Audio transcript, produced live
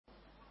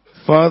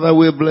Father,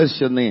 we bless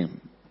your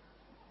name.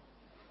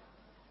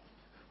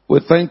 We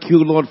thank you,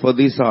 Lord, for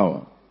this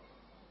hour.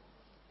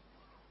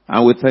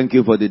 And we thank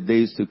you for the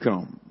days to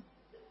come.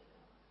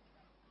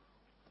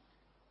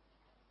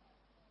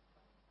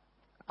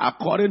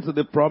 According to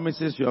the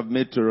promises you have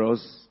made to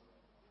us,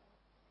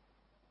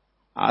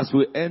 as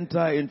we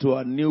enter into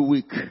a new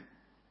week,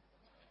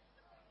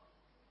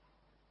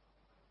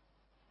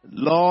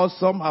 Lord,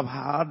 some have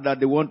heard that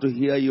they want to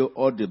hear you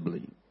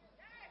audibly.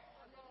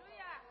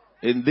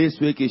 In this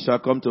week it shall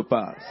come to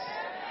pass.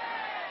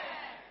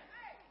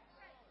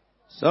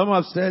 Some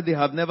have said they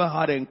have never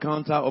had an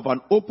encounter of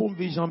an open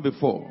vision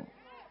before.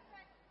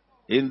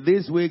 In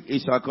this week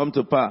it shall come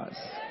to pass.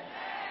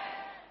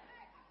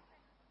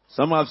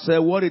 Some have said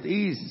what it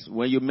is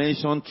when you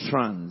mention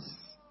trance.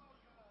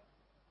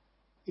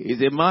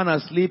 Is a man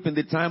asleep in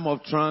the time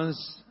of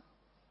trance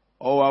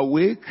or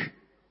awake?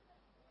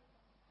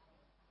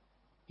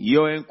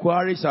 Your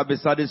inquiry shall be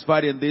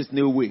satisfied in this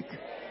new week.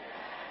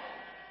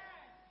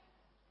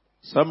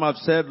 Some have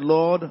said,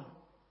 Lord,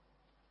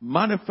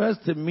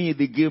 manifest in me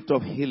the gift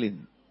of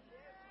healing.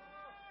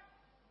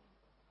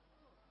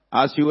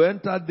 As you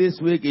enter this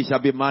week, it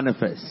shall be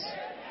manifest.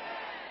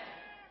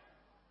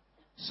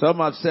 Some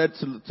have said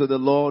to the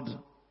Lord,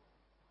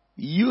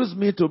 use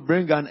me to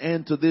bring an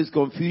end to this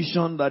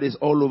confusion that is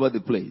all over the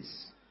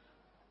place.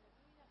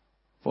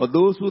 For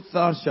those who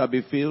thirst shall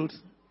be filled.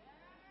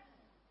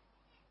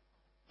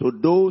 To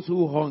those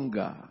who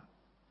hunger,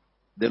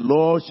 the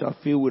Lord shall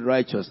fill with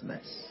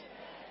righteousness.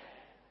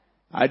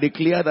 I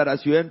declare that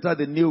as you enter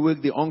the new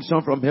week, the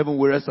unction from heaven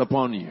will rest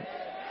upon you.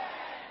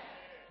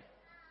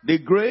 The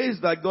grace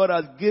that God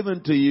has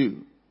given to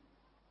you,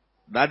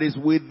 that is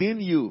within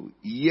you,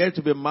 yet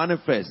to be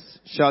manifest,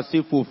 shall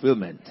see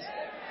fulfillment.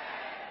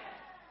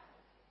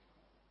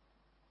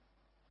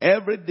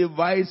 Every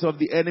device of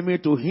the enemy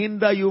to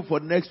hinder you for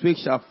next week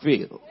shall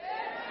fail.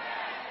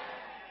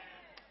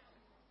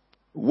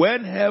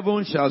 When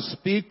heaven shall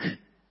speak,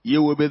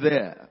 you will be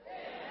there.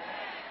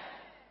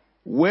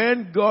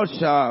 When God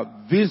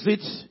shall visit,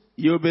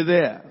 you'll be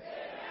there.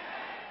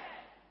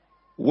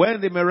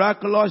 When the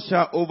miraculous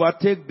shall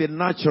overtake the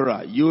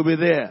natural, you'll be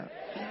there.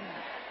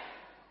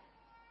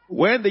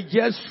 When the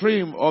jet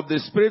stream of the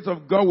Spirit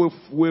of God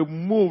will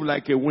move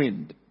like a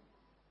wind,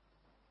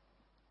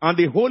 and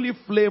the holy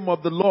flame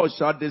of the Lord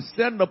shall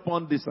descend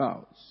upon this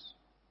house,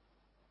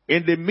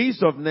 in the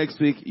midst of next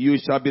week, you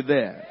shall be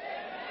there.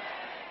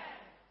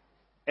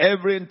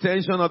 Every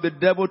intention of the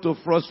devil to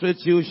frustrate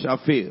you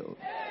shall fail.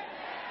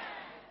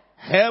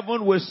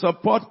 Heaven will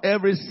support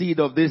every seed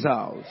of this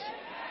house.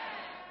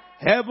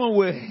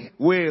 Heaven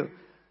will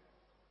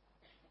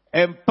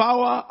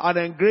empower and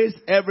embrace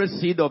every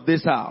seed of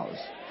this house.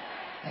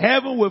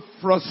 Heaven will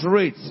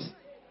frustrate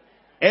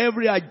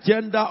every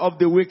agenda of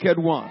the wicked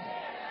one.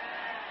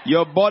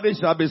 Your body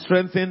shall be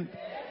strengthened.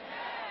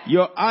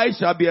 Your eyes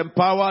shall be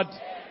empowered.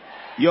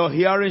 Your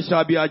hearing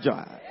shall be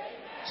agile.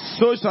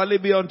 So shall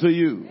it be unto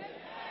you.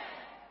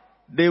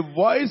 The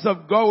voice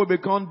of God will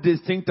become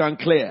distinct and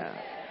clear.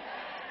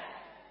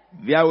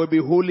 There will be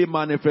holy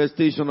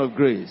manifestation of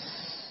grace.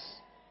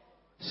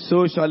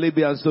 So shall it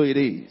be and so it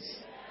is.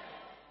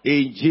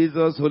 In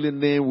Jesus' holy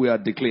name we are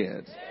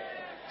declared.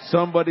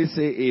 Somebody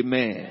say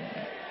amen.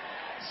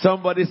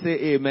 Somebody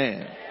say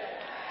amen.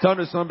 Turn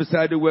to someone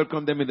beside you,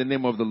 welcome them in the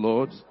name of the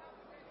Lord.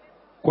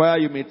 Choir,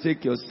 you may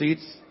take your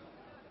seats.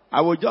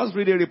 I will just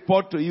read a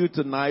report to you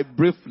tonight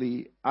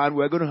briefly, and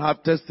we're going to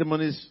have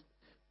testimonies,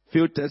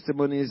 few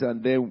testimonies,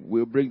 and then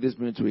we'll bring this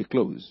meeting to a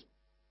close.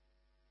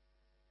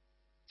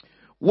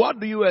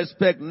 What do you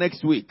expect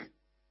next week?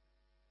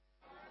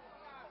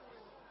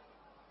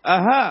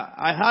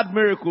 I had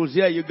miracles.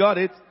 Yeah, you got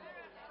it.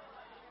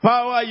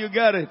 Power, you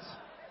got it.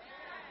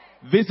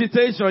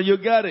 Visitation, you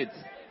got it.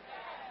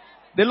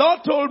 The Lord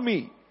told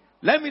me,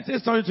 let me say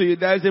something to you.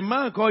 There is a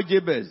man called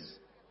Jabez.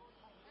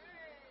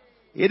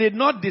 He did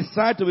not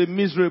decide to be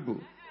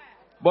miserable,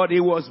 but he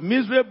was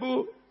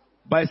miserable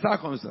by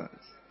circumstance.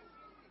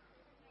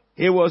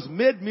 He was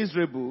made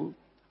miserable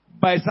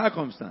by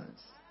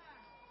circumstance.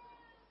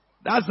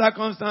 That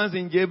circumstance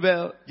in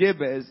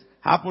Jabez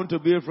happened to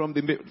be from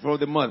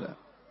the mother.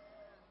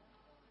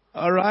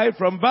 Alright,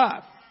 from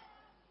birth.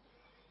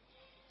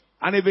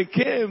 And it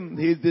became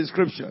his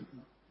description.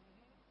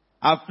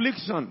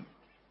 Affliction.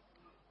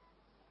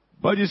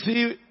 But you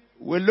see,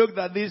 we looked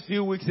at this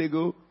few weeks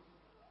ago.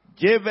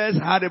 Jabez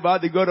heard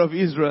about the God of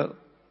Israel.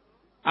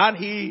 And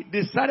he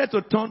decided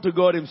to turn to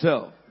God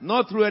himself.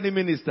 Not through any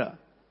minister.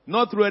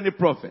 Not through any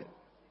prophet.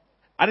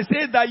 And he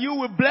said that you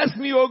will bless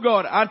me, O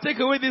God, and take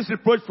away this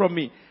reproach from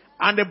me.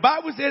 And the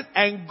Bible says,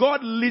 and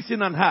God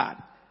listened and heard.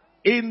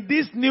 In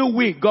this new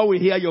week, God will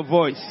hear your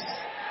voice.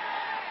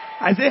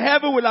 I say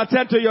heaven will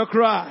attend to your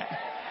cry.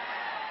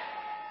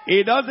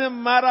 It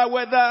doesn't matter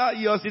whether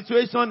your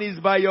situation is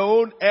by your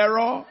own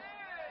error.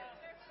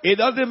 It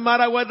doesn't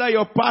matter whether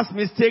your past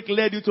mistake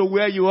led you to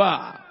where you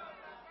are.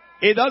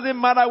 It doesn't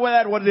matter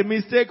whether it was a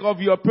mistake of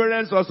your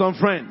parents or some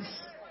friends.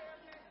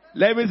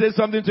 Let me say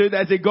something to you.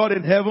 There's a God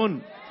in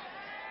heaven.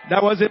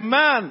 There was a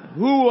man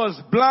who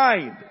was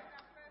blind.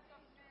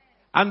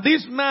 And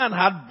this man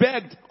had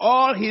begged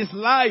all his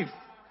life.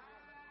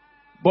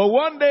 But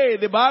one day,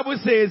 the Bible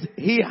says,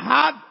 he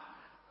had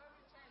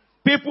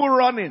people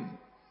running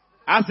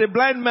as a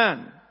blind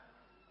man.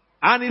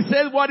 And he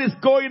said, what is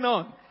going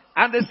on?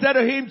 And they said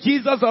to him,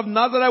 Jesus of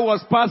Nazareth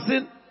was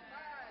passing.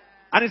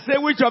 And he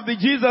said, which of the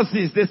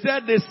Jesuses? They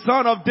said, the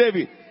son of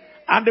David.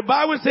 And the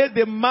Bible said,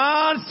 the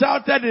man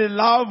shouted in a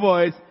loud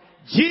voice,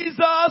 Jesus,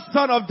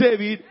 son of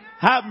David,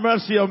 have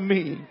mercy on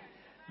me.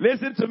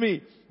 Listen to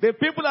me. The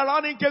people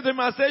around him came to him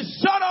and said,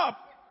 shut up,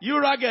 you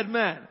ragged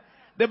man.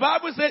 The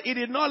Bible said he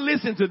did not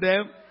listen to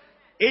them.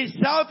 He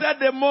shouted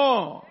the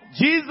more,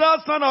 Jesus,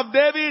 son of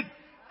David,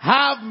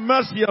 have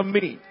mercy on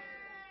me.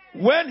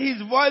 When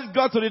his voice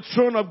got to the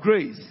throne of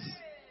grace,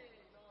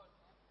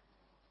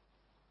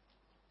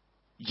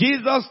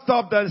 Jesus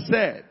stopped and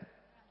said,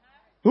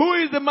 who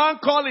is the man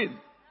calling?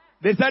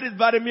 They said it's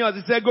Bartimaeus.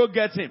 He said, go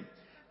get him.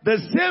 The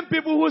same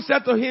people who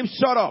said to him,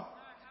 shut up,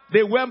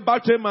 they went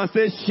back to him and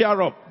said,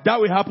 shut up. That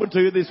will happen to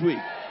you this week.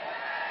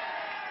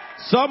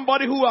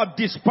 Somebody who have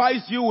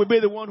despised you will be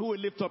the one who will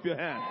lift up your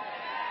hand.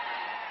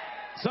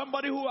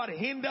 Somebody who had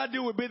hindered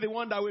you will be the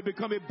one that will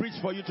become a bridge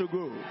for you to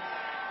go.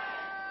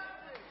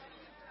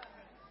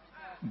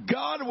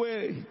 God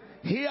will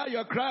hear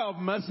your cry of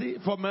mercy,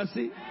 for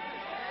mercy,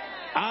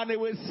 and He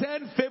will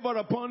send favor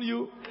upon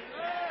you,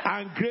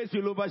 and grace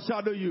will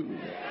overshadow you.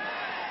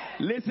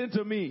 Listen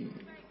to me.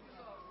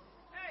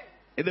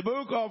 In the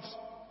book of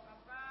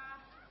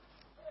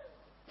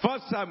 1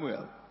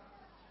 Samuel,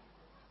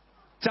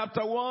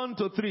 chapter 1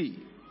 to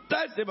 3,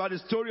 that's about the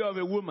story of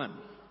a woman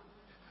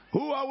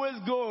who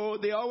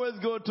they always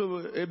go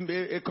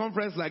to a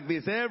conference like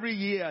this. Every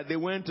year they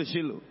went to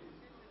Shiloh.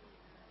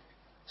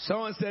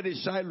 Someone said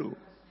it's Shiloh.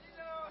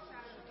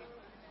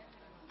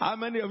 How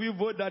many of you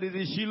vote that it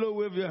is Shiloh?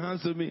 Wave your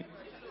hands to me.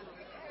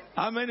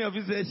 How many of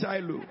you say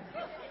Shiloh?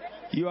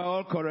 You are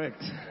all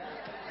correct.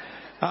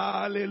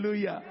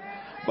 Hallelujah.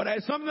 But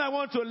there's something I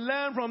want to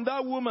learn from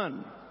that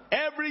woman.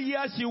 Every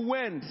year she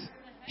went,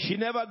 she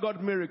never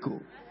got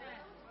miracle.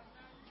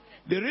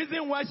 The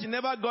reason why she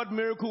never got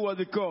miracle was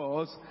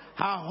because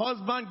her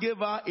husband gave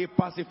her a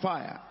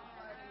pacifier.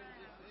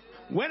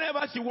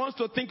 Whenever she wants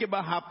to think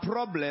about her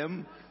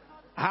problem,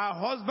 her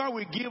husband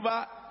will give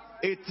her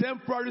a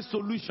temporary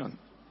solution.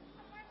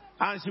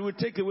 And she will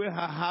take away her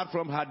heart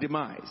from her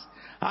demise.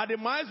 Her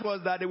demise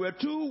was that there were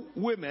two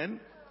women.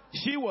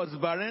 She was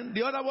barren,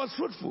 the other was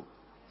fruitful.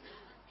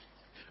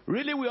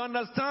 Really, we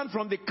understand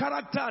from the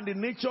character and the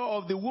nature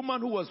of the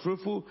woman who was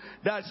fruitful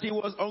that she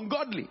was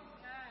ungodly.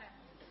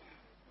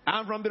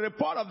 And from the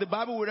report of the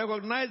Bible, we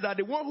recognize that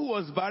the one who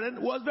was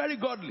barren was very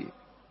godly.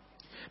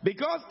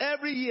 Because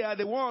every year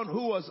the one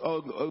who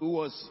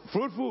was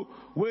fruitful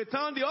will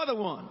turn the other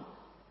one.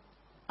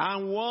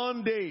 And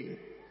one day,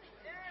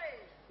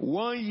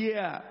 1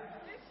 year,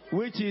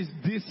 which is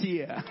this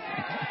year.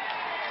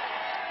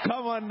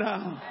 Come on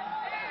now.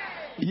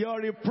 Your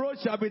reproach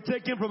shall be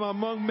taken from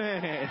among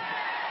men.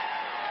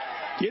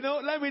 You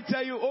know, let me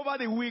tell you, over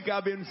the week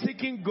I've been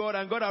seeking God,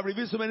 and God has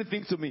revealed so many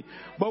things to me.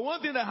 But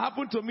one thing that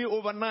happened to me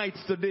overnight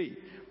today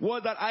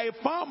was that I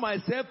found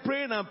myself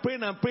praying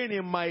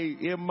in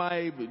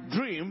my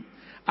dream.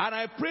 And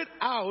I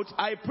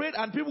prayed,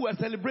 and people were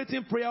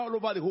celebrating prayer all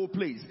over the whole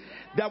place.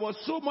 There was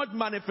so much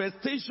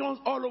manifestations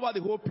all over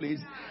the whole place.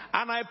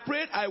 And I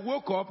prayed, I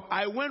woke up,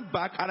 I went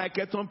back, and I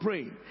kept on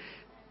praying.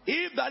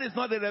 If that is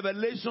not a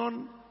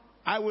revelation,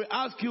 I will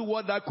ask you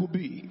what that could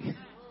be.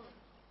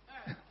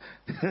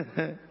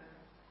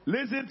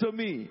 Listen to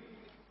me.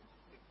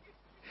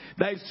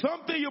 There is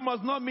something you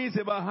must not miss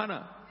about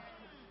Hannah.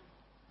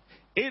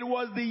 It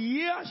was the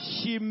year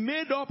she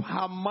made up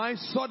her mind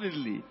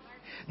suddenly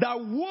that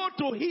woe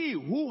to he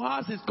who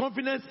has his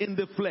confidence in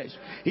the flesh.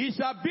 He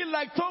shall be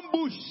like Tom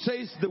Bush,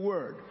 says the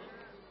word.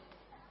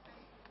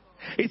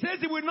 He says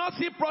he will not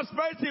see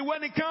prosperity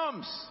when it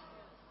comes.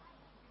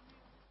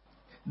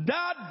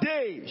 That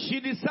day, she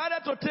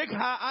decided to take her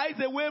eyes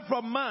away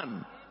from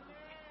man.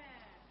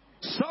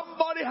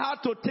 Somebody had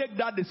to take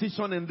that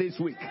decision in this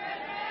week.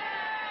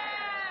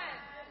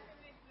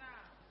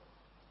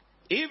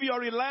 If your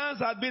reliance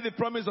had been the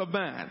promise of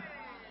man,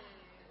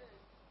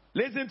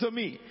 listen to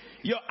me.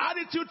 Your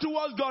attitude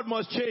towards God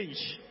must change.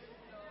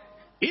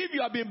 If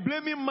you have been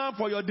blaming man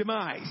for your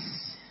demise,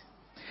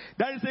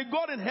 there is a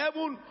God in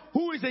heaven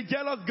who is a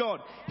jealous God.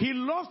 He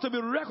loves to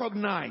be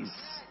recognized.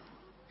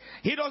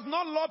 He does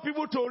not love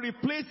people to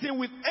replace him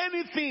with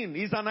anything.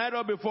 He's an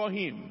idol before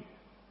him.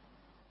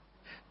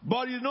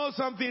 But you know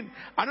something?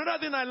 Another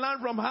thing I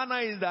learned from Hannah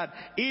is that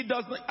he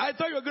does not, I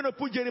thought you were going to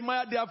put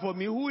Jeremiah there for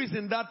me. Who is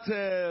in that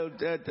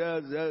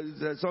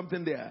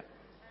something there?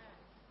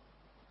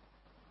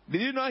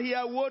 Did you not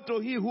hear, woe to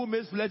he who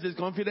makes flesh his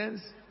confidence?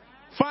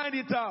 Find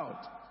it out.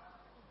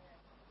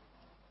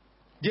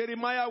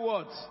 Jeremiah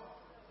what?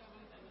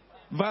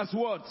 Verse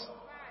what?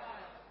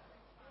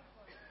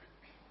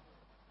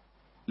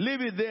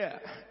 Leave it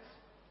there.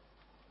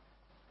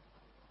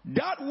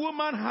 That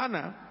woman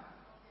Hannah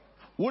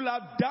would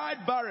have died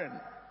barren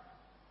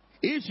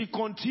if she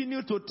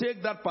continued to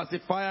take that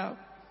pacifier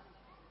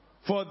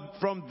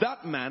from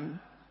that man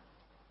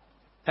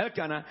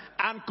Elkanah,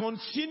 and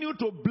continue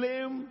to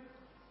blame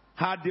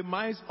her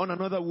demise on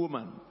another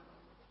woman.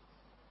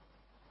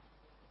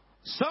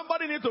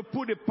 Somebody needs to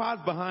put the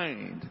past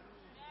behind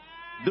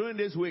during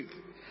this week.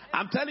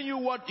 I'm telling you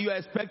what you are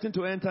expecting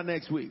to enter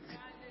next week.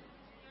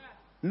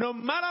 No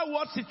matter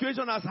what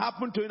situation has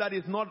happened to you that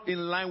is not in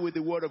line with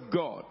the word of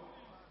God,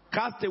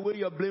 cast away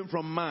your blame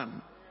from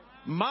man.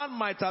 Man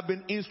might have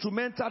been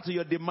instrumental to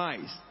your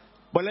demise.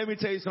 But let me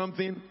tell you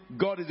something.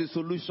 God is the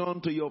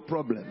solution to your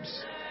problems.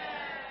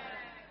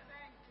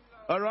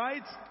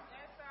 Alright?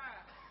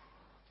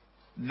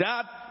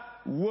 That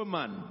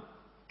woman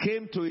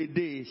came to a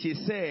day, she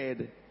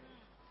said,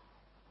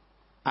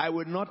 I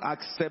will not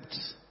accept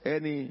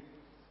any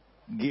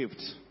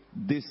gift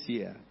this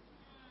year.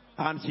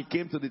 And she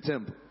came to the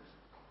temple.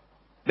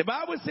 The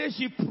Bible says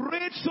she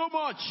prayed so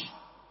much.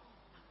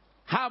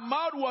 Her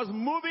mouth was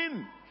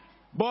moving,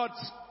 but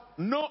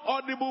no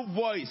audible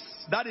voice.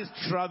 That is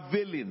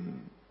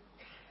traveling.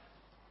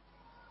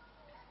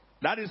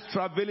 That is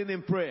traveling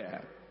in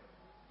prayer.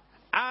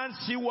 And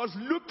she was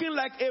looking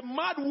like a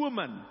mad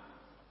woman.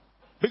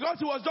 Because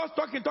she was just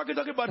talking,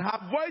 but her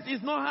voice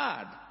is not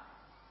heard.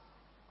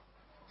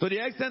 To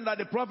the extent that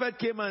the prophet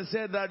came and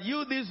said that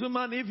you, this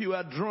woman, if you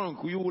were drunk,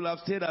 you would have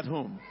stayed at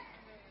home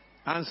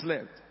and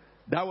slept.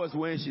 That was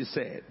when she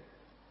said,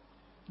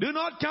 do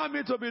not count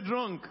me to be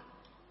drunk.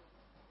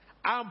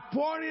 I'm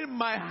pouring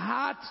my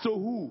heart to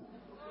who?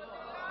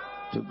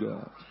 To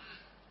God.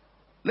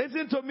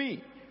 Listen to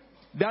me.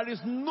 There is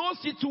no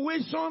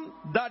situation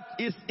that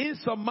is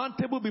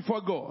insurmountable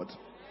before God.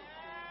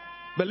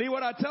 Believe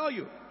what I tell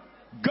you.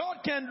 God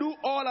can do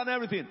all and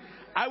everything.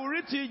 I will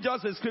read to you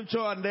just a scripture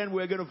and then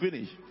we're going to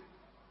finish.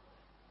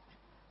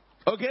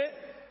 Okay?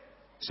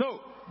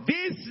 So,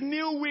 this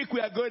new week we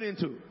are going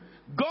into,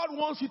 God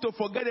wants you to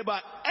forget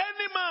about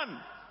any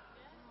man.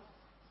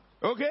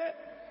 Okay?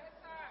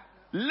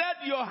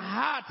 Let your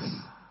heart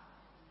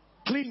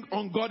cling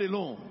on God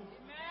alone.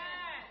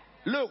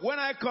 Look, when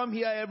I come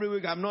here every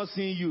week, I'm not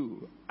seeing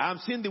you. I'm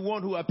seeing the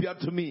one who appeared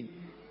to me.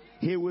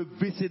 He will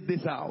visit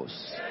this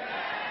house.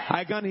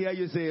 I can't hear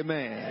you say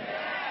amen.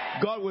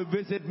 God will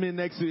visit me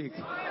next week.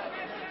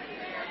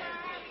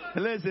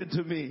 Listen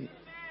to me.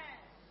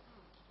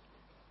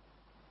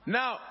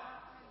 Now,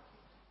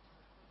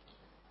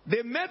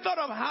 the method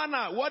of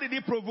Hannah, what did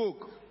he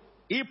provoke?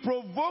 He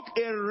provoked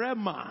a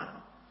rhema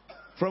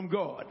from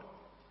God.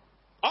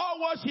 All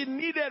what she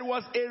needed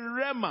was a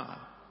rhema.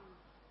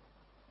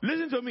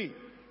 Listen to me.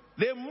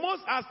 The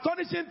most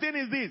astonishing thing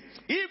is this.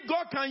 If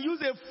God can use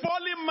a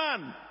fallen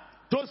man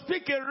to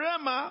speak a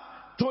rhema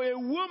to a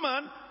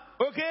woman,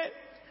 okay,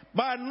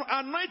 by an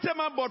anointed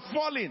man but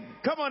falling,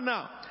 come on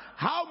now.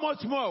 How much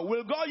more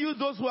will God use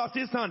those who are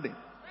still standing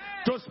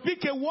to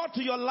speak a word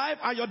to your life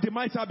and your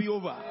demise shall be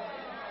over?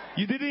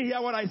 You didn't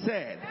hear what I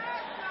said.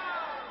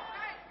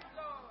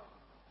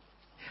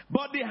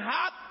 But the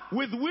heart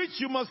with which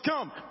you must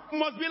come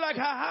must be like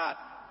her heart.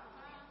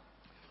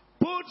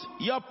 Put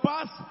your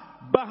past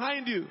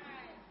behind you.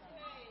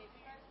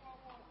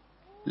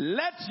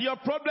 Let your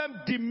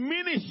problem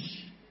diminish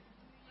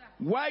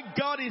while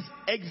God is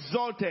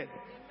exalted.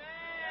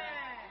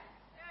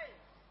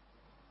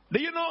 Do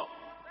you know?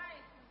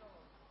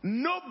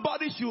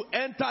 Nobody should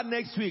enter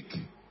next week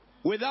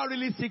without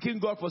really seeking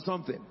God for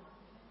something.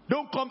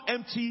 Don't come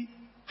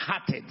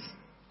empty-hearted.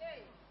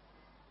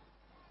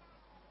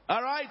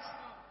 Alright?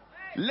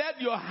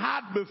 Let your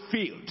heart be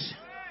filled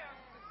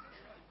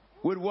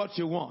with what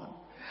you want.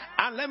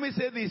 And let me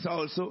say this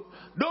also.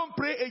 Don't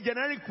pray a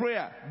generic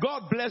prayer.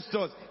 God blessed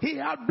us. He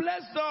had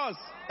blessed us.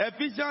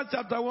 Ephesians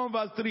chapter 1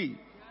 verse 3.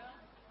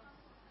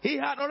 He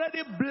had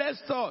already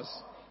blessed us.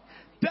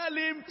 Tell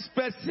him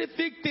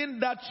specific thing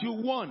that you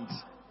want.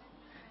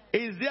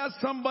 Is there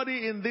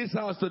somebody in this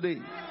house today?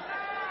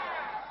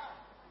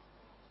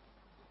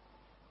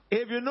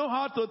 If you know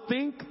how to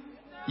think,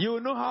 you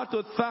will know how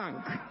to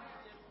thank.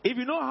 If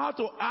you know how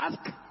to ask,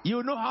 you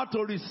will know how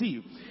to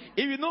receive.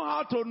 If you know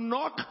how to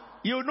knock,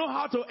 you will know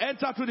how to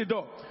enter through the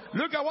door.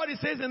 Look at what it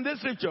says in this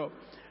scripture.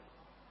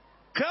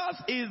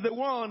 Cursed is the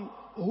one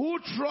who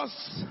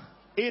trusts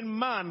in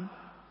man,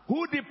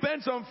 who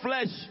depends on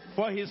flesh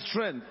for his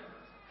strength,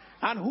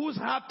 and whose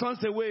heart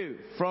turns away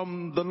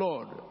from the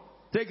Lord.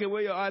 Take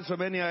away your eyes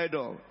from any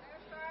idol.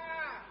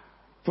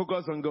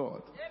 Focus on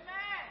God.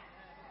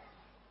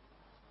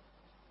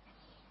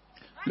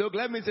 Look,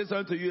 let me say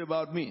something to you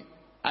about me.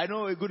 I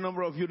know a good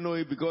number of you know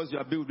it because you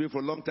have been with me for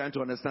a long time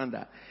to understand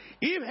that.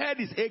 If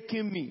head is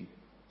aching me,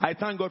 I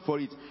thank God for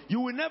it. You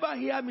will never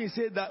hear me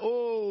say that,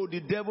 oh, the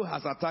devil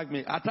has attacked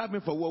me. Attack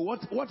me for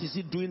what? What is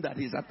he doing that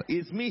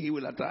it's me he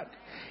will attack?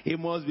 He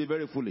must be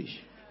very foolish.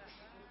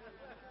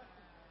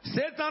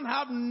 Satan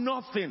have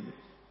nothing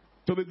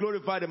to be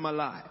glorified in my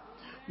life.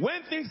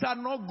 When things are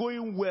not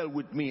going well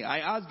with me, I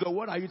ask God,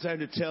 what are you trying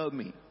to tell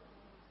me?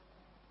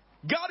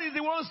 God is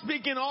the one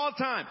speaking all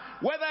time.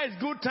 Whether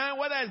it's good time,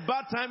 whether it's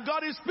bad time,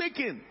 God is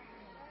speaking.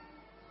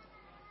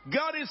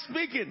 God is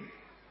speaking.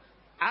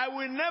 I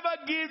will never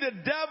give the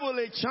devil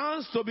a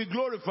chance to be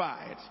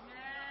glorified.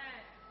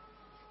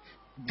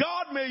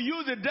 God may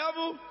use the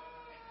devil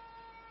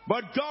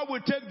But God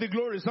will take the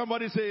glory.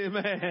 Somebody say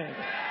amen.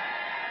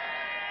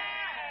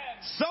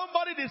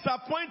 Somebody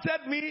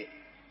disappointed me.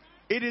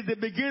 It is the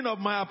beginning of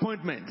my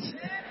appointment.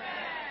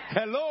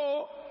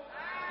 Hello?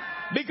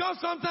 Because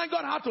sometimes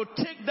God has to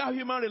take that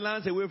human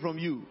reliance away from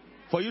you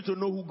for you to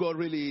know who God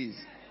really is.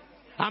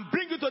 And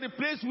bring you to the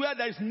place where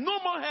there is no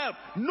more help,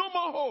 no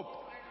more hope.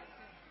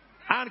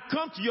 And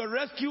come to your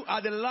rescue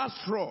at the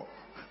last straw.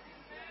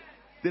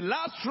 The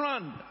last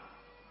strand.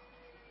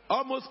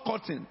 Almost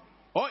cutting.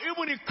 Or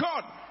even it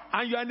cut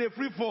and you are in a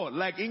free fall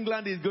like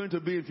England is going to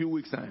be in a few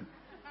weeks' time.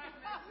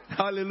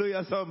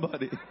 Hallelujah,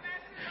 somebody.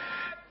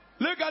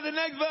 Look at the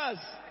next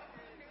verse.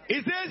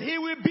 It says, he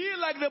will be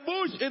like the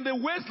bush in the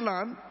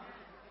wasteland.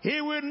 He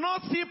will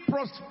not see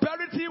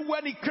prosperity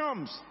when it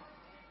comes.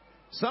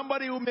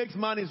 Somebody who makes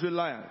man his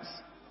reliance.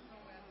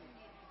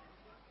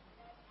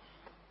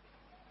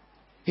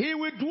 He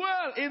will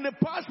dwell in the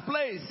parched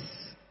place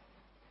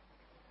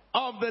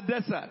of the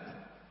desert,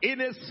 in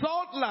a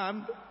salt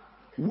land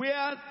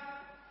where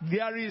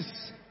there is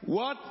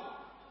what?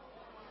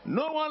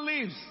 No one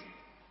lives.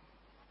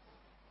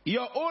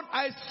 Your own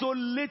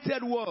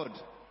isolated world.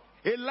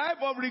 A life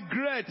of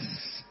regrets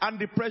and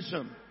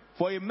depression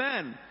for a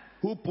man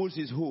who puts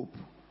his hope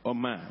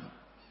on man.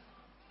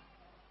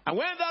 And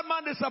when that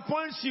man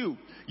disappoints you,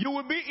 you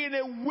will be in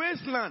a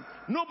wasteland.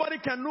 Nobody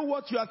can know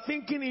what you are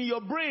thinking in your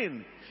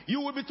brain.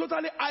 You will be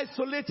totally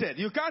isolated.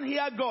 You can't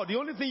hear God. The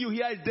only thing you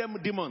hear is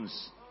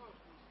demons.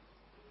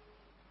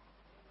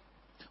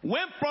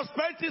 When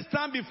prosperity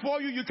stands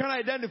before you, you can't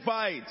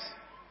identify it.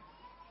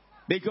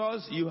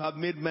 Because you have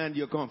made man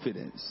your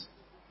confidence.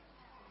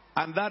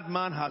 And that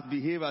man has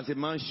behaved as a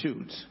man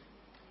should.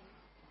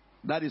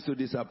 That is to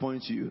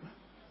disappoint you.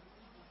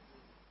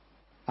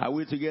 Are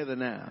we together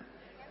now?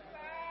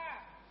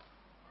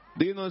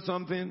 Do you know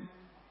something?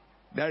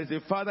 There is a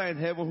Father in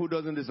heaven who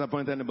doesn't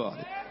disappoint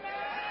anybody.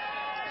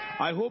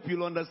 I hope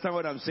you'll understand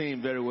what I'm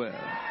saying very well.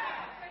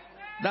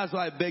 That's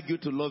why I beg you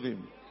to love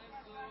him.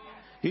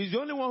 He's the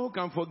only one who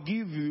can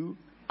forgive you,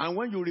 and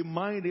when you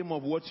remind him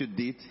of what you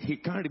did, he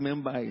can't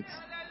remember it.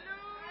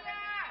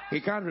 He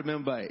can't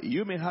remember it.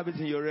 You may have it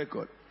in your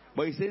record.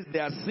 But he says,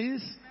 their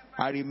sins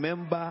I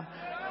remember.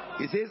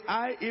 He says,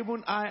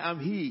 even I am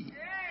he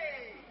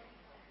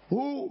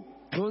who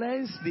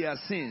cleansed their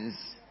sins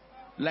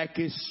like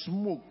a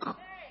smoke.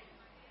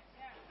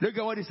 Look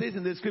at what it says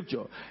in the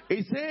scripture.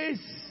 It says,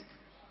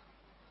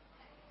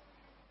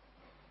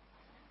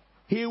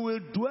 he will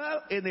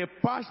dwell in a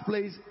parched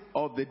place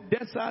of the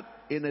desert,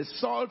 in a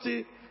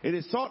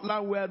salt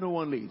land where no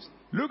one lives.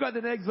 Look at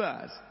the next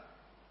verse.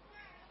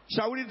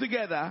 Shall we read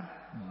together?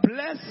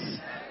 Bless.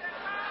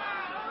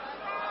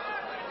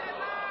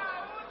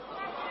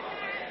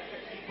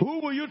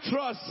 Who will you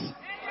trust?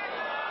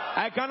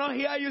 I cannot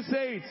hear you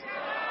say it.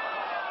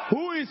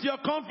 Who is your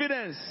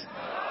confidence?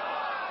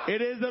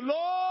 It is the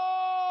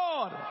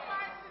Lord.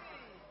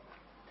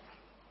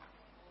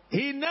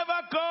 He never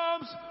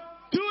comes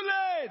too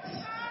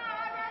late.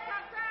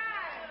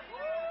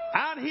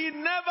 And he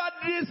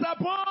never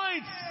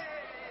disappoints.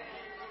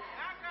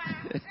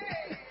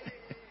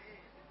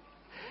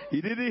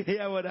 You didn't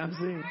hear what I'm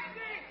saying?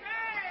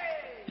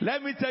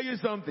 Let me tell you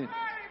something.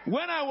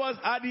 When I was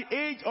at the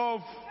age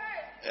of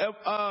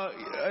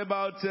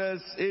about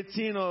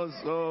 18 or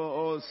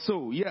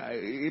so,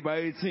 about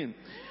 18,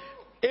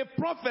 a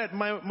prophet,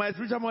 my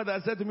spiritual mother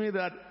said to me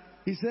that,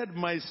 he said,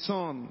 my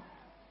son,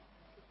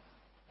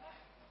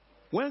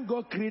 when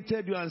God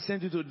created you and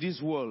sent you to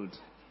this world,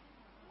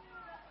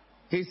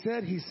 he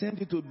said he sent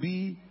you to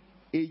be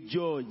a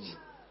judge.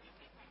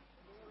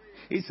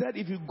 He said,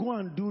 if you go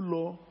and do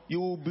law, you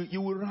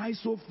will rise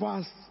so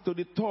fast to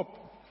the top.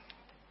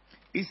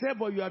 He said,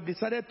 but you have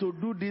decided to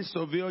do this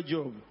surveyor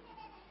job.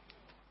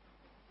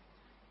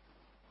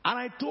 And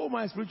I told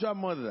my spiritual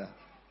mother,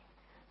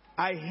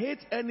 I hate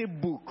any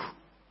book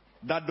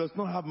that does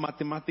not have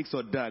mathematics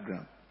or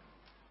diagram.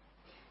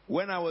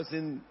 When I was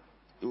in,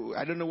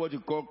 I don't know what you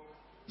call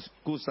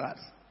school SAT.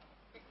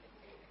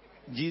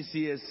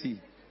 GCSE.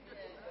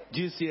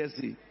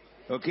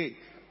 Okay.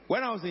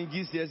 When I was in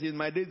GCSE, in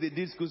my days, they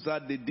did school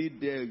SAT, they did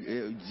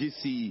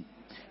GCE.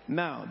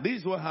 Now,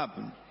 this is what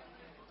happened.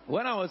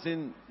 When I was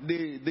in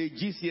the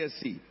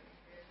GCSE,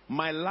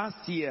 my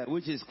last year,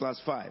 which is class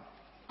 5,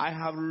 I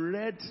have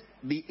read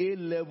the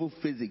A-level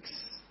physics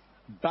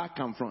back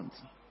and front.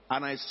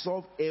 And I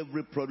solved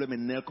every problem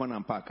in Nelcon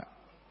and Parker.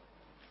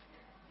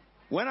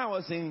 When I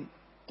was in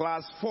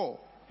class 4,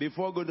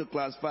 before going to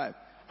class 5,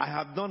 I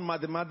have done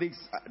mathematics.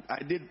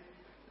 I did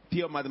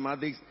pure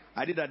mathematics.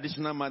 I did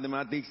additional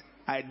mathematics.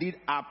 I did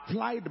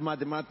applied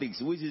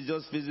mathematics, which is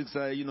just physics,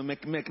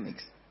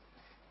 mechanics.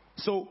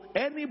 So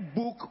any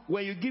book,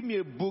 when you give me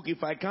a book,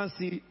 if I can't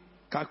see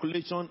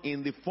calculation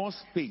in the first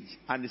page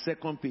and the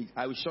second page,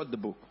 I will shut the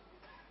book.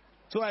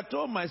 So I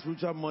told my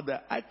spiritual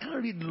mother, I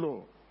can't read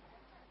law.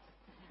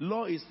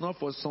 Law is not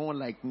for someone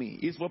like me.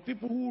 It's for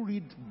people who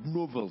read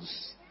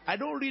novels.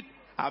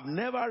 I've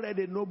never read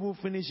a novel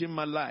finish in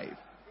my life.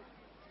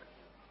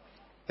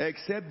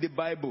 Except the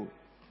Bible.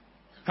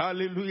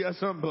 Hallelujah,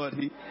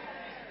 somebody.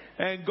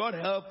 And God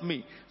help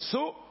me.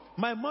 So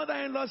my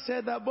mother-in-law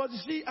said that, but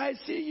see, I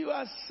see you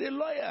as a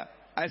lawyer.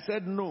 I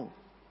said, no.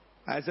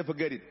 I said,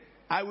 forget it.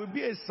 I will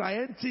be a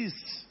scientist.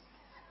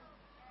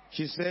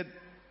 She said,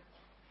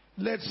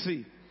 let's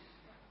see.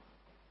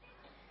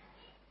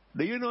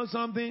 Do you know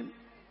something?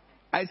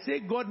 I say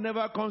God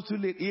never comes too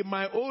late. In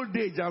my old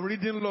age, I'm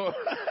reading law.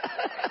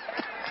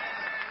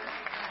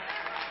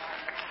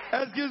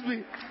 Excuse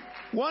me.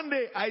 One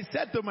day, I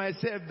said to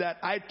myself that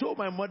I told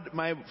my mother,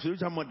 my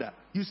spiritual mother,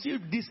 you see,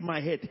 this my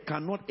head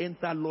cannot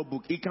enter law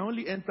book. It can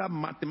only enter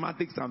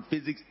mathematics and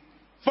physics.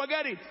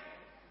 Forget it.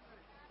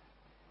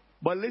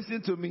 But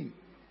listen to me.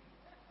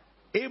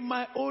 In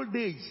my old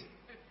age,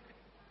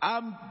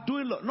 I'm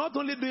doing law. Not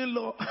only doing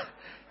law,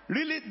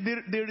 really,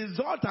 the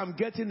result I'm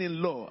getting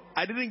in law,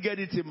 I didn't get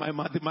it in my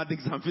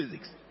mathematics and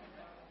physics.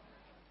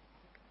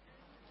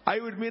 Are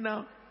you with me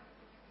now?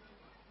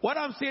 What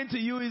I'm saying to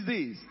you is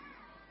this.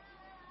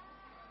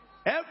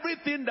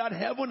 Everything that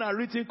heaven has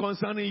written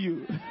concerning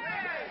you,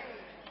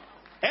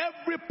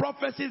 every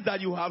prophecy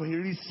that you have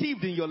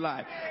received in your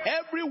life,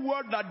 every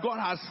word that God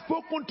has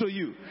spoken to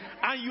you,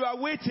 and you are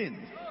waiting,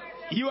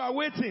 you are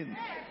waiting,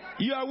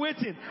 you are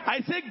waiting. I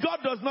say God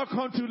does not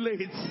come too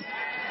late.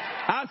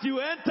 As you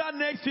enter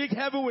next week,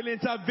 heaven will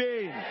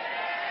intervene.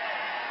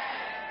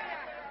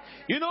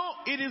 You know,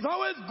 it is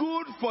always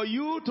good for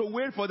you to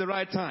wait for the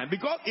right time,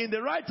 because in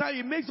the right time,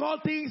 it makes all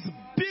things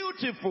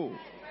beautiful.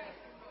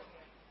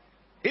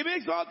 It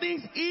makes all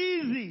things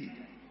easy.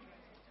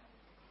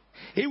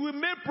 He will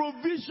make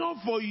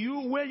provision for you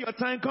when your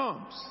time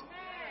comes.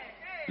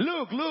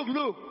 Look.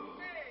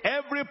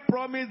 Every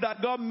promise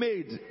that God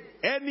made,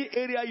 any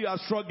area you are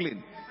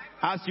struggling,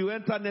 as you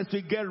enter next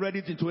week, get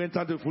ready to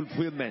enter the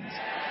fulfillment.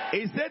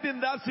 He said in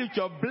that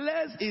scripture,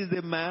 blessed is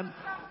the man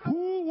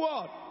who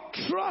what?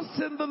 Trusts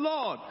in the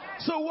Lord.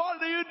 So what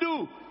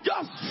do?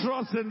 Just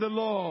trust in the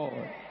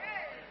Lord.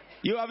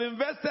 You have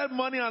invested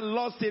money and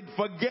lost it.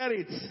 Forget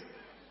it.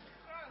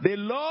 The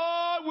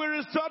Lord will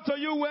restore to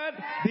you when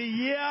the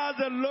years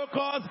the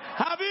locusts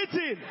have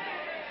eaten.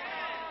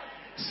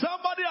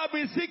 Somebody have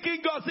been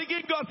seeking God.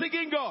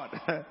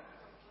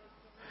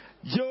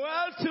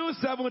 Joel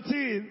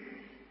 2:17.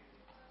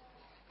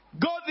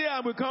 Go there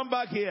and we come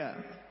back here.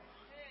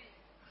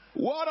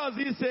 What does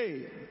he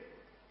say?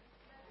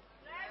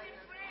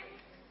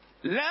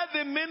 Let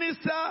the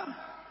minister,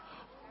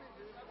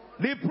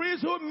 the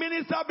priest who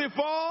minister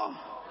before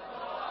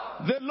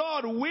the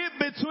Lord, weep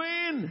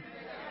between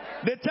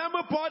the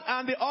temple pot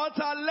and the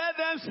altar. Let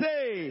them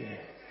say,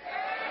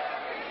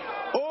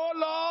 oh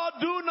Lord,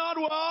 do not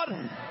what?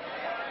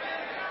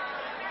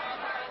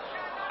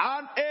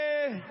 And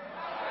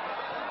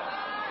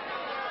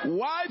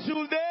why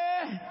should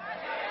they?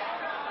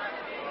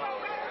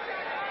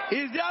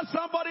 Is there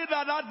somebody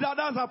that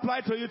does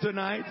apply to you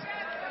tonight?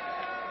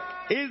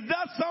 Is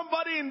there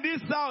somebody in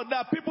this house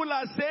that people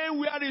are saying,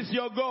 where is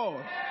your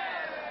God?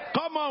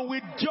 Come on,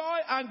 with joy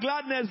and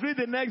gladness, read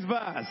the next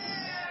verse.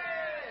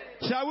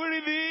 Shall we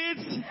read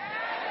it?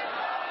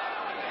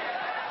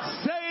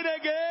 Say it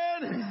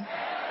again.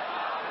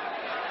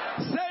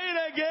 Say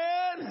it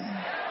again.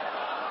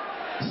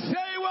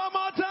 Say it one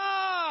more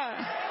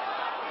time.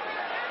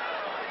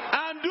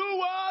 And do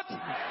what?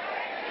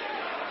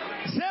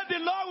 Say the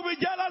Lord will be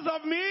jealous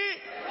of me.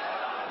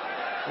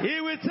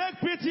 He will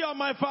take pity on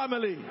my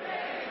family.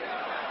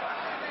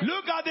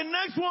 Look at the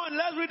next one.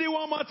 Let's read it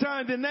one more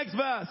time. The next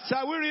verse.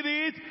 Shall we read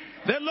it?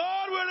 The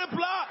Lord will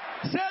reply.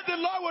 Say the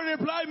Lord will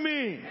reply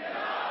me.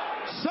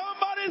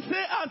 Somebody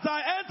say, as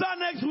I enter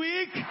next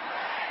week,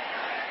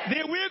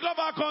 the week of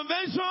our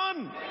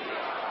convention,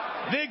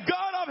 the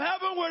God of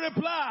heaven will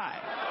reply.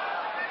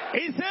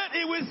 He said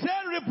he will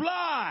send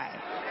reply.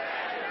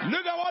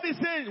 Look at what he's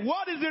saying.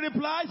 What is the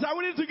reply? Shall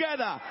we read it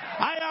together?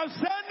 I am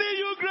sending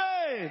you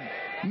grain,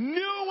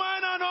 new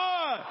wine and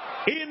oil,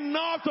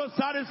 enough to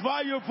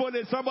satisfy you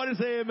fully. Somebody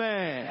say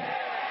amen.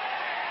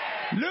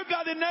 Look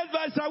at the next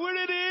verse. Shall we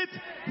read it?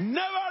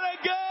 Never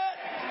again.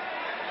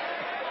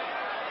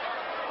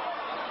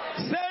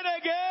 Say it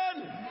again.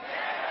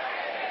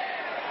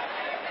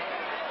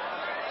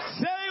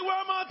 Say it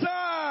one more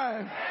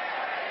time.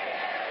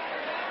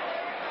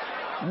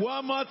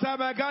 One more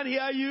time. I can't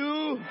hear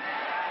you.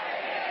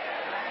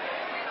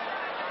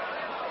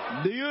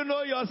 Do you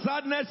know your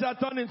sadness shall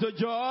turn into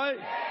joy?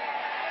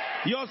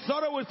 Your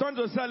sorrow will turn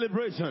to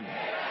celebration.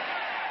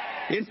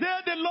 He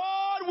said the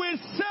Lord will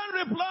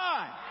send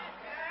reply.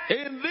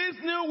 In this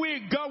new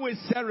week, God will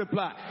send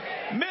reply.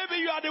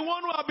 Maybe you are the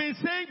one who have been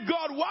saying,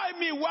 God, why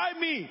me? Why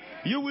me?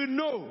 You will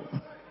know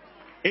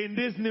in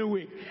this new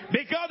week.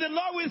 Because the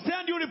Lord will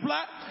send you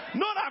reply,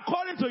 not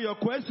according to your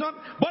question,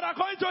 but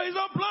according to his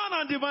own plan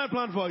and divine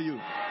plan for you.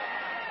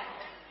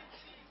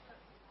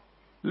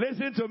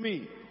 Listen to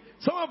me.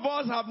 Some of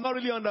us have not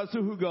really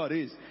understood who God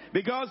is,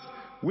 because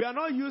we are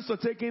not used to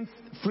taking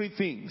free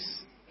things.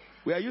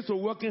 We are used to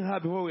working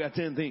hard before we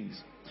attain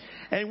things.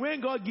 And when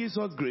God gives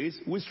us grace,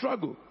 we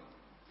struggle.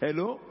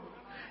 Hello?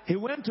 He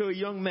went to a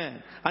young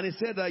man and he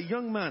said,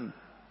 young man,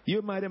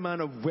 you mighty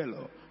man of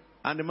valor.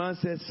 And the man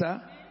said,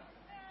 sir,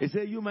 He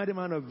said, you mighty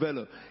man of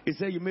valor. He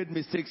said, you made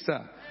mistakes,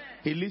 sir.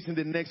 He lives in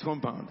the next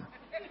compound.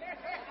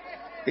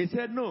 He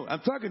said, no,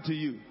 I'm talking to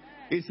you.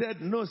 He said,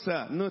 no,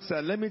 sir. No,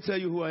 sir. Let me tell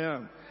you who I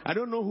am. I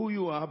don't know who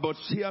you are, but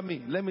hear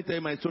me. Let me tell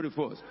you my story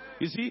first.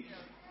 You see,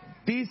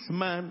 this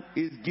man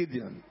is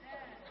Gideon.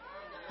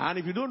 And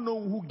if you don't know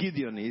who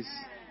Gideon is,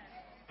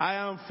 I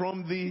am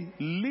from the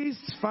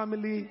least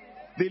family,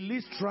 the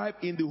least tribe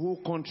in the whole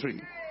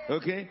country.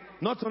 Okay?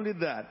 Not only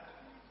that,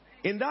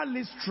 in that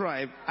least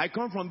tribe, I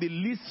come from the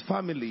least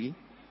family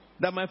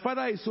that my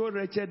father is so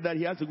wretched that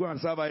he has to go and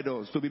serve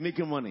idols to be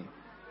making money.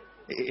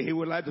 He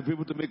would like to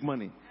people to make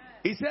money.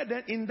 He said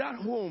that in that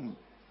home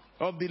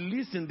of the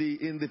least in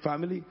the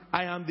family,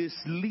 I am the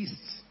least.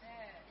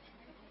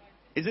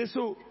 He said,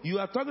 so you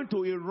are talking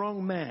to a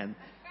wrong man.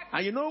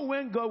 And you know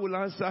when God will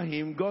answer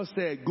him, God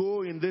said,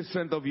 go in this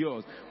strength of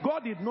yours.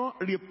 God did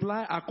not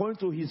reply according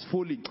to his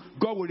folly.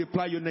 God will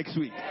reply you next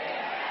week.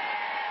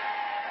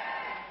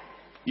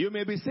 You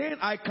may be saying,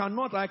 I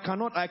cannot.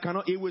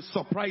 It will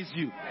surprise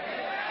you.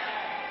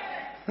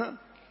 Huh?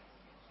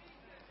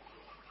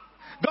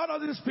 God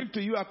doesn't speak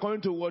to you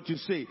according to what you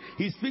say.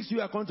 He speaks to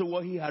you according to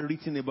what he has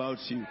written about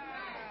you.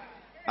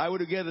 Are we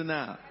together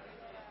now?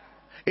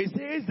 It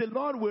says the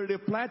Lord will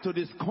reply to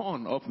the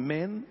scorn of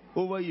men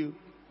over you.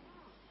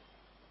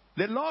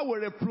 The Lord will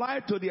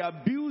reply to the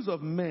abuse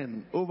of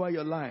men over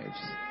your lives.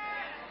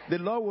 The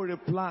Lord will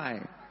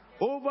reply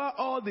over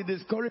all the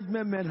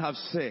discouragement men have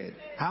said,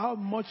 how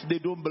much they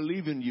don't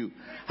believe in you,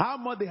 how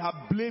much they have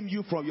blamed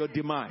you for your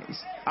demise,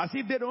 as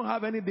if they don't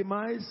have any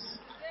demise.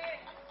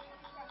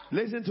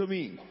 Listen to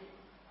me.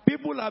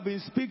 People have been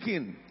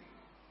speaking.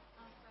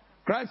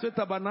 Christ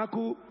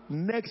Tabernacle,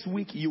 next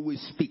week you will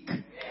speak.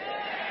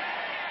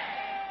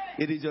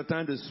 It is your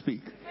time to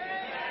speak.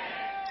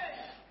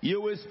 You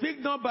will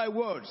speak not by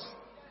words.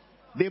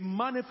 The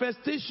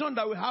manifestation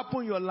that will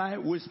happen in your life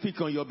will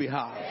speak on your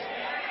behalf.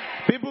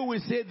 People will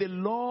say, the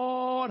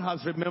Lord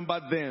has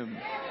remembered them.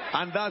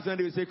 And that's when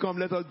they will say, come,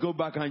 let us go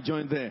back and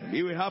join them.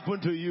 It will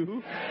happen to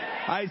you.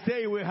 I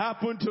say it will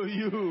happen to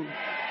you.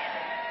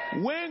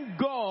 When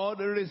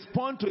God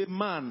responds to a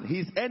man,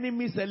 his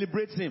enemy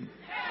celebrates him.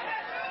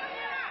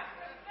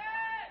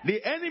 The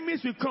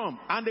enemies will come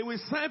and they will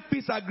sign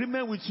peace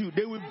agreement with you.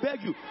 They will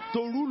beg you to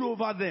rule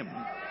over them.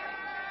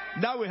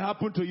 That will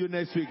happen to you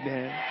next week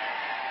then.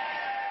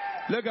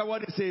 Look at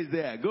what it says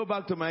there. Go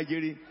back to my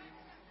Jerry.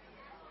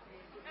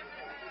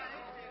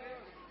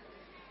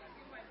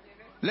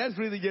 Let's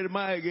read the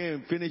Jeremiah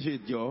again. Finish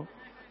it, Joe.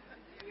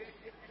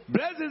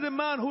 Blessed is the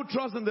man who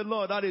trusts in the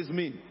Lord. That is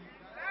me.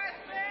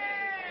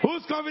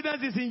 Whose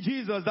confidence is in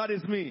Jesus. That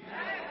is me.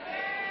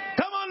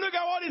 Come on, look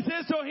at what it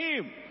says to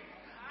him.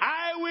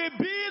 I will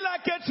be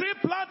like a tree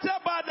planted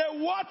by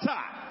the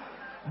water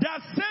that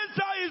sends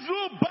out his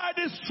root by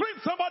the stream.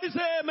 Somebody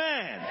say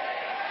amen.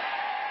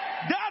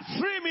 That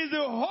stream is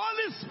the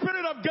Holy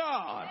Spirit of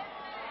God.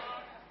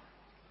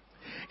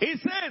 It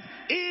says,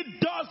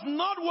 it does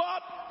not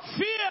what?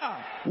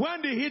 Fear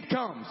when the heat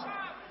comes.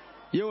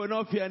 You will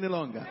not fear any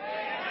longer.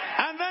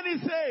 And then it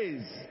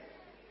says,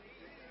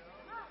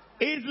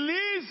 its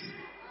leaves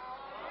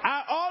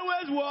are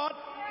always what?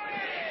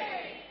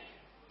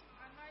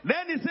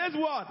 Then it says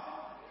what?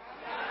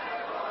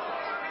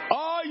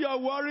 All your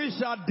worries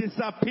shall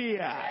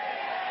disappear.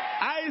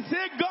 I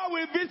say God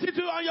will visit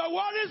you and your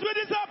worries will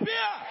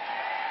disappear.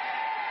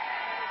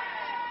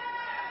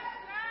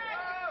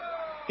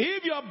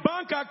 If your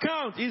bank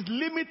account is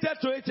limited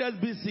to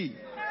HSBC,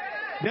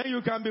 then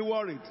you can be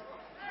worried.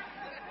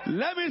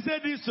 Let me say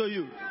this to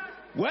you.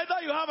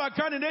 Whether you have an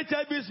account in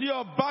HSBC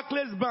or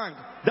Barclays Bank,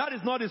 that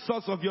is not the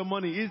source of your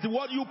money. It's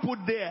what you put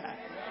there.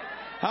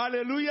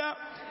 Hallelujah.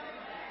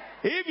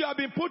 If you have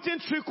been putting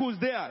trickles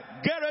there,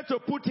 get ready to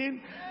put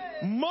in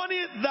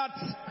money that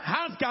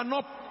hands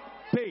cannot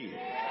pay.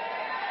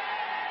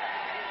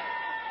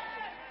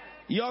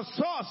 Your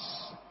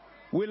source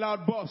will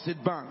outburst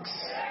at banks.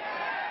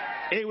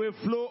 It will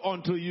flow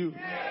onto you.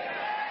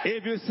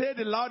 If you say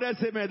the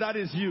loudest amen, that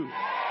is you.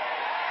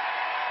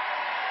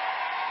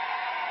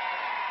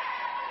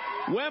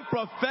 When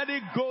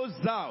prophetic goes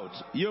out,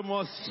 you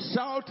must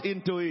shout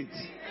into it.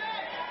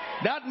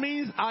 That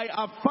means I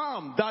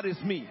affirm that is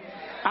me.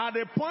 At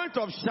the point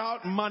of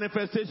shout,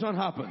 manifestation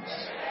happens.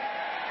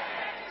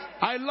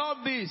 I love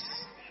this.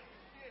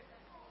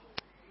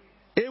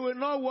 It will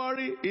not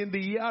worry in the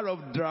year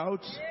of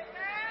drought,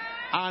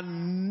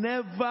 and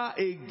never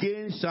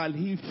again shall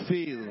he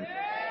fail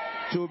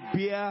to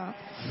bear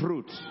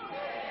fruit.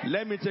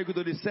 Let me take you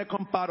to the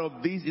second part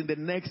of this in the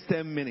next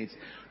 10 minutes.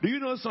 Do you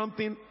know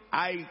something?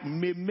 I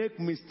may make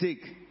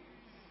mistake.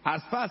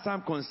 As far as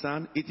I'm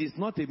concerned, it is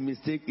not a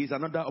mistake. It's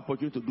another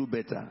opportunity to do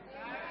better.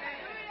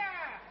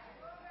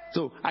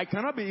 So I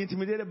cannot be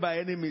intimidated by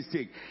any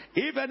mistake.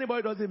 If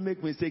anybody doesn't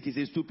make mistake, he's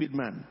a stupid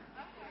man.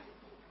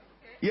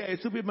 Yeah, a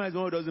stupid man is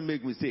one who doesn't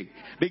make mistake.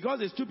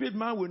 Because a stupid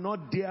man will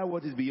not dare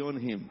what is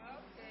beyond him.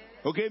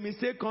 Okay,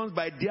 mistake comes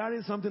by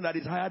daring something that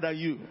is higher than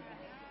you.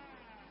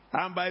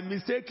 And by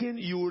mistaking,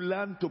 you will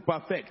learn to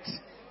perfect.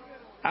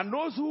 And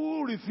those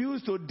who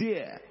refuse to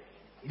dare,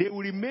 they will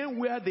remain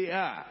where they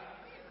are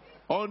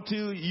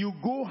until you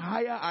go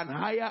higher and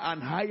higher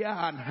and higher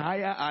and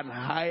higher and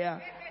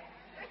higher.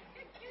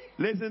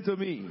 Listen to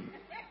me.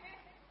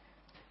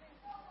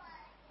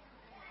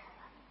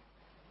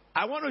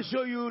 I want to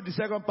show you the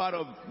second part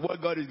of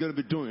what God is going to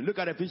be doing. Look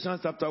at Ephesians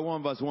chapter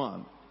 1 verse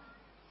 1.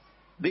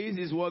 This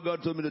is what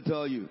God told me to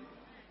tell you.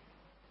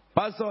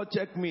 Pastor,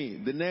 check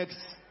me the next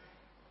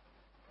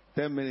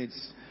 10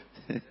 minutes.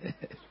 Somebody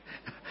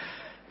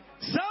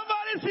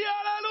say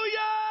hallelujah!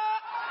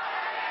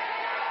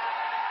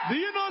 Do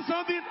you know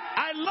something?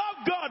 I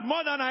love God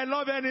more than I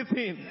love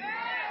anything.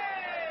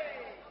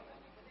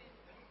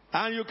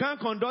 And you can't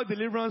conduct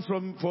deliverance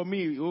for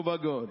me over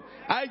God.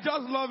 I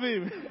just love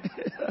Him.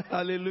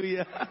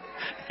 Hallelujah.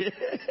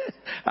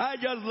 I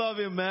just love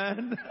Him,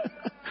 man.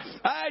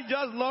 I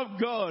just love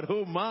God.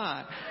 Oh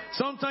my.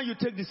 Sometimes you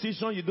take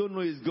decision you don't know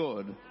is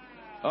God.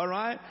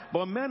 Alright?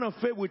 But men of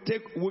faith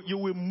you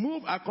will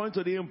move according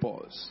to the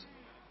impulse.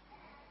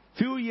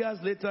 Few years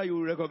later you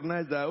will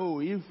recognize that,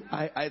 if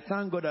I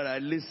thank God that I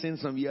listened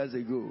some years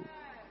ago.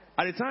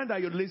 At the time that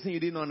you listened, you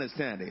didn't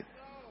understand it.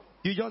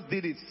 You just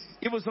did it.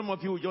 Even some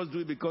of you will just do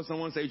it because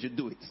someone said you should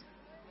do it.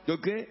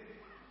 Okay?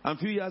 And a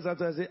few years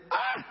after, I say,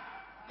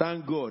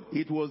 thank God.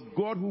 It was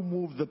God who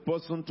moved the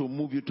person to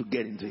move you to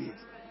get into it.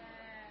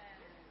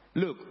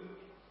 Look.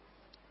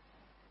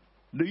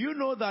 Do you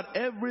know that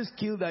every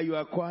skill that you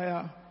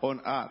acquire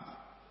on earth,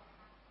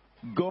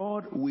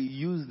 God will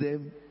use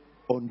them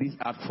on this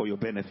earth for your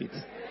benefit?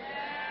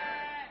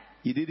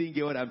 You didn't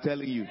get what I'm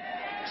telling you.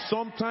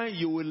 Sometimes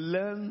you will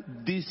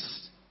learn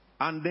this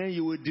and then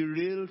you will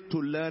derail to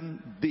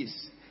learn this.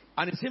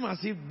 And it seems as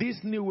if this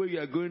new way you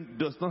are going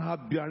does not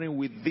have bearing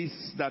with this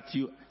that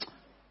you...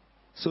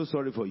 So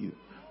sorry for you.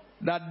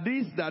 That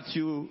this that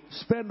you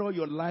spend all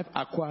your life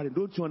acquiring,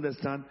 don't you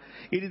understand?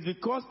 It is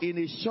because in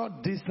a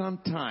short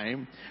distant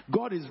time,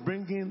 God is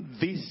bringing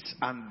this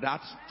and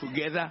that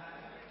together.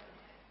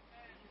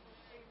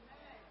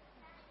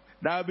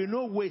 There will be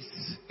no waste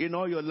in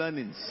all your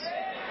learnings.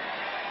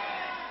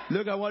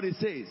 Look at what it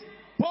says.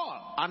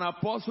 Paul, an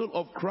apostle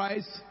of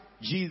Christ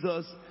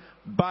Jesus,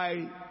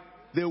 by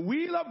the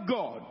will of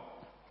God,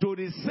 to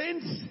the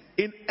saints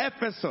in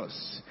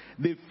Ephesus,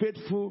 the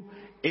faithful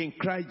in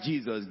Christ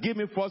Jesus. Give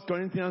me 1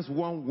 Corinthians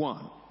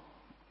 1:1.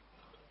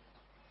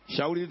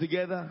 Shall we read it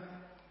together?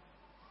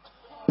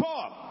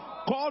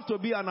 Paul, called to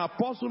be an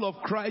apostle of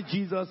Christ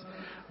Jesus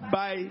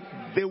by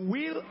the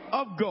will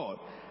of God,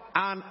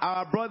 and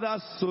our brother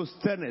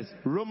Sosthenes.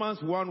 Romans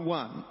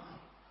 1:1.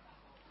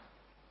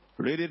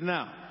 Read it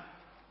now.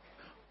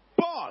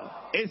 Paul,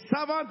 a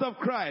servant of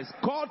Christ,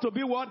 called to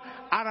be what?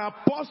 An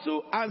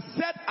apostle and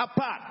set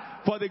apart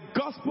for the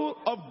gospel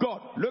of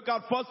God. Look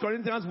at 1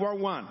 Corinthians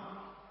 1:1.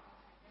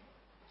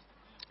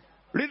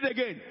 Read it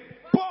again.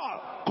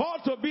 Paul,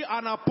 called to be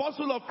an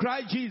apostle of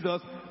Christ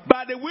Jesus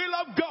by the will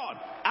of God,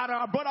 and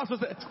our brothers and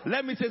sisters.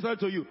 Let me say something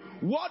to you.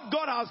 What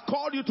God has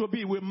called you to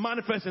be will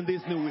manifest in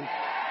this new week.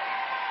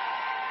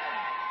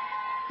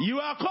 You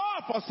are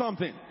called for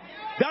something.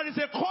 There is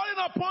a calling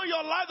upon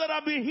your life that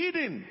have been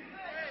hidden.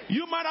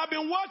 You might have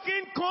been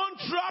working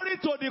contrary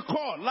to the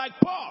call. Like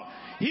Paul,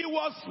 he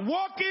was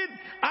working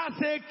as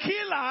a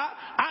killer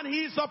and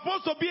he is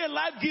supposed to be a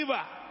life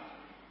giver.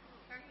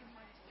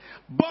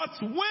 But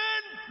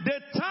when the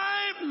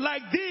time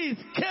like this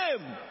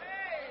came,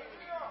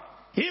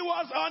 he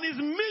was on his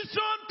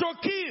mission to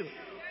kill.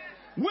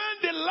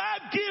 When the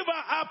life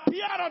giver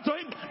appeared unto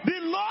him, the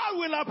Lord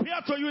will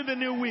appear to you in the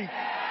new week.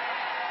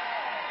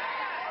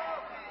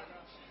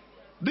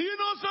 Do you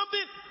know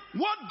something?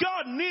 What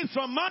God needs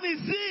from man is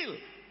zeal.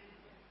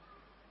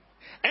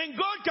 And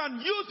God can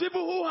use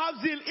people who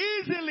have zeal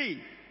easily.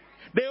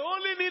 They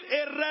only need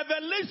a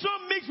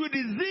revelation mixed with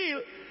the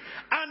zeal,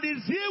 and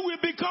the zeal will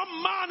become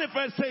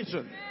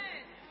manifestation.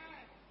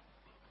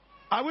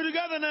 Are we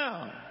together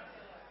now?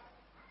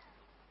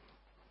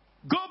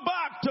 Go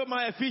back to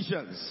my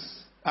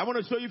Ephesians. I want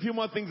to show you a few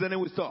more things and then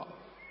we stop.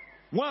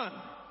 1.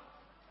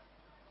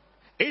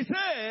 It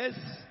says,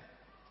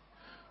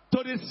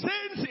 to the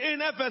saints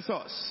in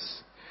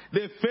Ephesus,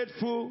 the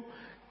faithful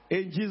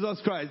in Jesus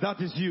Christ.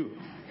 That is you.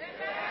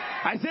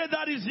 I said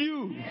that is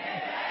you.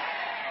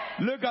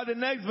 Look at the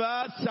next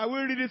verse. Shall we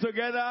read it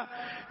together?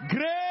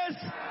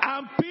 Grace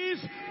and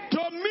peace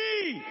to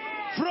me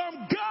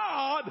from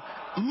God,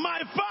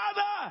 my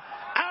Father,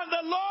 and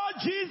the Lord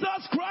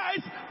Jesus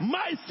Christ,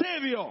 my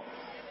Savior.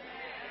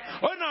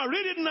 Oh, now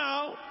read it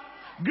now.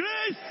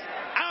 Grace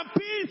and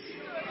peace.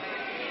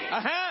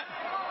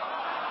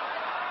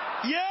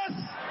 Yes.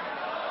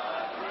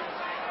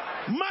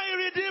 My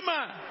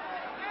Redeemer.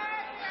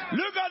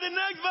 Look at the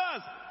next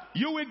verse.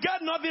 You will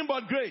get nothing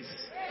but grace.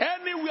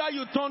 Anywhere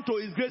you turn to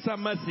is grace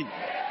and mercy.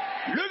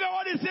 Look at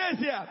what it says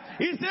here.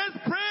 It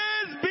says,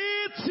 praise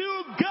be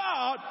to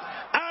God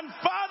and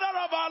Father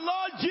of our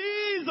Lord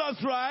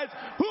Jesus Christ,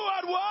 who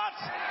had what?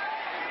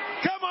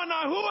 Come on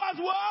now, who has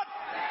what?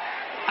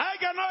 I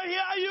cannot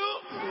hear you.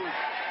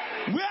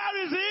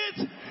 Where is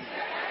it?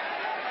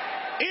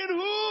 In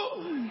who?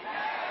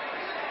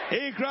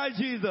 In Christ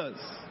Jesus.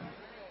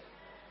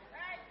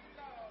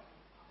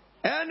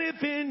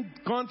 Anything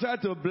contrary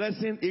to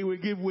blessing, it will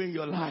give way in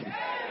your life.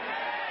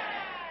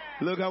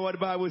 Look at what the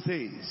Bible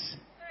says.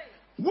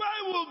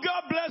 Why will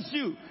God bless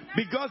you?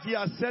 Because He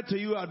has said to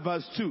you at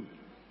verse 2.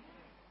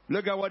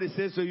 Look at what He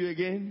says to you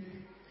again.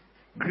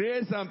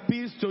 Grace and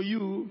peace to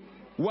you.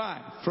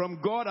 Why? From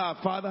God our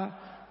Father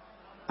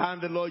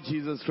and the Lord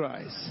Jesus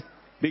Christ.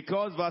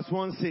 Because verse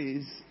 1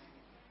 says,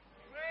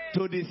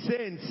 to the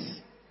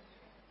saints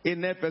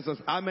in Ephesus.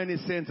 How many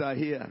saints are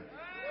here?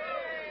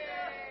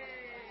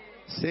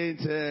 Saint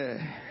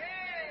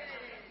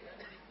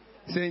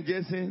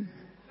Jason,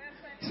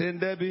 Saint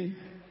Debbie,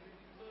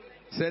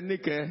 Saint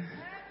Nike,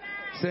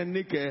 Saint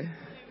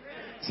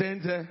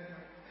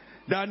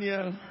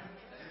Daniel.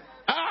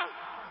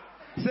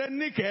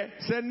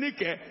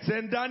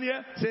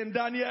 Saint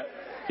Daniel.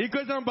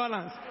 Equation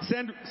balance.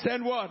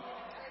 Saint what?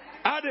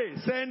 Ade,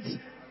 Saint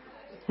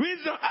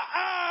Wisdom.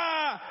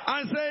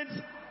 And Saint.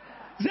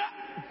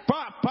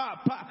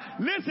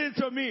 Listen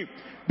to me.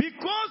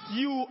 Because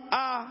you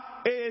are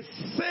a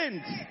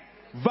saint,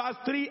 verse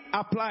 3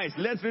 applies.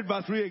 Let's read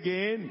verse 3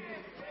 again.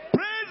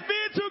 Praise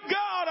be to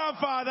God our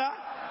Father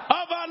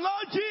of our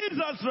Lord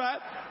Jesus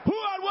Christ, who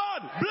had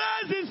what?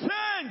 Bless His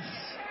saints.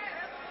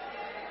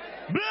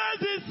 Bless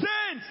His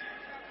saints.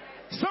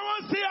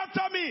 Someone say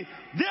after me.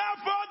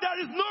 Therefore there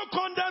is no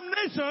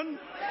condemnation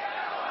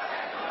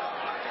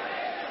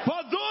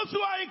for those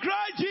who are in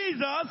Christ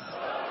Jesus.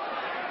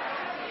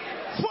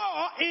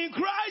 For in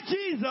Christ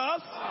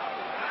Jesus,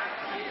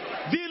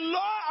 the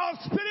law of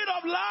Spirit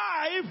of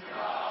life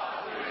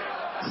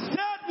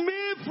set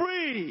me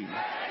free.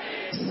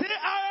 Say,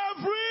 I am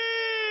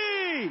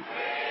free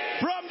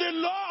from the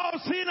law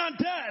of sin and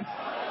death.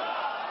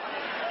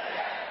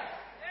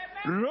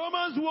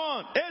 Romans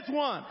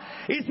 8:1.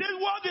 It says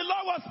what the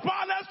law was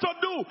powerless to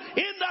do,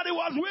 in that it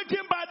was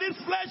weakened by this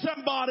flesh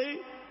and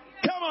body.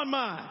 Come on,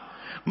 man.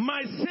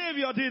 My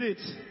Savior did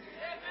it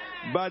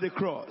by the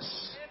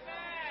cross.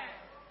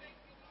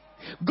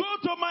 Go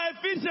to my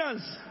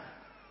Ephesians.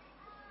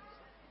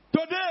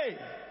 Today,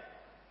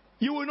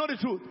 you will know the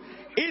truth.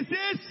 It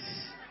says,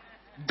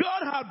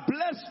 God has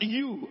blessed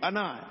you and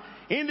I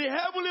in the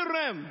heavenly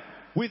realm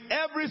with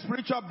every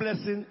spiritual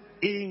blessing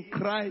in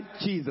Christ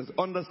Jesus.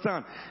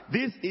 Understand,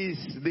 this is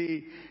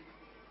the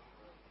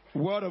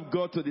word of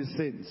God to the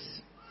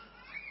saints.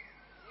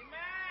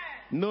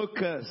 No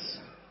curse.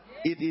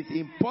 It is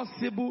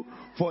impossible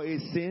for a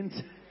saint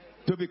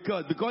to be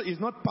cursed because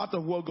it's not part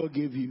of what God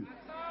gave you.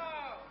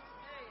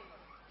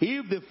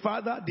 If the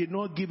Father did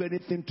not give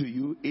anything to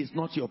you, it's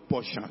not your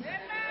portion.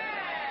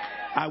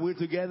 Are we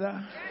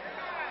together?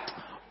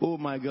 Oh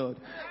my God.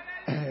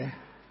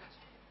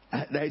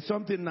 There is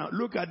something now.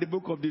 Look at the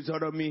book of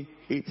Deuteronomy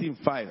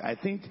 18:5. I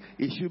think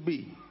it should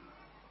be.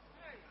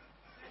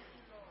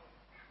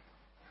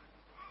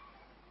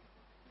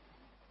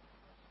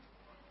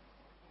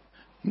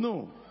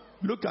 No.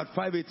 Look at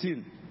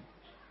 5:18.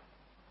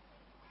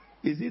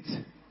 Is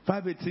it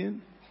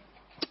 5:18?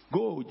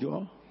 Go,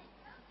 Joe.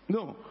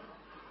 No.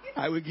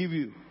 I will give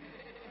you.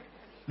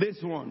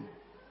 This one.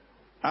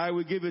 I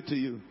will give it to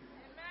you.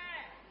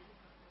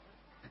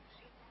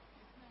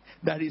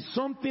 That is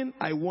something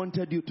I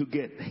wanted you to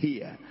get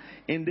here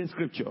in this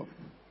scripture.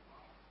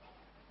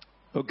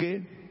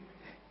 Okay?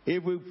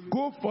 If we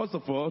go first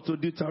of all to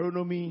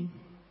Deuteronomy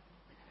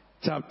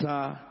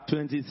chapter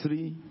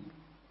 23,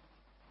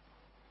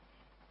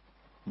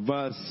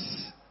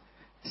 verse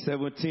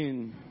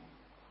 17.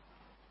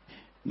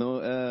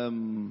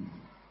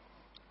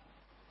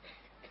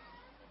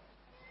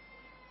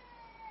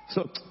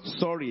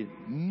 Sorry,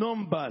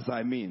 Numbers,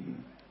 I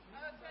mean.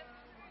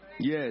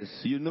 Yes,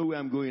 you know where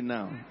I'm going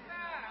now.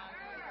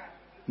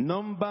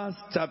 Numbers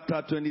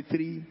chapter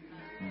 23,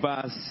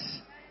 verse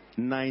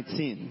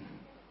 19.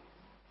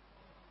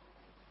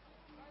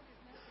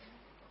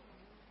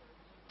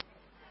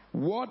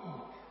 What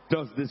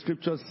does the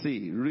scripture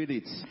say? Read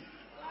it.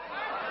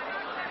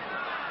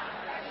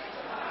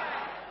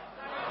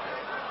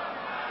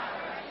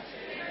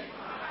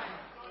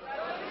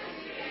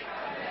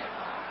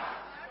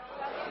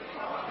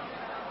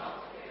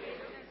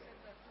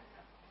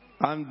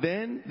 And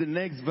then the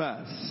next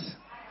verse.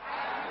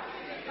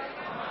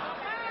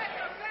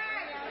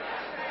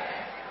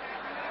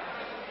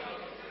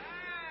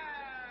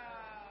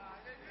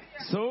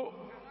 So,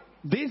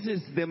 this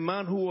is the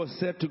man who was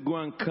said to go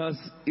and curse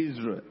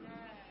Israel.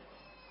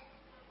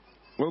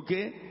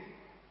 Okay?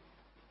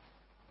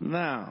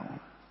 Now,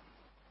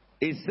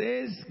 it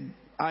says,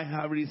 I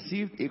have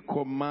received a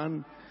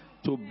command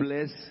to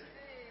bless.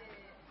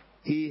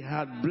 He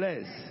had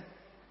blessed.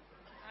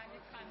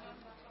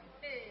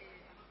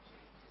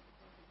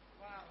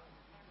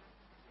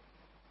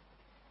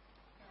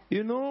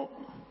 You know,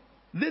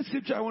 this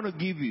scripture I want to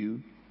give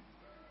you,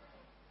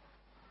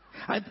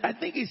 I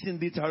think it's in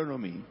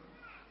Deuteronomy.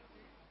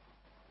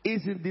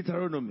 It's in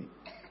Deuteronomy.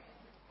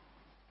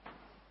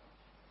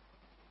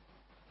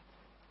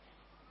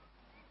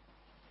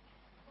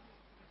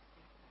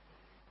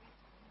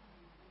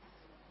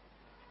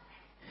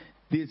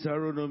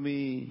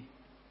 Deuteronomy,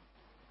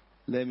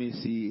 let me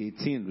see,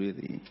 18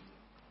 really.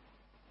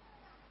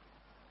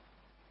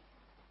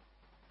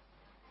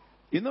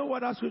 You know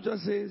what that scripture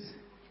says?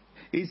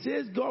 It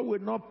says God will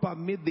not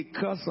permit the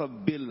curse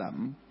of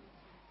Balaam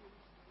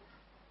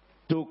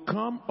to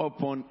come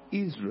upon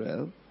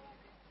Israel.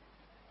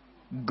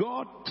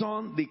 God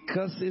turned the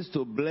curses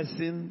to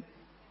blessing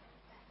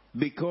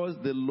because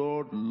the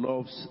Lord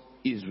loves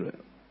Israel.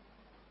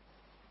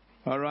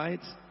 All right?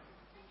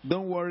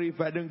 Don't worry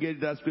if I don't get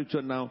that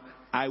scripture now.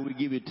 I will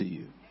give it to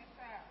you.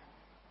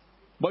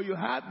 But you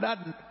had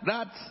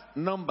that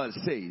number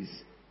says,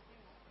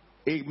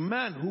 a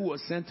man who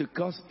was sent to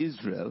curse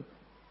Israel,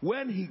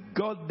 when he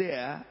got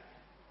there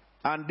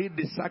and did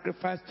the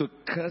sacrifice to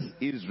curse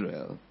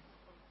Israel,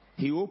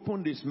 he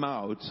opened his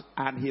mouth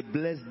and he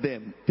blessed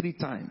them 3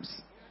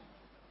 times.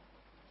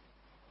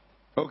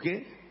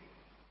 Okay?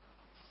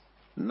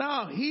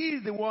 Now, he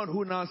is the one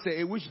who now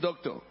say, a witch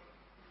doctor.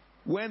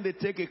 When they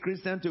take a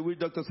Christian to a witch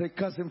doctor, say,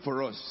 curse him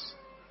for us.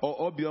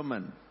 Or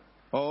Obeah,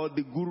 or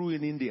the guru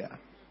in India.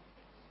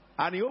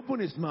 And he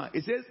opened his mouth.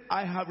 He says,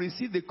 I have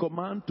received the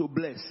command to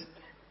bless.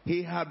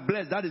 He had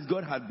blessed. That is,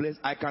 God had blessed.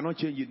 I cannot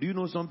change it. Do you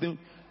know something?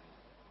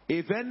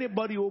 If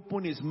anybody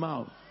open his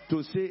mouth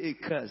to say a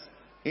curse,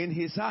 in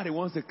his heart he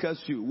wants to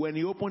curse you. When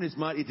he open his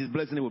mouth, it is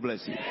blessing, he will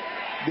bless you.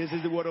 This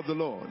is the word of the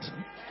Lord.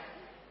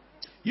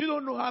 You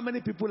don't know how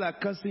many people are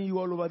cursing you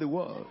all over the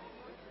world.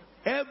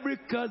 Every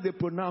curse they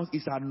pronounce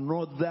is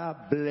another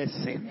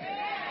blessing.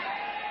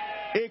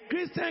 A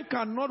Christian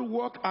cannot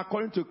walk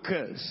according to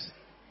curse.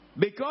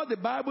 Because the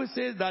Bible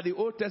says that the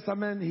Old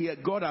Testament,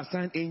 God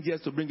assigned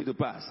angels to bring it to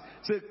pass.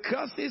 So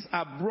curses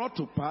are brought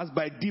to pass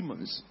by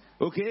demons.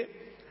 Okay?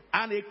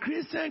 And a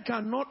Christian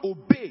cannot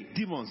obey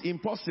demons.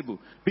 Impossible.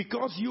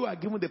 Because you are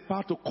given the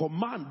power to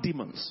command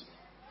demons.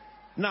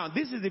 Now,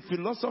 this is the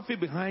philosophy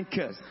behind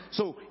curse.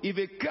 So, if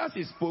a curse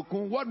is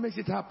spoken, what makes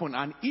it happen?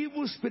 An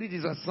evil spirit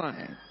is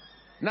assigned.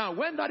 Now,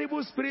 when that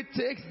evil spirit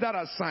takes that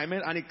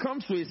assignment and it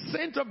comes to a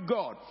saint of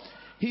God,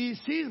 he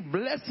sees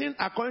blessing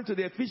according to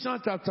the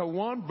Ephesians chapter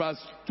 1,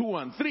 verse 2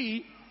 and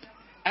 3.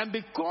 And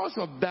because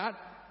of that,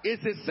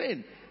 it's a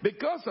sin.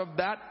 Because of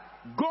that,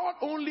 God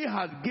only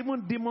has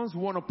given demons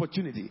one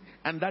opportunity,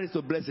 and that is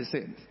to bless a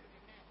saint.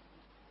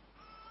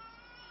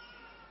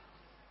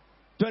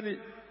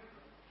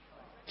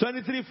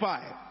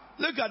 23:5.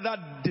 Look at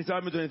that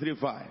Deuteronomy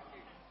 23:5.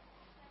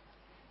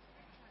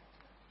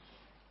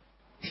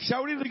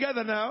 Shall we read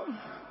together now?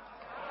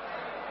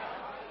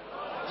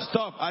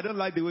 Stop. I don't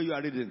like the way you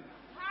are reading.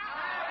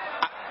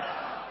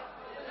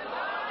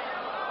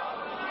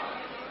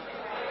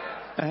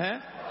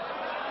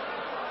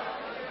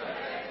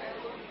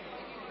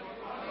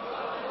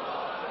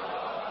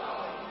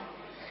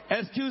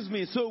 Excuse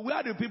me. So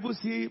where do people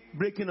see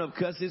breaking of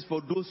curses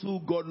for those who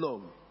God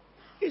love?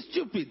 It's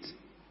stupid.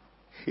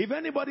 If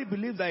anybody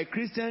believes that a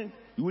Christian,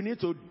 we need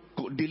to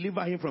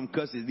deliver him from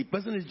curses, the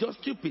person is just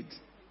stupid.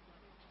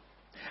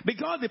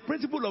 Because the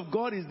principle of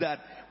God is that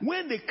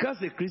when they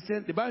curse a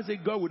Christian, the Bible says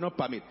God will not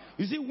permit.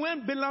 You see,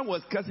 when Balaam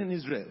was cursing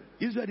Israel,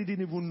 Israel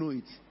didn't even know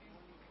it.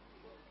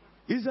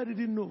 Israel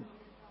didn't know.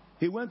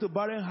 He went to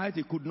barren height,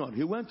 he could not.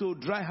 He went to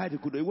dry height, he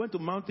could not. He went to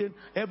mountain,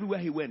 everywhere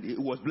he went, it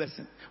was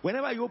blessing.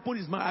 Whenever he opened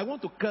his mouth, I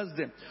want to curse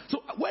them.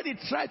 So when he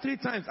tried 3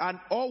 times and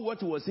all what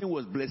he was saying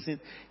was blessing,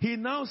 he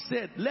now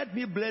said, let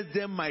me bless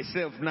them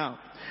myself now.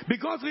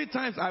 Because 3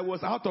 times I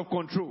was out of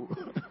control.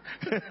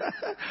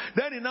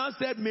 Then he now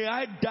said, may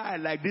I die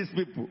like these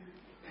people.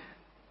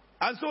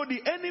 And so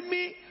the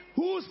enemy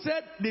who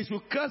said they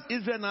should curse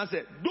Israel now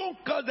said, don't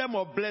curse them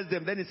or bless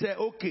them. Then he said,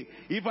 okay,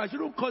 if I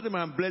shouldn't curse them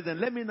and bless them,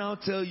 let me now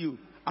tell you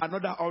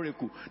another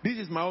oracle. This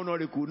is my own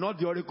oracle, not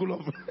the oracle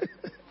of...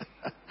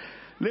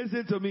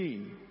 Listen to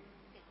me.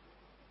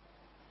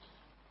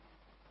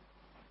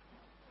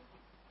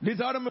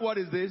 Deuteronomy, what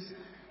is this?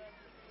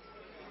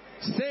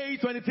 Say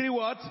 23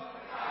 what?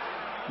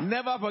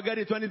 Never forget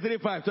it.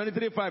 23:5,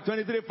 23:5,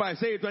 23:5.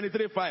 Say it,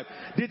 23:5.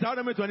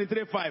 Deuteronomy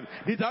 23:5.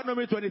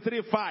 Deuteronomy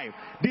 23:5.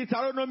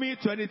 Deuteronomy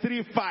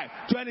 23:5.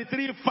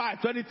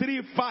 23:5.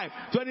 23:5.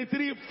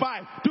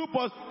 23:5. 2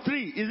 plus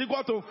 3 is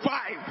equal to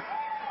 5.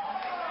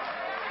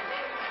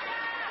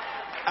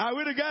 Are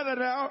we together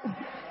now?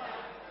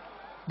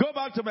 Go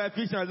back to my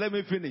Ephesians. Let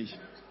me finish.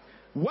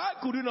 Why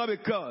could you not be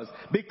cursed?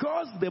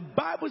 Because the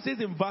Bible says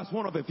in verse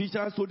 1 of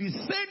Ephesians, so the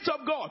saints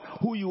of God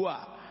who you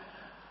are.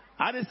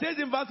 And it says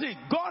in verse 3,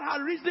 God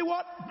has richly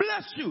what?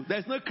 Blessed you.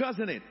 There's no curse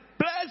in it.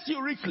 Bless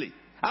you richly,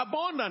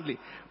 abundantly.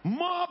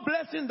 More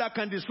blessing that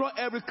can destroy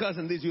every curse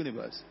in this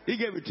universe. He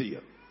gave it to you.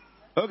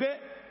 Okay?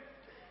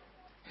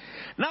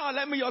 Now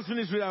let me just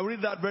finish with I'll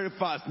read that very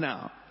fast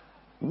now.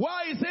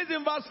 Why? It says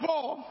in verse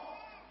 4,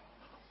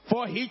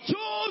 for he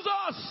chose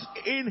us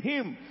in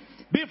him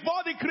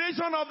before the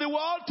creation of the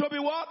world to be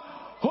what?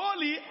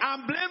 Holy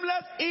and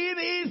blameless in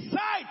his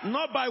sight,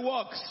 not by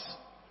works.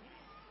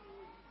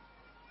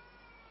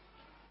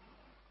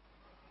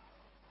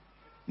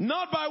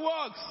 Not by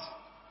works.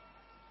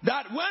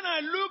 That when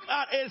I look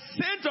at a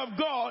saint of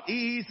God,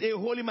 he is a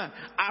holy man,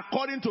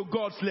 according to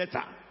God's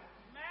letter.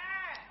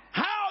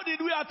 How did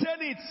we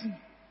attain it?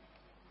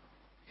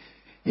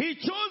 He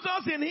chose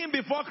us in him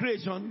before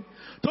creation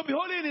to be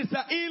holy in his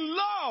sight, in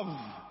love.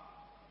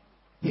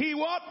 He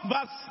what?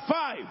 Verse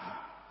 5.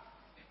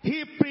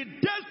 He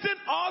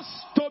predestined us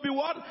to be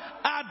what?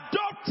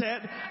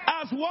 Adopted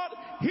as what?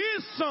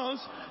 His sons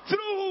through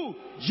who?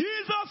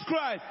 Jesus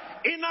Christ.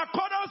 In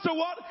accordance to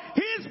what?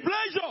 His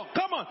pleasure.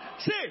 Come on.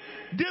 Say,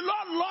 the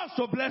Lord loves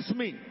to bless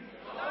me.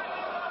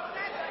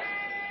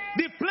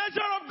 The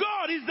pleasure of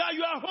God is that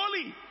you are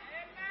holy.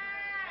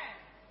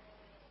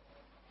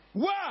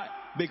 Why?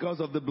 Because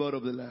of the blood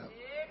of the Lamb.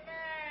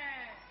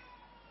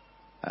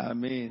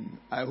 Amen.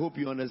 I hope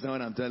you understand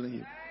what I'm telling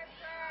you.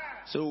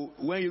 So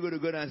when you go to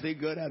God and say,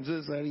 God, I'm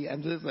so sorry,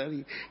 I'm so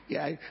sorry.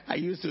 Yeah, I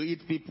used to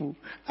eat people.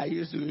 I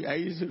used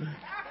to.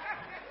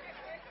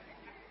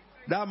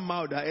 That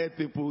mouth that ate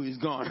people is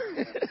gone.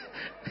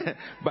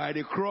 By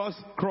the cross,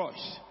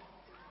 crushed.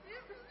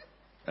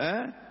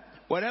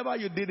 Whatever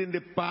you did in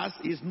the past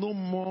is no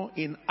more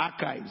in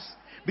archives.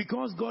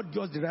 Because God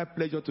just derived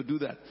pleasure to do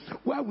that.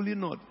 Why will He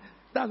not?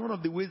 That's one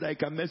of the ways that I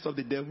can mess up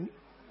the devil.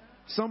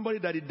 Somebody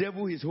that the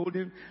devil is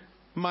holding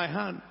my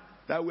hand.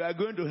 That we are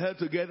going to hell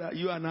together.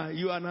 You and I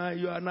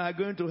are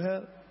going to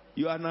hell.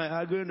 You and I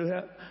are going to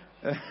hell.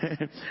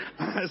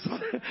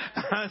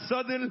 And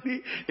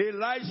suddenly a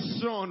light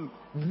shone.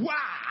 Wow!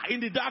 In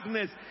the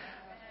darkness.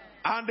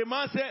 And the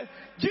man said,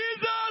 Jesus,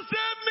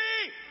 save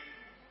me!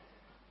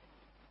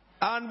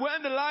 And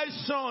when the light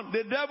shone,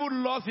 the devil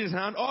lost his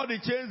hand. All the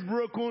chains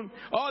broken.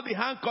 All the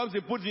handcuffs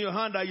he put in your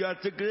hand that you are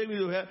taking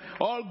to hell,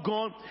 all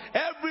gone.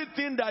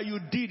 Everything that you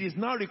did is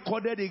now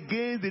recorded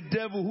against the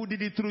devil who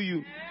did it through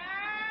you.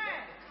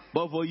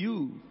 But for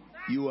you,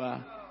 you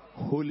are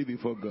holy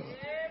before God.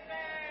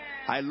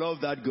 I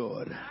love that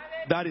God.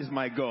 That is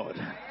my God.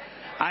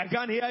 I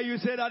can hear you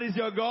say that is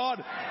your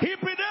God. He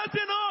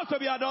predestined us to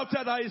be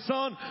adopted as His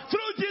Son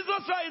through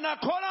Jesus Christ in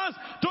accordance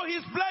to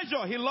His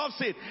pleasure. He loves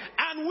it.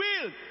 And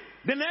will,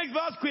 the next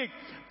verse quick,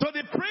 to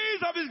the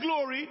praise of His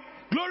glory,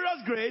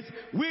 glorious grace,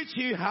 which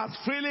He has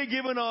freely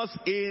given us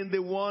in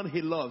the one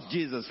He loves,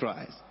 Jesus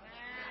Christ.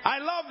 I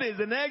love this.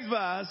 The next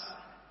verse.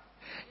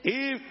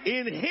 If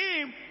in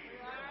Him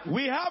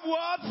we have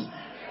what?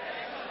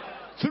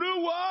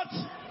 Through what?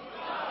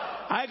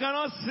 I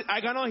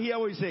cannot hear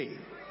what you say.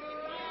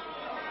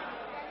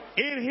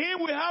 In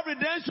Him we have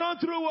redemption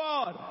through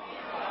what?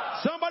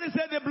 Somebody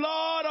said the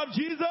blood of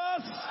Jesus.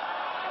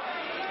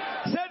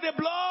 Said the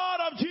blood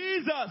of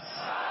Jesus.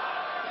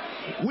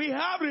 We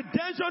have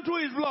redemption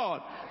through His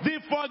blood. The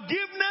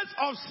forgiveness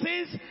of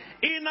sins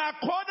in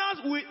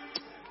accordance with...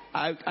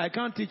 I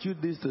can't teach you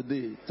this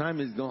today. Time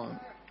is gone.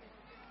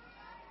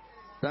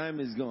 Time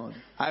is gone.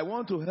 I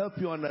want to help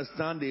you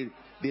understand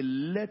the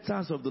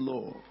letters of the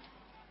law.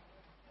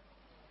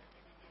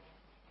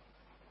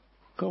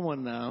 Come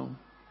on now.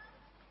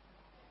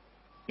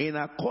 In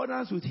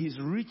accordance with His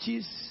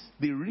riches,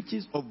 the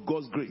riches of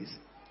God's grace.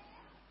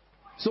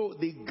 So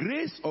the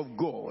grace of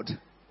God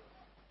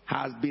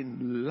has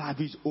been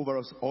lavished over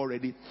us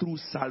already through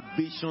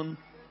salvation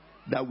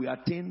that we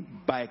attain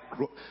by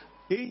Christ.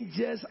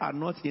 Angels are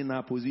not in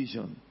our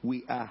position.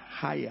 We are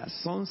higher.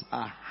 Sons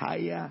are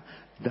higher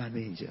than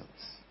angels.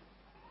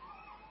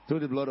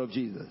 Through the blood of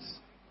Jesus.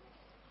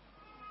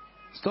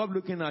 Stop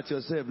looking at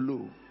yourself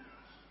low.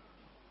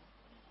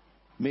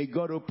 May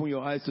God open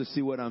your eyes to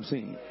see what I'm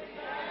saying.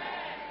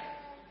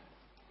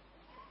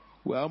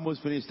 We're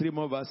almost finished. 3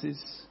 more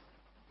verses.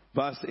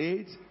 Verse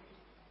 8.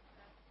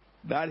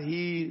 That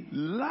He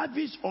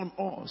lavished on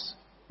us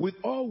with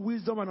all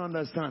wisdom and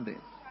understanding.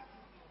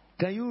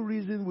 Can you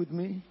reason with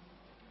me?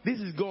 This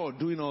is God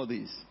doing all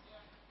this.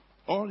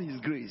 All His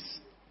grace.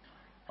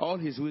 All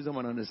His wisdom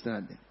and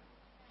understanding.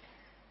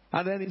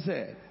 And then He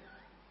said,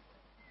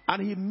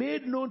 and He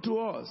made known to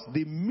us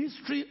the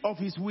mystery of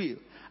His will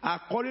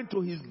according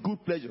to His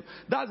good pleasure.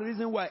 That's the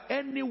reason why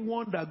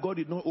anyone that God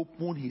did not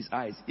open his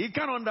eyes, he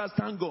can't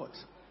understand God.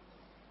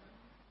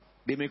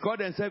 They may call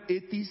themselves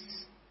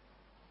atheists.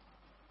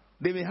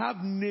 They may have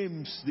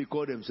names they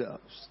call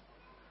themselves.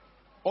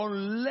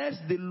 Unless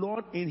the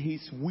Lord in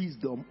His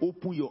wisdom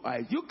open your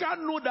eyes, you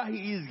can't know that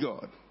He is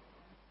God.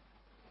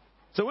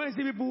 So when you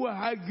see people who are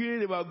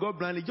arguing about God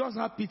blindly, just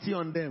have pity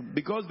on them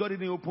because God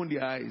didn't open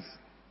their eyes.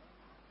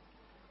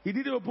 He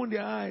didn't open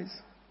their eyes.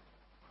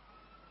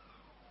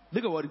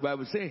 Look at what the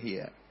Bible says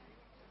here.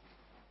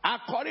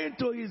 According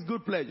to His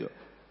good pleasure,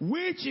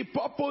 which He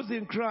purposed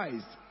in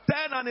Christ, 10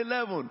 and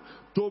 11,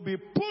 to be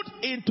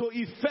put into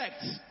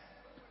effect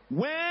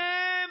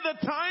when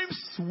the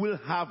times will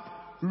have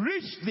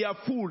reached their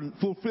full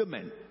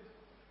fulfillment,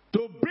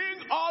 to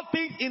bring all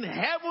things in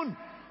heaven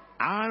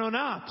and on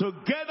earth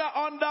together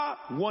under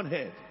one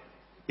head,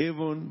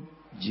 even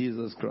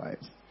Jesus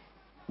Christ.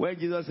 When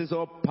Jesus says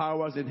all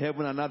powers in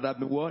heaven and earth have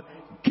been what?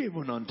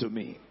 Given unto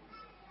me.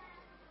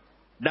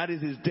 That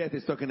is His death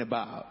He's talking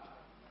about.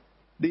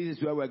 This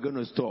is where we're going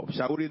to stop.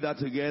 Shall we read that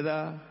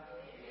together?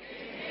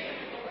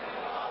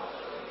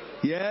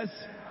 Yes?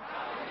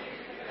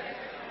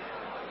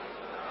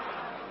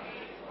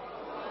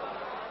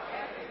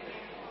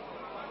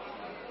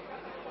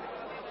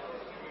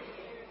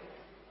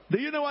 Do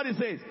you know what it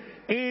says?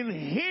 In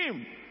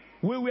Him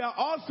we were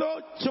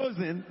also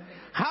chosen,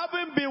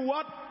 having been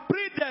what?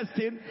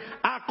 predestined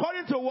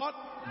according to what?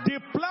 The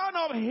plan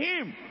of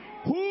Him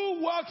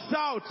who works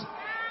out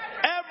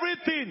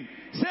everything.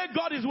 Say,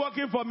 God is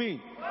working for me.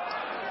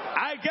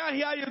 I can't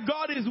hear you.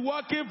 God is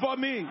working for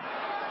me.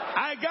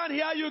 I can't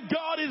hear you.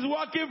 God is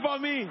working for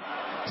me.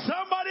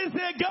 Somebody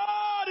say,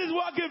 God is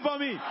working for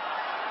me.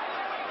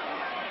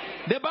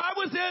 The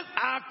Bible says,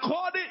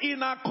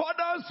 in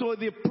accordance to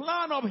the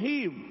plan of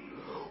Him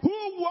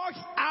who works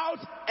out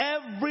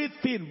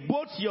everything,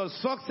 both your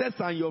success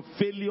and your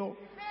failure,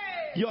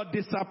 your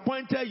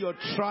disappointed, your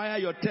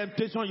trial, your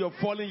temptation, your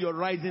falling, your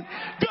rising.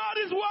 God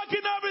is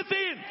working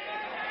everything.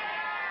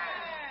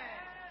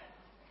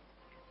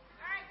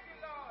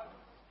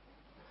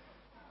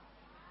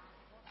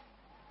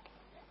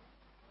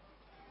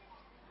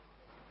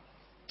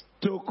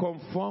 To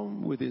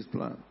conform with His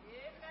plan.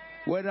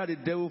 Whether the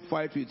devil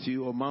fights with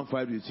you or man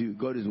fights with you,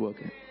 God is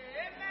working.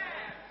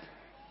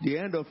 The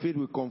end of it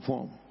will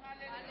conform.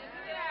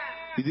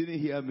 You didn't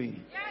hear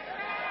me?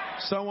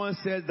 Someone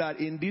said that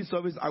in this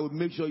office I would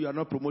make sure you are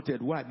not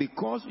promoted. Why?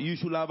 Because you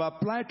should have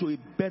applied to a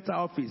better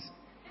office,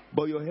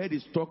 but your head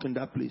is stuck in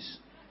that place.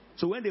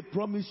 So when they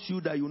promise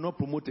you that you will not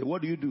promoted,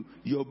 what do?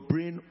 Your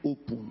brain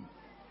open.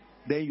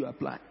 Then you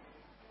apply.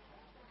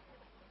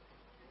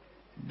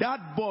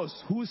 That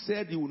boss who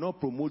said he will not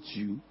promote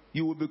you,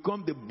 you will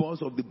become the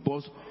boss of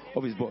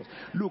his boss.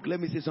 Look, let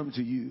me say something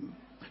to you.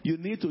 You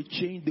need to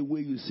change the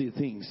way you see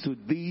things to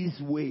this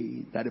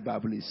way that the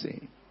Bible is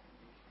saying.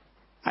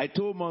 I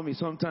told mommy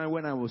sometime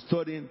when I was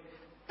studying,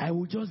 I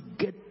would just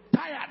get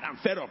tired and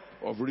fed up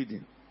of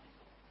reading.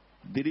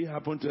 Did it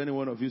happen to any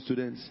one of you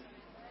students?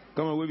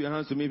 Come on, wave your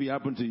hands to me if it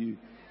happened to you.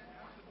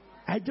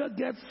 I just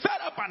get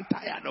fed up and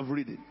tired of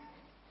reading.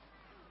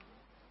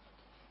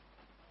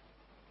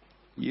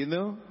 You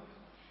know,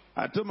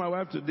 I told my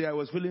wife today I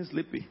was feeling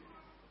sleepy.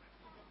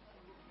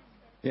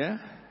 Yeah?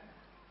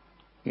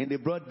 In the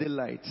broad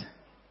daylight.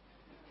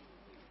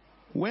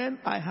 When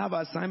I have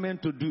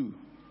assignment to do,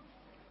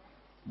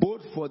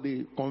 both for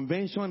the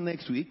convention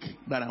next week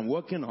that I'm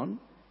working on,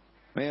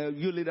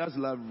 you leaders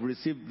will have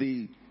received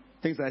the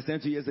things I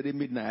sent you yesterday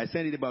midnight. I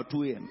sent it about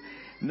 2 a.m.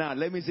 Now,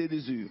 let me say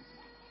this to you.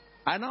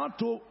 I now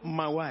told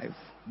my wife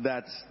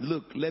that,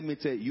 look, let me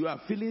tell you, you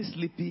are feeling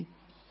sleepy.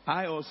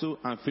 I also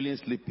am feeling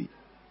sleepy.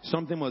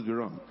 Something must be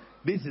wrong.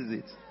 This is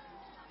it.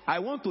 I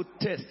want to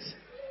test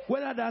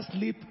whether that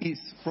sleep is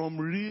from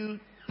real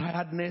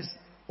tiredness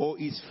or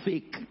is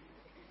fake.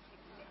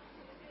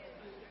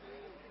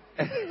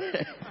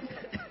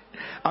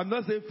 I'm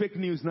not saying fake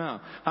news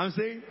now. I'm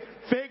saying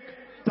fake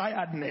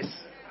tiredness.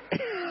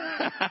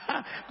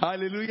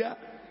 Hallelujah.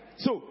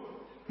 So,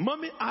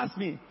 mommy asked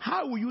me,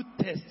 how will you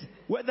test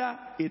whether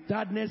a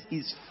tiredness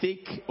is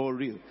fake or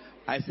real?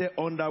 I said,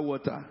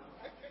 underwater.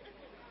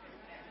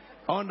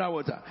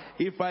 Underwater.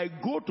 If I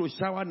go to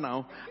shower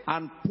now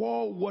and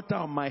pour water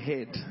on my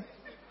head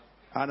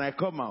and I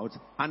come out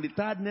and the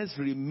tiredness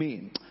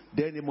remains,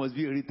 then it must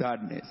be a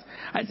retardness.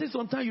 I say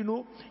sometimes,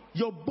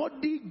 your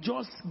body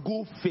just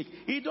go fake.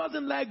 It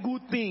doesn't like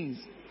good things.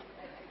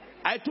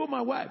 I told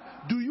my wife,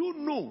 do you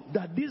know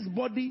that this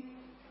body,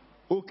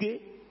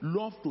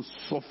 love to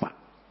suffer?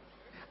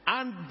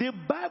 And the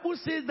Bible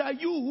says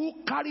that you who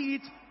carry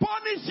it,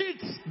 punish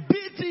it,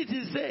 beat it,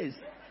 it says.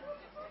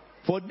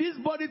 For this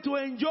body to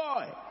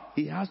enjoy,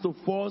 it has to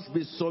first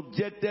be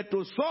subjected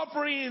to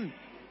suffering.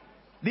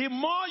 The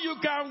more you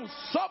can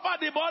suffer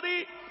the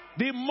body,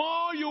 the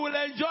more you will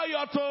enjoy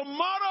your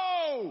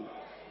tomorrow.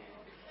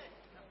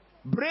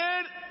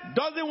 Brain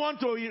doesn't want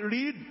to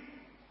read.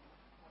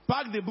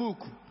 Pack the book.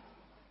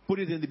 Put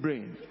it in the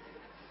brain.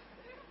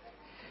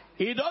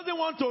 He doesn't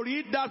want to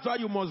read. That's why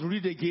you must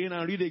read again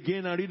and read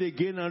again and read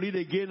again and read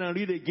again and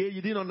read again.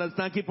 You didn't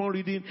understand. Keep on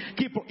reading.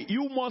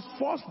 You must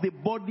force the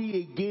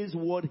body against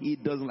what he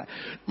doesn't like.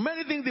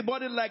 Many things the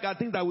body like are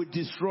things that will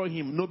destroy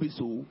him. No be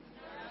so.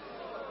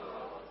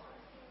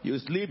 You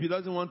sleep, he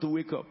doesn't want to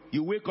wake up.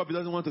 You wake up, he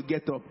doesn't want to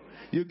get up.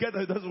 You get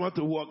up, he doesn't want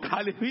to walk.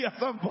 Hallelujah,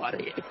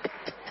 somebody.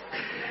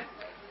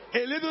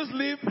 A little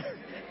sleep,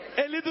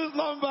 a little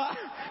slumber,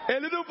 a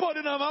little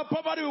putting on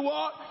property will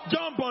walk,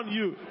 jump on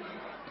you.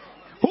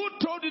 Who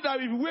told you that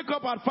if you wake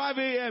up at 5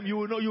 a.m., you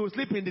will know you will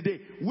sleep in the day?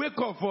 Wake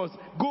up first,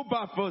 go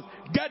bath first,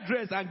 get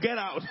dressed and get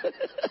out.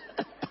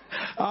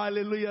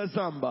 Hallelujah,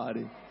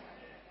 somebody.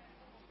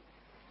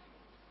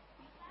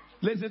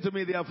 Listen to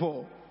me,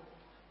 therefore.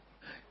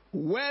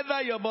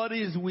 Whether your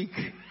body is weak,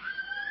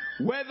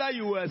 whether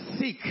you are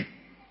sick,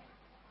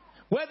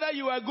 whether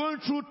you are going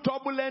through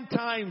turbulent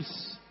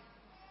times,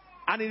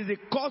 and it is the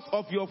cause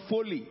of your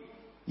folly,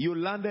 you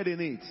landed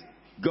in it,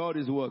 God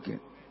is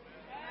working.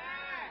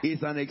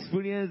 It's an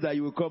experience that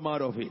you will come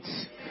out of it.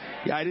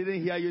 Yeah, I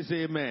didn't hear you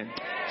say amen.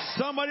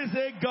 Somebody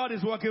say, God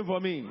is working for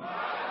me.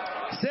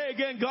 Say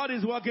again, God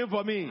is working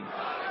for me.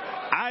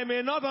 I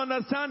may not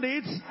understand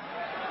it,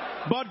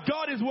 but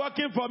God is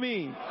working for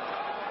me.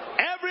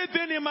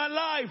 Everything in my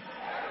life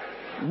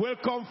will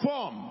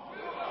conform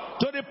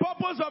to the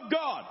purpose of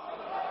God.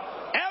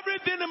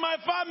 Everything in my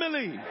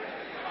family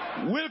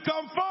will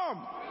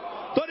conform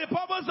to the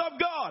purpose of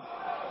God.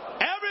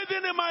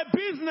 Everything in my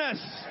business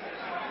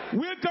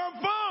will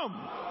conform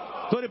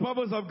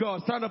purpose of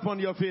God. Stand up on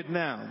your feet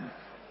now.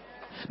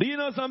 Do you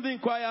know something,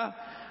 choir?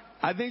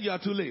 I think you are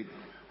too late.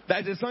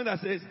 There's a song that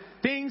says,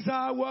 things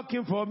are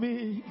working for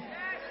me.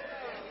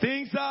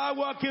 Things are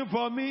working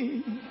for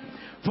me.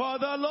 For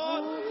the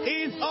Lord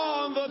is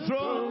on the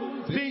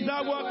throne. Things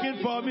are working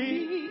for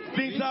me.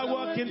 Things are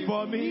working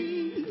for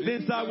me.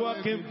 Things are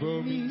working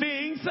for me.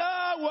 Things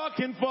are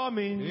working for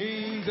me.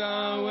 Things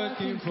are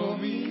working for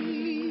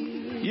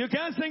me. You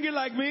can't sing it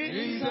like me.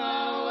 Things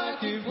are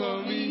working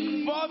for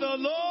me. For the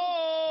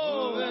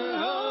Lord, the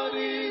Lord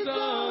is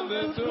on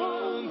the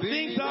throne.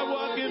 Things are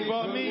working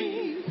for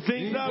me.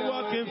 Things are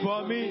working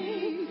for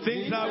me.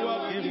 Things are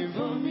working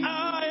for me.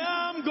 I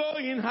am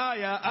going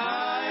higher.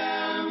 I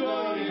am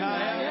going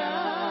higher.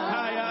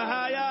 Higher,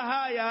 higher,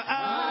 higher. I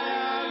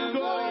am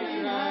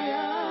going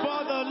higher.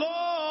 For the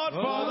Lord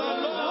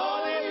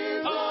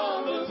is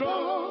on the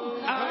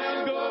throne. I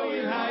am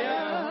going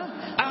higher.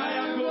 I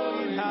am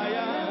going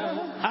higher.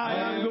 I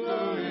am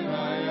going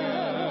higher.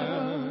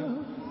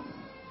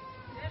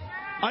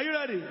 Are you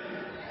ready?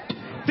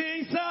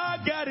 Things are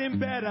getting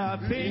better.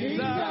 Things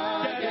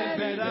are getting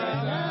better.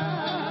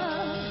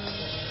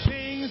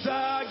 Things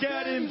are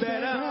getting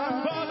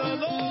better. For the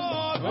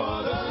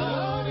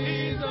Lord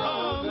is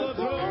on the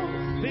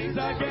throne. Things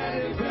are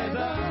getting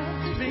better.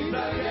 Things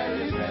are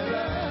getting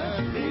better.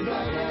 Things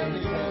are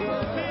getting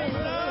better. Things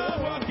are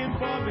working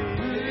for me.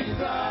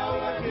 Things are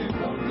working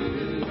for me.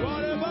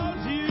 What about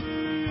you?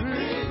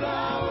 Things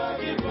are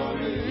working for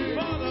me.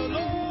 For the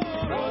Lord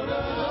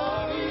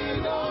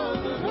is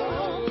on the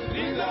throne.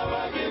 Things are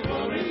working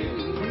for me.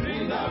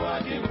 Things are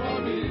working for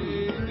me.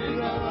 Things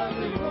are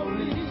working for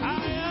me. I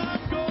am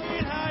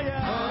going higher.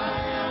 I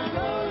am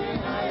going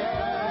higher.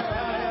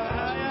 Higher,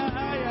 higher,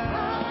 higher.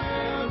 I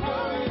am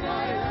going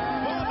higher.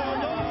 For the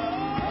Lord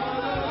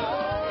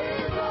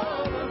is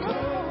on the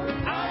throne.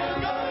 I am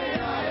going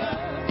higher.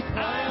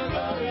 I am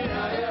going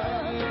higher.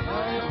 I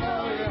am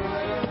going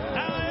higher.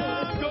 I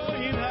am going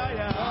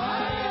higher. I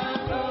am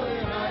going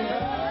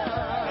higher.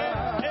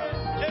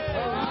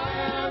 I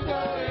am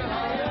going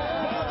higher.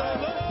 For the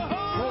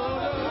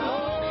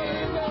Lord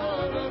is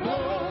on the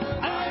throne.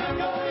 I am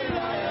going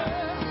higher.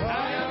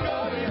 I am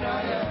going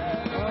higher.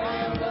 I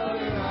am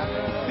going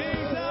higher.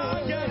 Things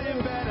are getting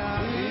better.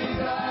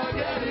 Things are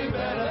getting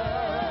better.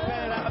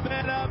 Better,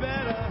 better,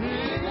 better.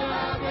 Things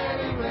are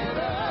getting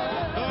better.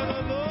 For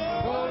the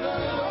Lord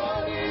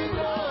is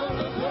on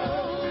the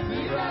throne.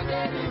 Things are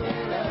getting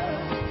better.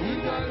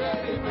 Things are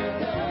getting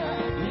better.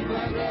 Things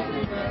are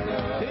getting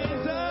better.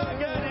 Things are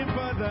getting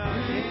better.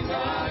 Things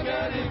are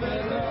getting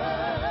better.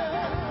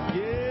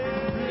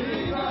 Yeah.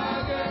 Things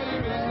are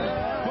getting better.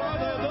 For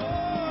the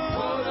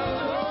Lord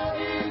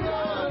is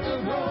on the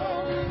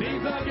throne.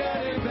 Things are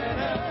getting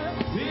better.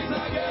 Things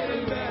are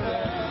getting better.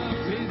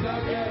 Things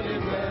are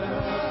getting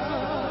better.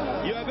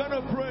 You are going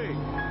to pray.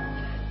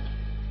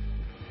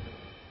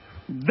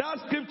 That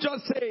scripture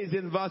says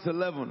in verse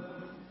 11,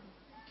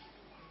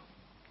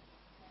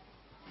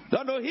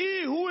 that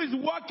he who is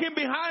working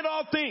behind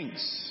all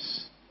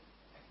things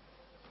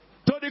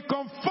to the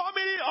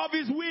conformity of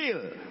his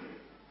will.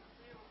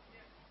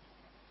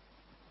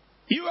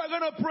 You are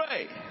going to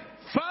pray,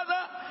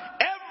 Father,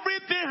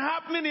 everything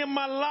happening in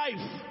my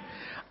life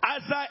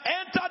as I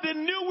enter the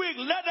new week,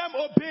 let them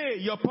obey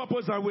your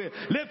purpose and will.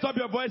 Lift up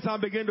your voice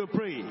and begin to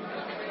pray.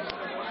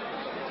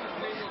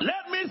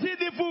 Let me see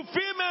the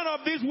fulfillment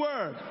of this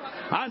word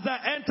as I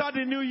enter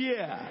the new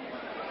year.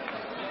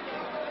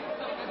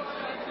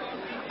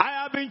 I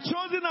have been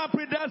chosen and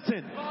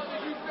predestined.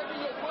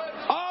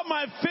 All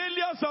my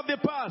failures of the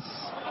past,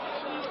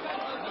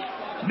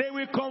 they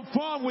will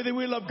conform with the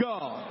will of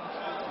God.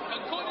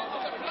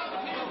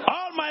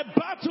 All my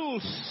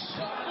battles,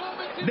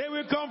 they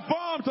will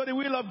conform to the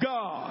will of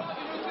God.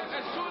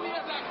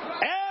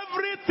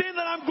 Everything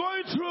that I'm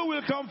going through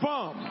will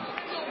conform.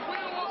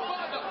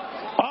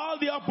 All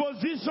the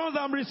oppositions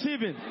I'm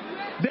receiving,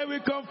 they will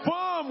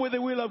conform with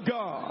the will of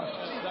God.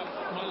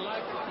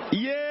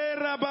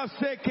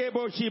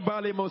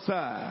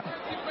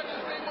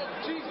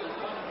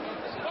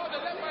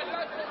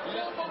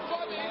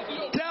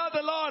 Tell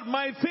the Lord,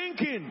 my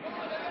thinking,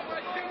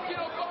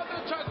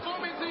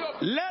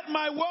 let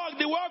my work,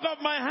 the work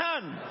of my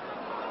hand,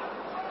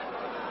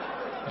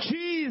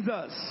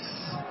 Jesus,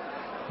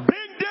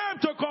 bring them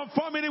to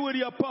conformity with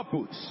your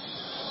purpose.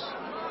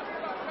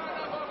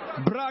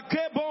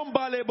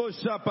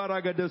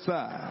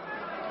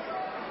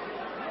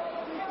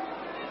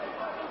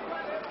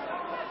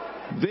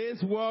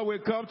 This word will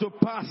come to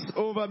pass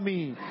over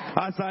me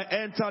as I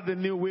enter the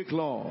new week,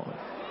 Lord.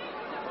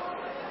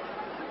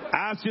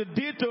 As you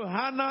did to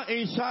Hannah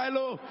in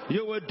Shiloh,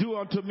 you will do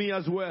unto me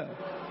as well.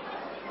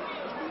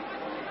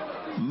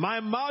 My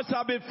mouth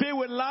shall be filled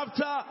with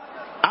laughter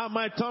and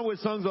my tongue with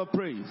songs of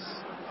praise.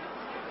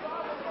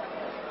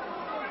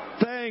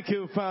 Thank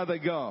you, Father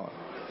God.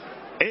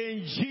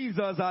 In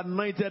Jesus'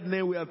 anointed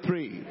name we have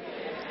prayed.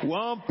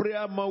 One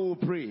prayer more will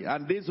pray,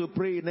 and this will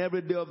pray in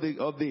every day of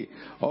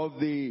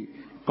the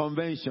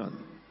convention.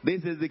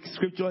 This is the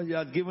scripture he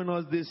has given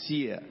us this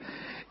year.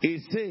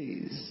 It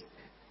says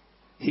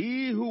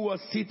He who was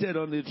seated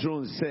on the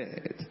throne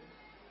said,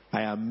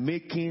 I am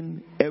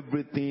making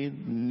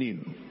everything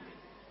new.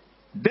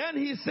 Then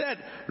he said,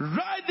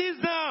 write this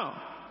down,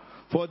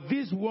 for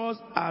these words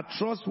are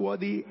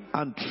trustworthy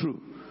and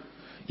true.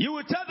 You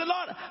will tell the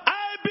Lord,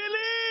 I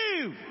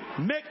believe.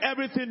 Make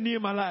everything new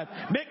in my life.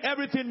 Make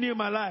everything new in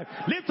my life.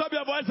 Lift up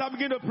your voice and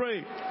begin to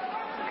pray.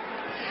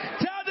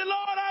 Tell the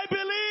Lord, I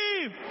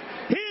believe.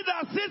 He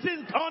that sits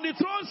on the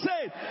throne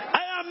said,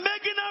 I am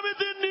making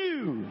everything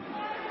new.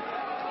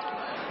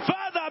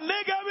 Father,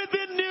 make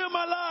everything new in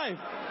my life.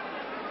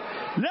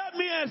 Let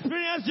me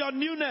experience your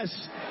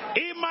newness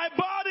in my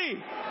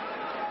body.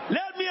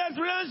 Let me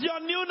experience your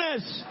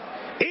newness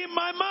in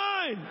my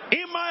mind,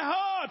 in my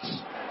heart.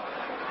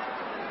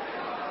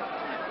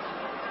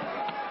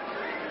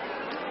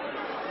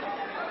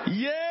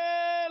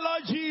 Yeah,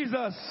 Lord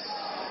Jesus.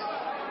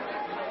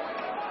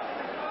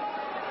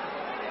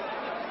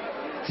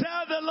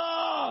 Tell the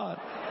Lord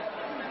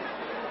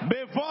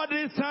before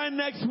this time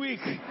next week.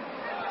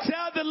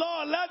 Tell the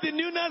Lord, let the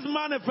newness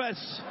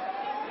manifest.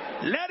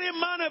 Let it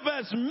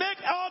manifest. Make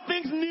all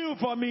things new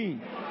for me.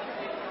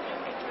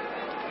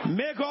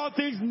 Make all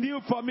things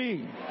new for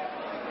me.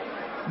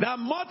 That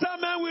mortal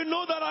men will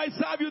know that I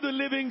serve you, the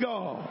living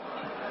God.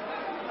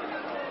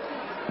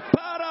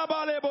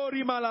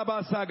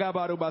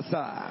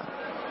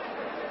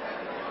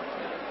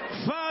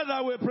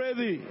 Father, we pray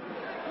thee.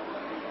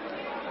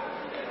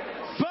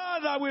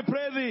 Father, we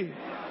pray thee.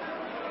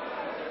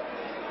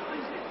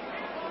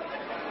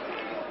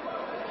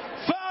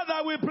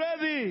 Father, we pray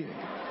thee.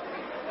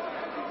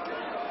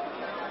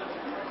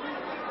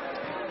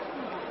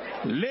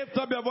 Lift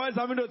up your voice.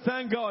 I'm going to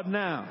thank God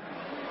now.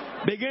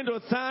 Begin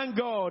to thank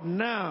God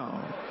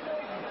now.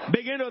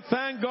 Begin to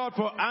thank God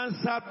for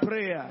answered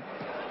prayer.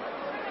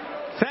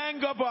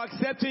 Thank God for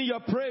accepting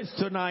your praise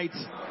tonight.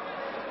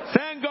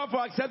 Thank God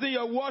for accepting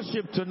your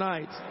worship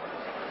tonight.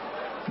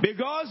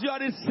 Because you are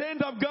the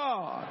saint of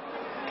God,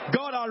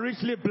 God has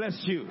richly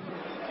blessed you.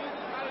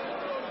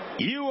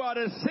 You are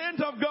the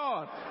saint of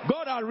God.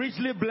 God has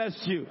richly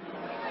blessed you.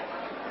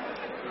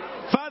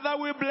 Father,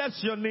 we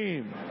bless your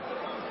name.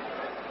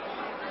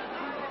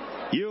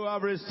 You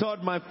have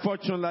restored my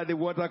fortune like the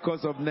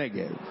watercourse of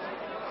Negev.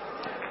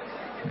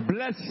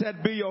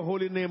 Blessed be your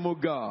holy name, O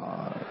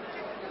God.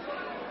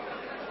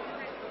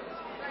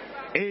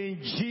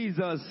 In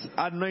Jesus'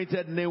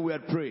 anointed name we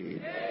have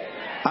prayed.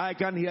 I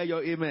can hear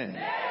your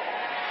amen.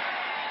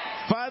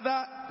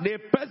 Father, the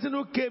person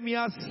who came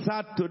here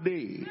sad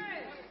today,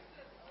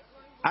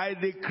 I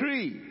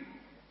decree,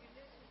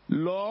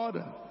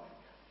 Lord,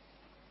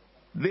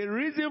 the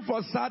reason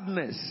for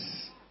sadness,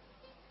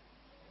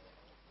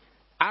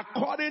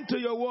 according to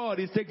your word,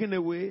 is taken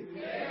away.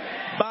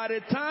 By the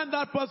time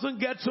that person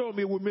gets home,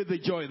 he will meet the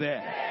joy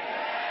there.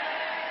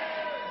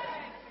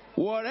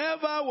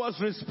 Whatever was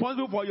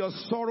responsible for your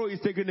sorrow is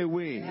taken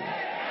away.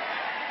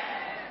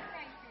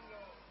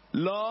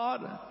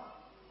 Lord,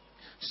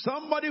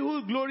 somebody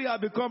whose glory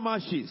has become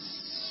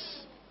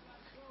ashes,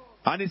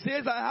 and he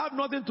says, I have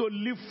nothing to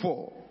live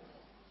for.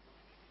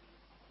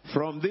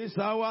 From this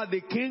hour,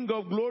 the King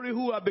of glory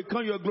who has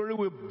become your glory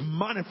will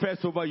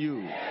manifest over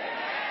you.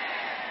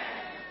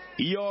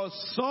 Your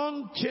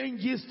song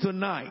changes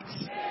tonight.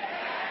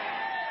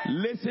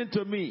 Listen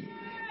to me.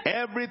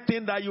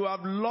 Everything that you have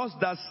lost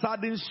that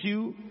saddens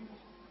you,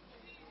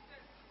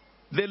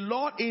 the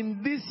Lord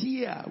in this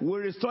year will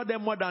restore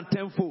them more than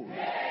tenfold.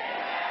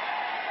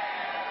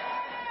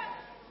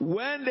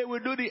 When they will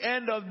do the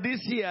end of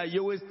this year,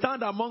 you will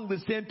stand among the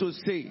saints to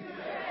say,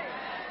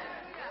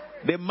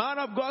 the man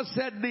of God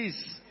said this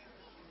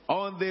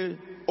on the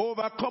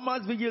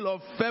Overcomers Vigil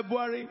of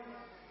February.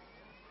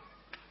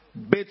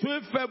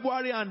 Between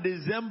February and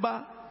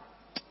December,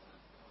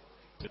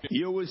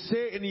 you will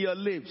say in your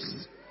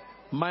lips,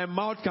 my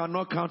mouth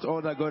cannot count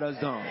all that God has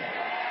done.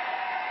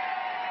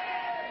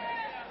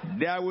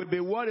 There will be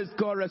what is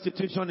called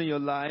restitution in your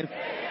life.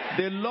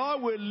 The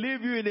Lord will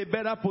leave you in a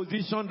better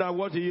position than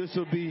what you used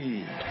to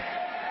be.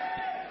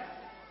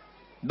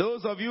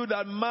 Those of you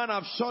that man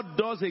have shut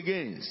doors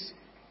against,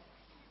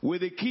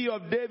 with the key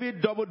of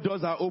David, double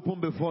doors are open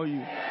before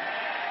you.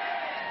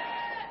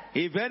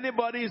 If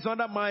anybody is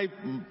under my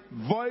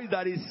voice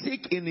that is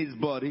sick in his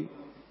body,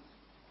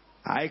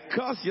 I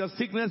curse your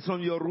sickness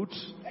from your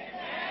roots.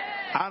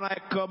 And I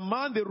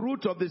command the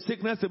root of the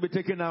sickness to be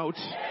taken out.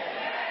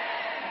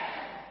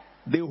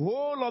 The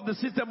whole of the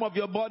system of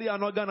your body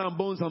and organ and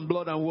bones and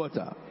blood and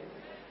water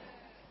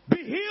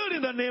be healed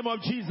in the name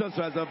of Jesus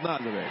Christ of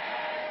Nazareth.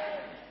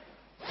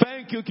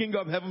 Thank you, King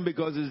of Heaven,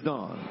 because it's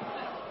done.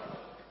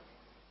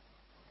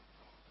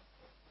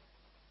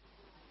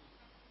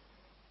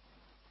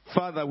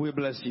 Father, we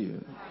bless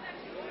you.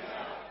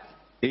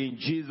 In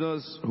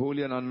Jesus'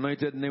 holy and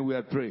anointed name we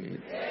have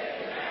prayed.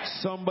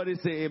 Somebody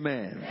say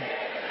amen.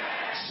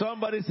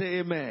 Somebody say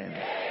amen.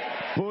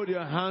 Put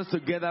your hands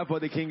together for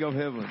the King of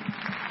Heaven.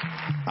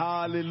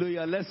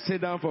 Hallelujah. Let's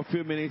sit down for a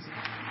few minutes.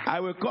 I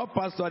will call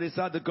Pastor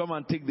Adisa to come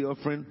and take the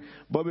offering.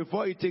 But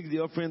before he takes the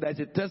offering, there's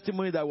a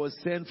testimony that was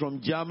sent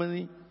from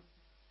Germany.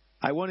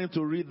 I want him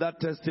to read that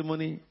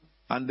testimony,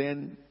 and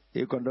then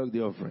He conduct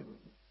the offering.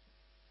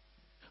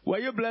 Were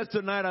you blessed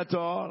tonight at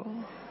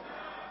all?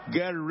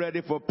 Get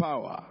ready for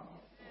power.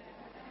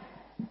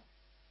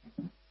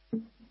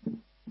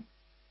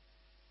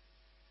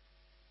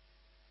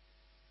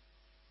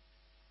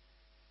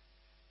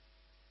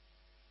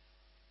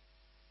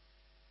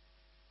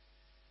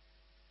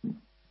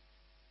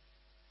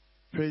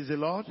 Praise the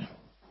Lord.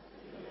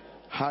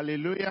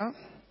 Hallelujah.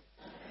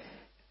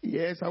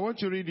 Yes, I want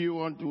to read you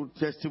one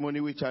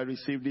testimony which I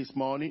received this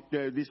morning.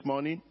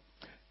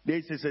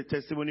 This is a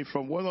testimony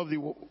from one of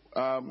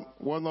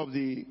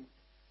the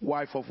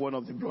wife of one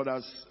of the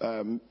brothers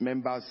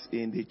members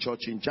in the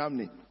church in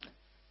Germany.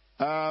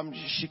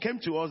 She came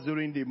to us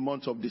during the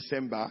month of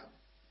December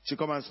to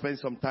come and spend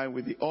some time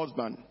with the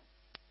husband.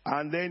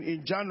 And then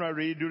in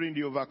January, during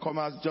the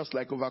Overcomers, just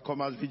like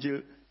Overcomers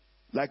Vigil,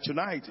 like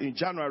tonight in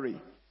January,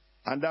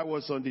 and that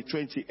was on the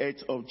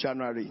 28th of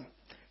January.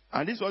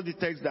 And this was the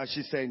text that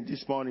she sent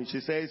this morning. She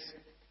says,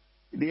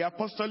 the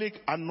apostolic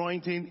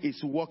anointing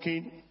is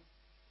working.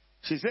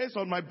 She says,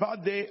 on my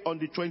birthday, on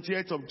the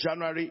 28th of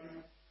January,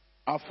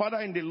 our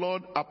father in the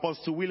Lord,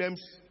 Apostle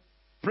Williams,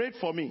 prayed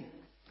for me.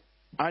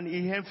 And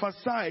he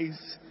emphasized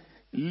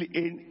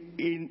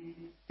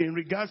in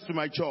regards to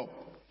my job.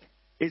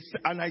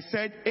 And I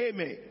said,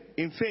 amen,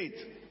 in faith,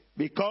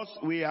 because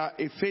we are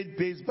a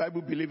faith-based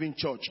Bible-believing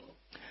church.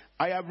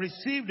 I have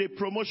received a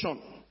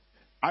promotion.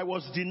 I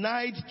was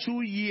denied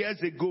 2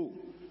 years ago.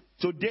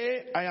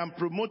 Today, I am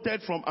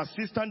promoted from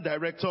assistant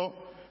director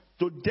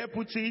to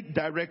deputy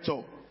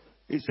director.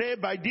 He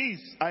said, by this,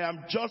 I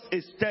am just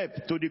a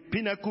step to the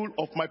pinnacle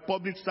of my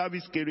public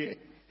service career.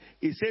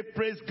 He said,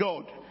 praise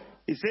God.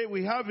 He said,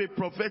 we have a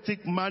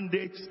prophetic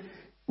mandate.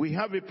 We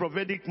have a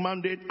prophetic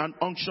mandate and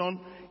unction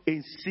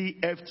in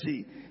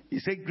CFT. He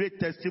said, great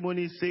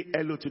testimony. Say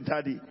hello to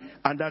daddy.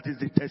 And that is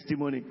the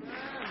testimony.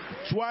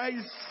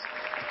 Twice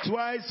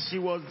she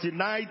was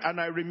denied, and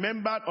I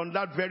remembered on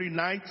that very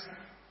night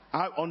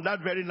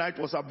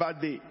was her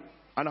birthday.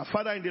 And her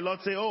father in the Lord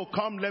said, oh,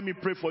 come, let me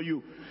pray for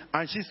you.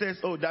 And she says,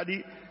 oh,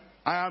 daddy,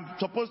 I am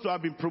supposed to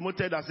have been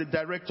promoted as a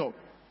director.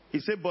 He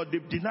said, but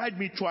they've denied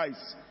me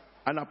twice.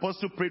 And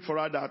Apostle prayed for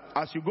her that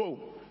as you go,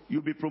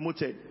 you'll be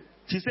promoted.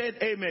 She said,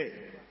 amen.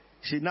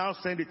 She now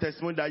sent the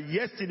testimony that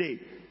yesterday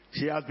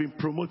she has been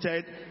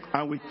promoted,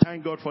 and we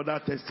thank God for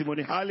that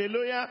testimony.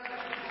 Hallelujah.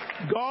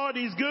 God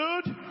is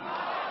good.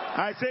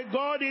 I say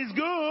God is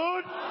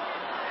good.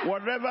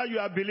 Whatever you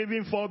are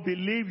believing for,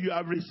 believe you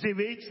have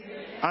received it,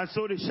 and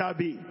so it shall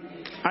be.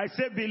 I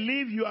say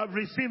believe you have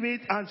received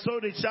it, and so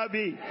it shall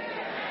be.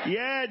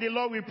 Yeah, the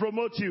Lord will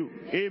promote you.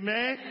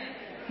 Amen.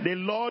 The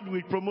Lord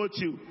will promote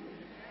you.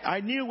 I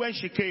knew when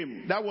she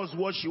came, that was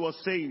what she was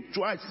saying.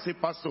 Twice, he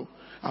said, Pastor,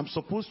 I'm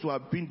supposed to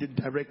have been the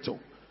director.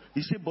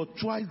 He said, but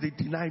twice they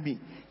deny me.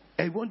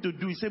 I want to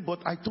do. He said, but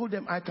I told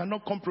them I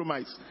cannot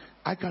compromise.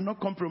 I cannot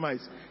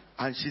compromise.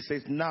 And she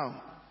says,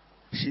 now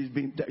she's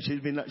been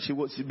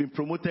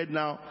promoted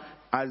now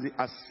as the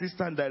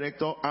assistant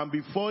director. And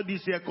before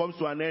this year comes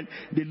to an end,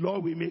 the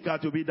Lord will make her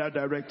to be that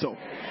director.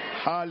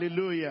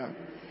 Hallelujah.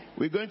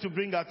 We're going to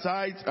bring our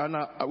tithe and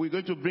we're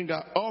going to bring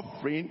our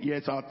offering.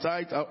 Yes, our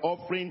tithe, our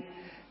offering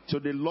to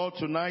the Lord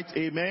tonight.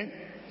 Amen.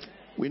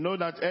 We know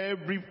that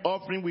every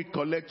offering we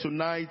collect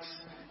tonight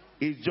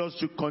is just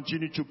to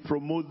continue to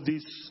promote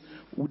this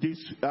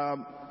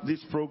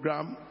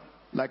program,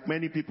 like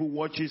many people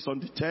watch this on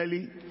the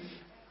telly.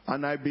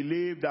 And I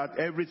believe that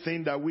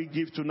everything that we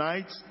give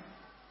tonight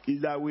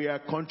is that we are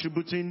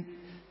contributing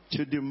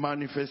to the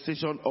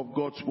manifestation of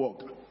God's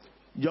work.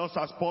 Just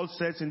as Paul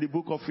says in the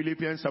book of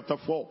Philippians chapter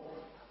 4.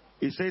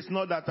 He says,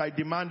 not that I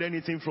demand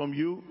anything from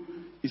you.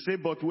 He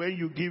said, but when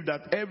you give,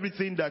 that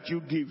everything that you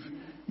give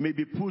may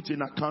be put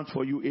in account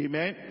for you.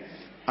 Amen.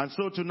 And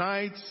so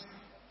tonight,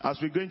 as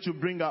we're going to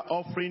bring our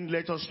offering,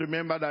 let us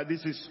remember that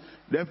this is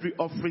every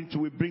offering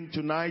we bring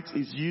tonight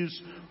is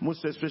used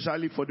most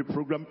especially for the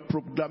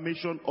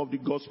proclamation of the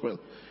gospel.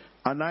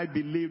 And I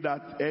believe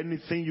that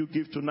anything you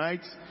give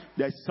tonight,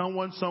 there's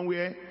someone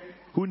somewhere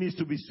who needs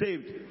to be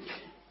saved.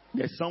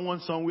 There's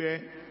someone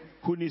somewhere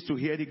who needs to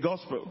hear the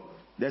gospel.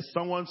 There's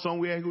someone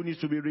somewhere who needs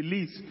to be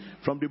released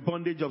from the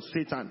bondage of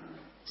Satan.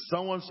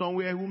 Someone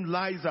somewhere whom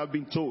lies have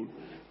been told.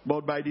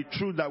 But by the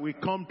truth that we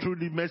come through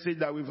the message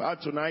that we've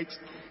had tonight,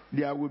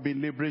 there will be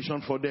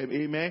liberation for them.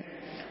 Amen.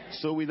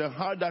 So with a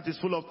heart that is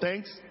full of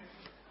thanks,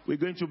 we're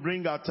going to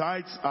bring our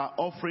tithes, our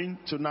offering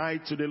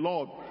tonight to the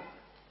Lord.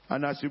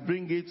 And as you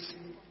bring it,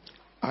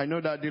 I know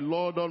that the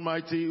Lord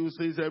Almighty, who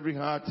sees every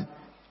heart,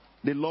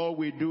 the Lord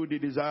will do the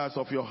desires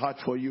of your heart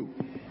for you.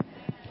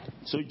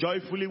 So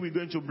joyfully we're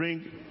going to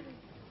bring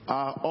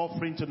our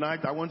offering tonight.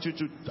 I want you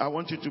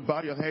to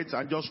bow your heads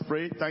and just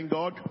pray. Thank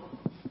God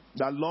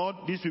that, Lord,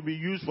 this will be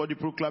used for the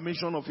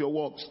proclamation of your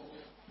works,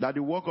 that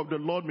the work of the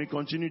Lord may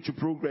continue to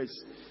progress,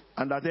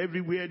 and that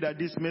everywhere that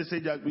this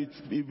message has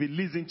been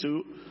listened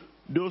to,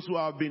 those who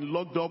have been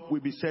locked up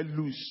will be set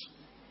loose,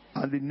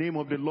 and the name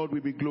of the Lord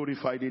will be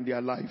glorified in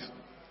their life.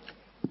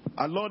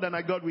 Our Lord and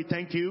our God, we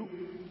thank you.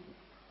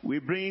 We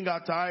bring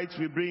our tithes,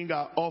 we bring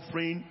our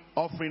offering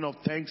of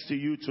thanks to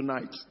you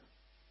tonight.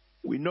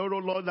 We know, O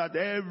Lord, that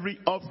every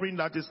offering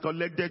that is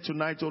collected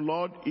tonight, O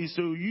Lord, is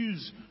to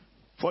use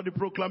for the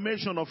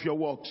proclamation of your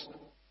works,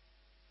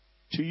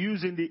 to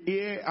use in the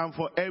ear and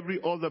for every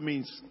other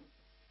means.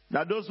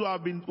 That those who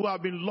have been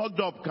locked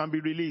up can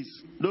be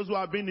released. Those who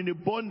have been in the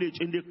bondage,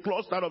 in the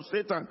cluster of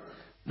Satan,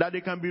 that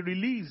they can be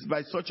released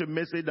by such a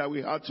message that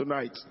we had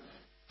tonight.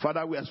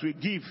 Father, as we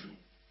give,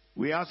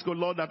 we ask, O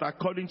Lord, that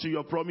according to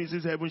your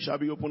promises, heaven shall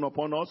be opened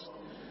upon us,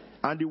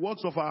 and the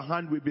works of our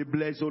hand will be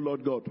blessed, O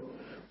Lord God.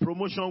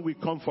 Promotion will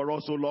come for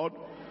us, O Lord.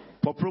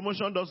 For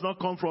promotion does not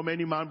come from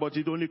any man, but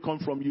it only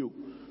comes from you.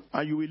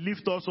 And you will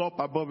lift us up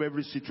above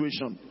every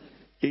situation.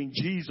 In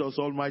Jesus'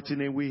 almighty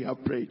name we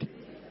have prayed.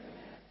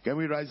 Can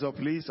we rise up,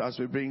 please, as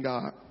we bring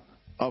our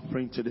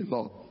offering to the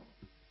Lord?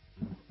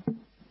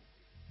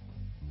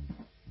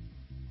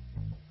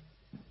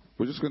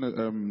 We're just going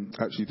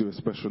to actually do a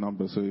special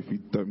number, so if you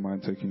don't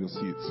mind taking your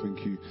seats, thank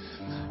you.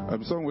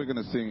 The song we're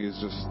going to sing is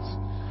just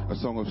a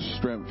song of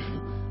strength.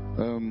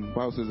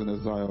 Bible says in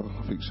Isaiah,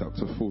 I think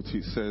chapter 40,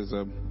 it says,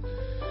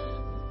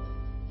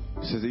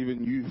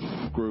 even youth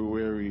grow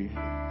weary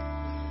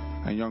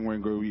and young men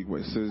grow weak.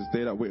 But it says,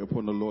 they that wait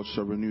upon the Lord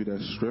shall renew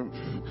their strength.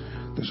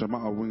 They shall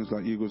mount up wings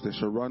like eagles. They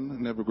shall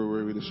run, never grow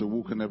weary. They shall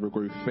walk and never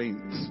grow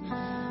faint.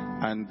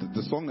 And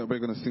the song that we're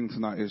going to sing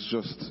tonight is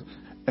just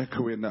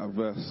echoing that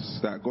verse,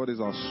 that God is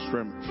our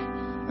strength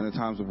in the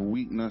times of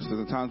weakness,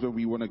 in the times where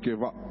we want to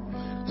give up,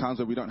 times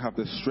where we don't have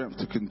the strength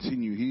to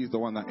continue. He is the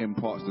one that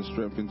imparts the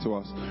strength into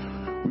us.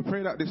 We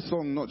pray that this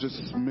song not just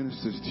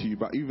ministers to you,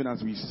 but even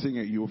as we sing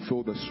it, you will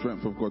feel the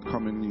strength of God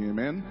coming in you.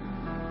 Amen.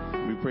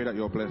 We pray that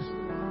you're blessed.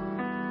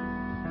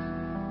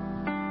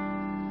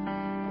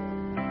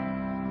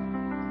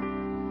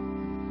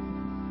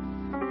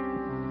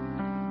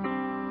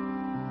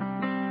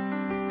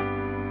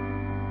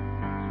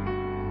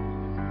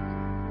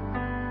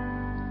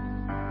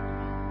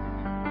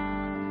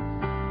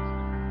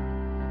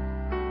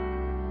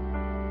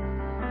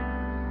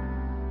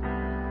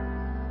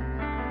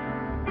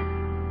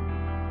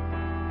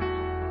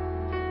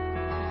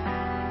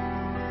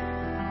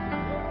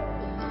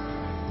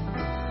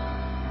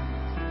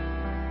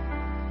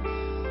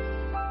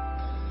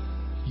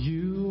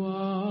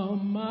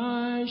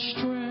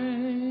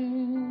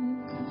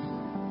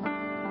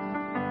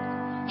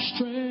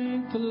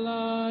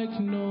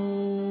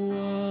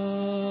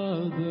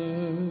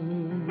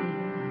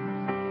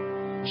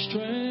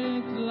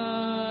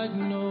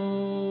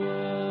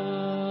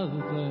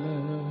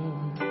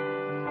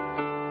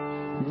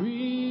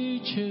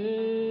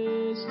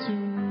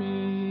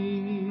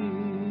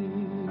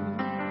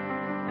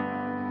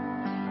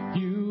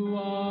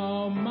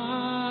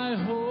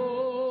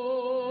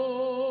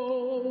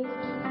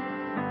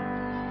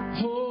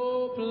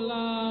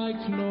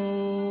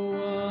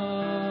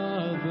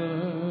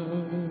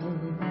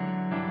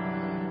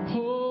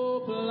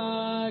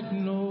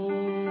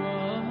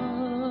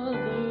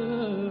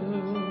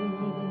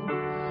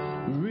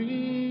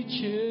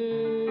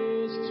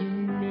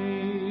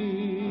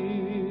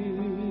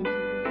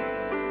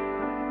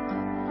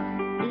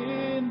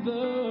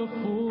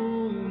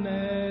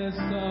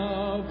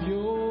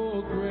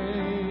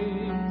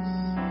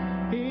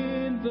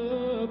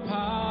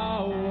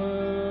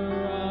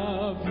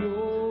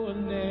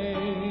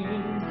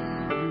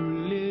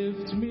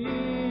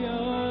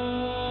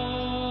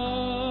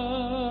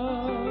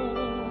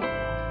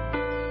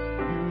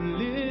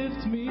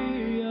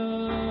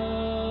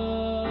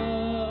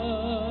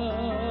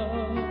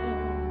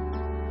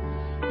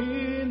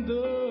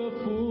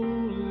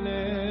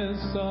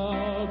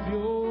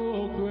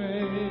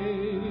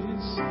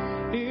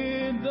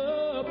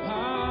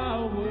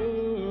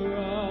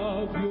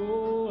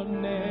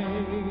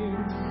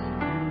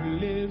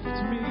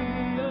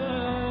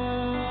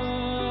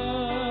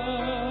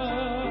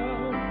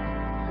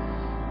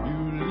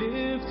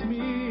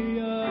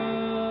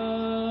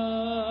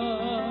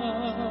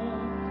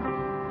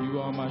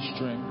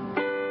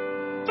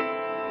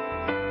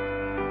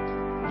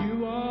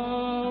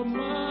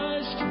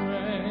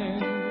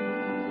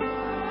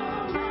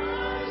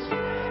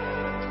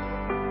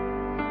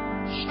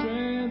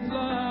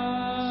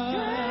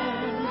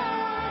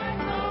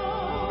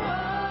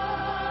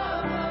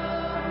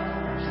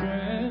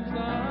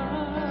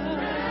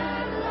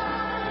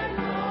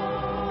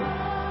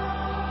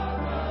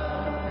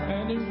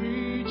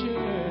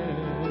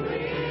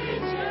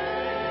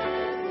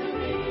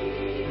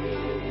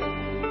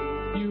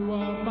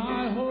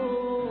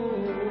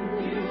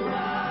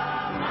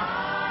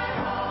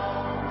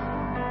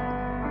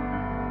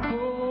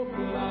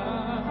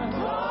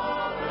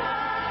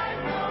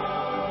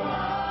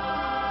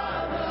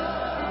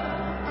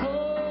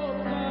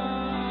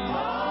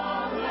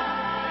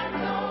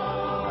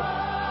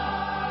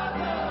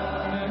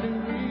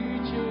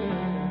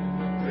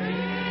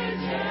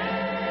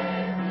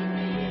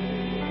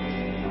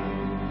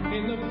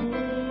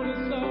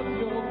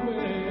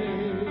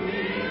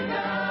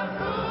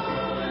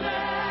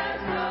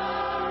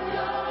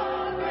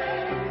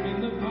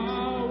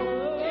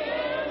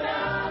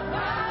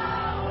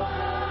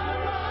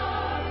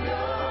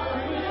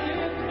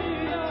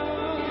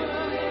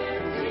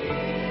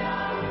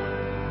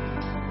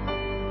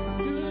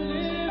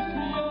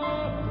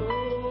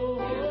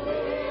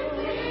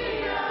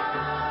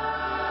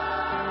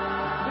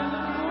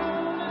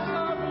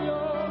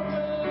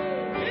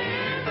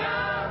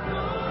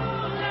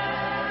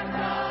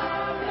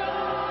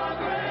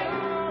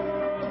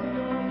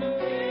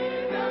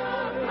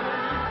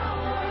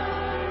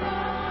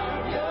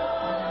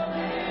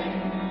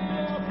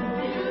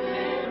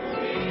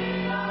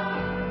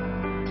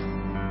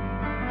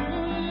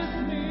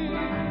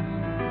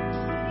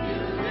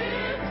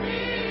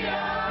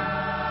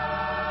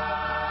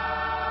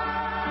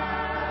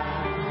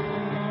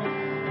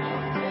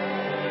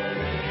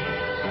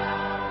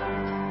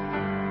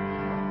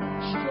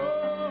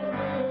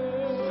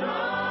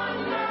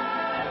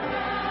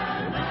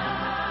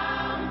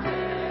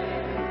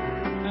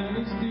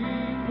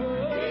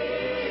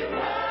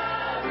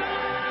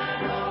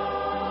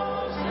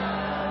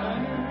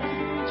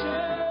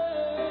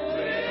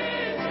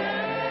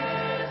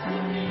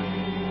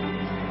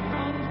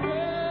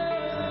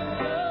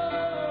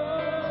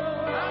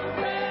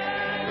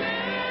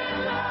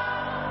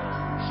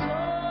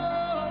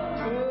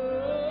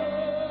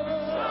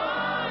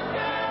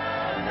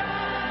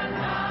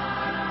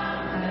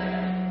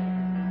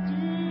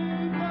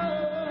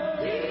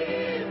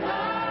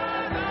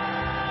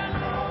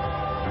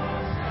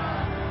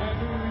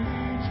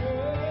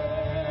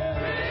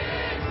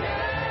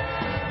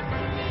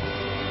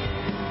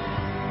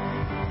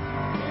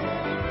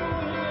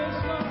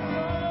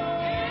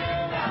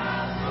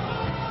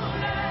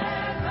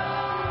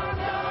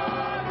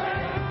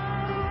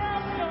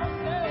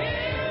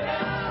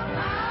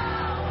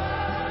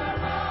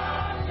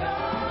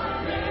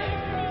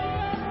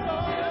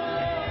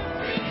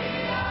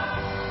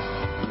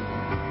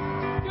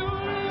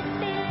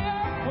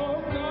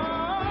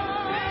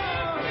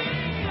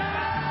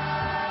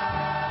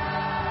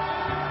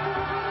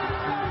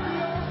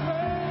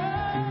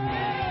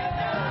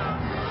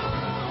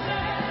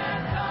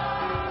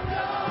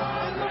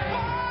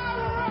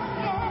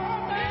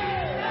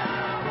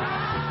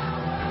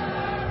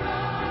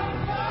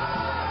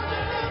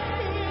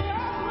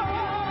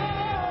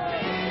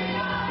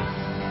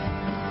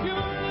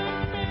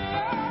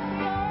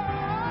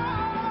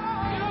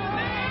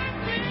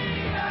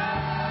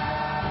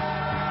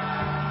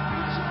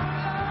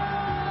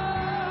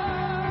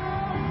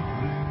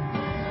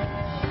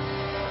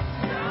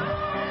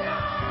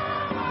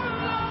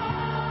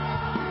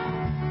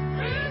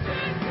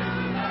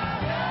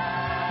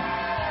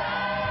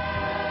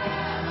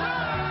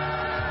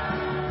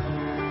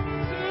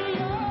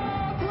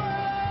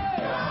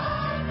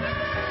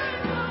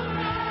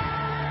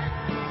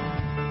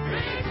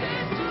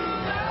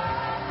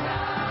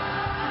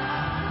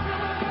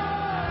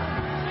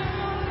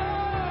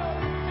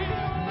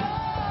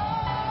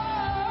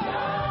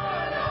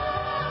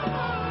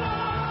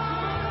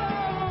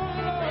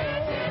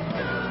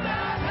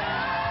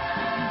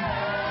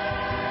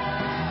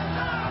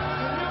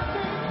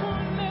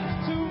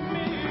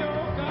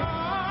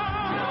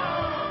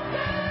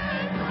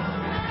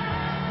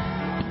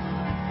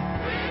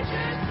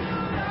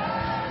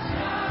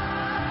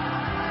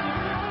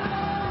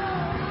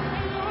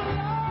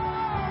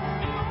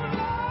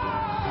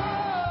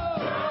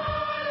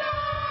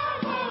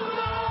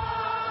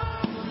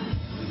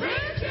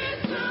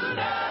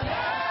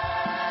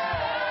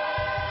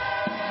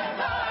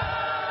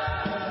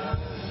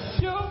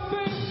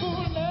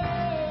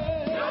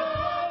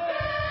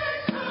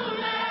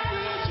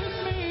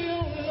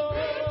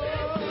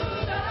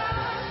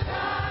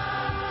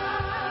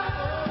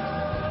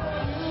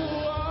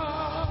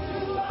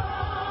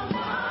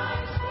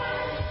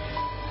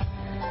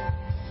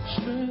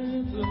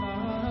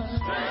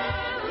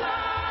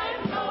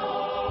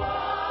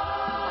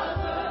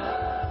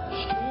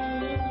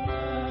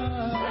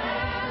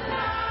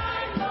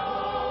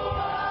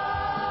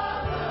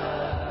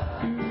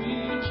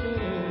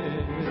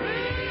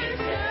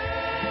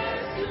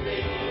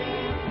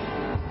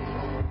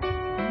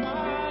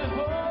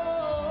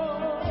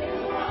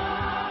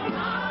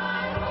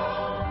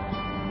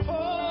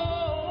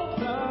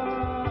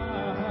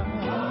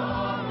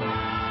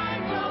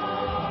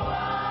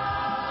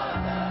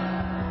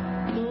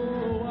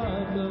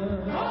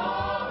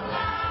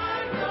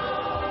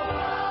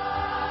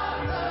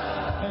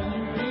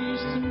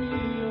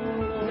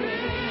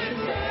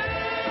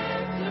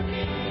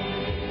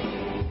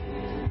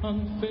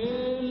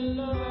 unfailing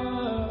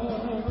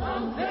love,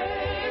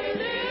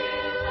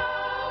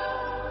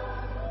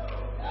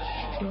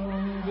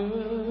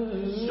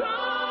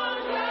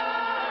 stronger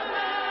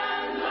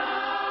than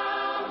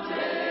mountains,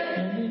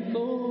 and it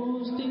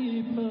goes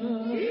deeper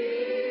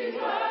than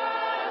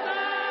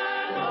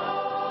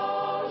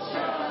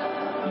ocean,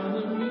 and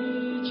it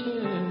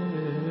reaches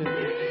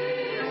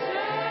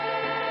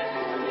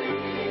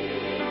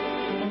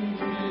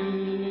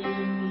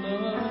unfailing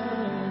love,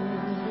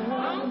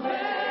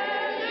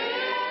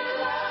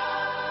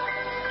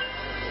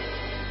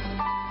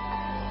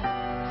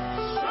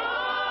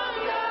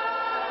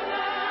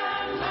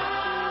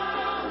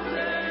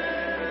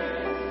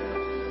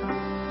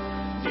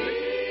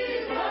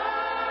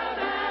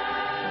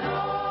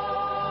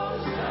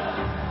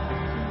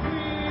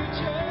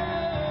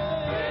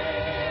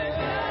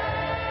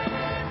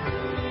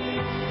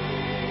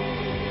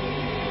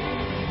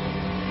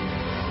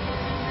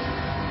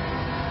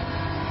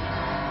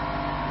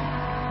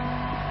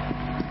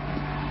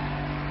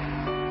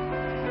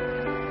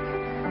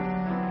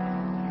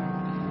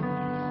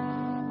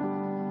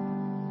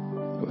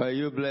 Were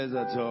you blessed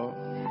at all?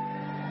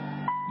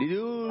 Did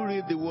you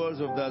read the words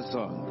of that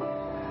song?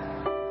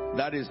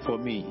 That is for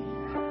me.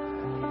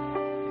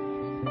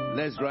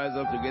 Let's rise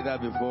up together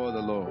before the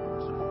Lord.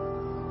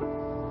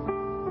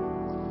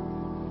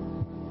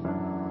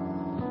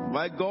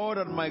 My God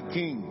and my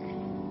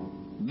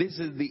King, this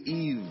is the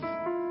eve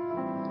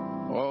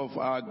of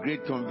our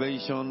great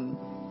convention,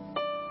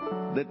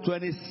 the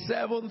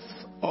 27th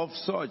of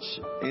such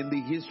in the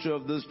history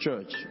of this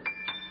church.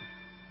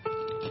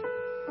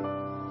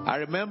 I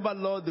remember,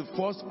 Lord, the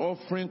first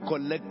offering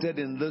collected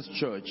in this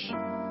church,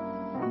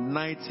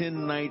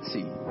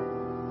 1990,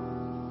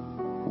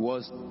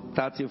 was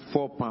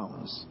 34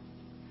 pounds.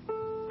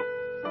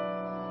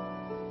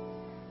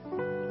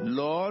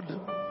 Lord,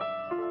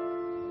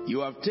 you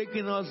have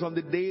taken us from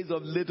the days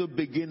of little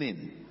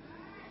beginning.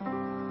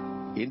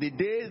 In the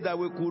days that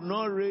we could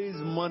not raise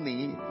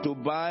money to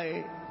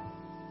buy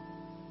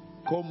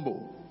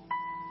combo.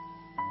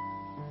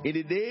 In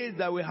the days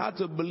that we had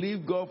to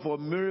believe God for a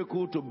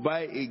miracle to buy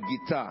a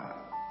guitar.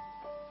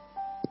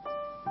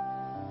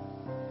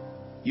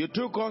 You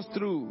took us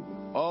through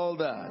all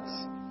that.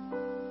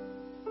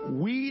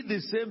 We, the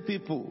same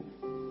people,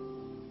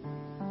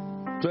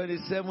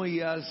 27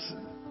 years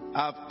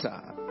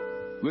after,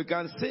 we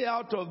can say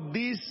out of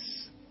this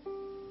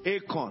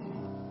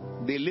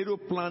acorn, the little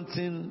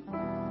planting,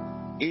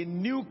 a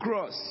new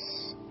cross.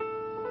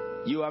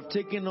 You have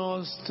taken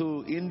us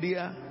to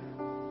India,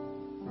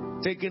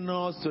 taken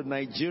us to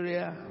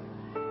Nigeria,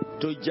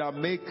 to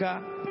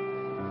Jamaica,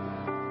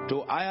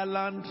 to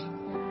Ireland,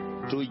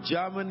 to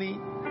Germany,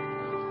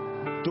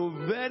 to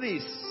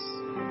Venice,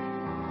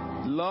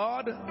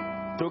 Lord,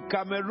 to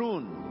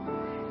Cameroon,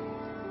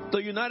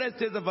 to United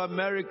States of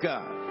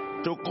America,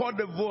 to Cote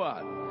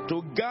d'Ivoire,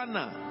 to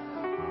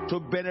Ghana, to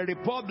Benin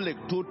Republic,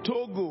 to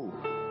Togo,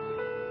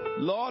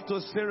 Lord,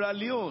 to Sierra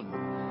Leone,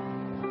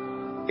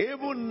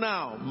 even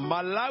now,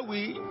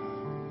 Malawi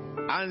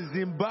and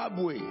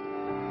Zimbabwe.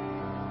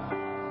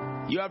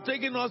 You have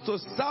taken us to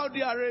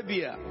Saudi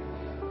Arabia.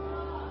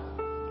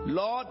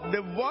 Lord,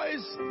 the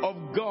voice of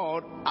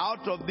God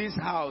out of this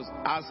house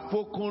has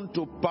spoken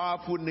to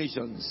powerful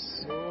nations.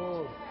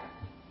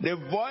 The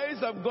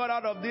voice of God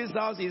out of this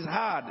house is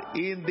heard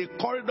in the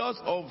corridors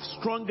of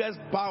strongest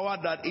power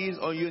that is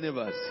on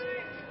universe.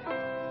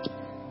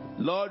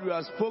 Lord, you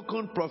have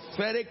spoken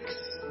prophetics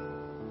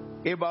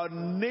about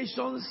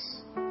nations,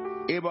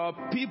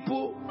 about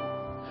people.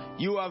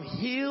 You have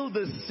healed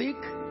the sick.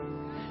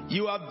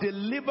 You have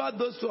delivered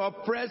those who are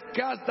oppressed,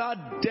 cast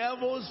out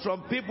devils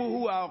from people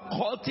who are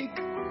occultic.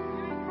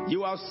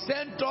 You have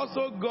sent us,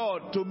 oh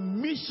God, to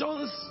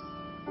missions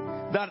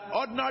that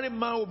ordinary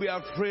man will be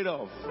afraid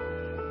of.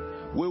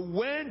 We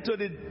went to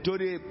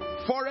the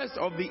forest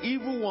of the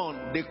evil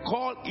one, they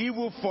call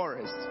evil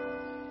forest.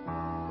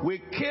 We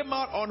came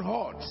out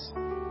unhurt.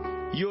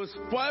 You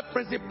spoiled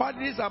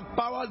principalities and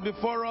powers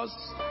before us.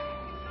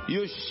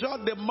 You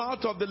shut the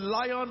mouth of the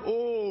lion,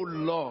 oh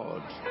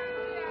Lord.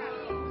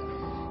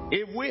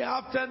 If we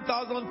have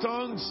 10,000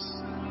 tongues,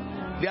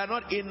 they are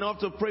not enough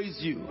to praise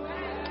you.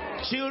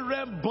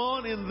 Children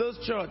born in this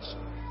church,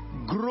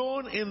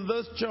 grown in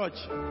this church,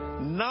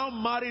 now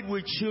married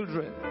with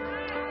children.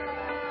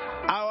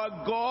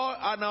 Our God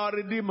and our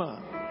Redeemer,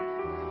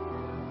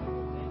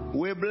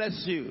 we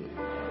bless you.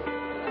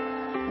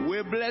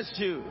 We bless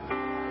you.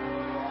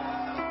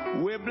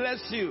 We bless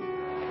you.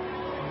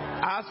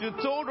 As you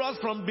told us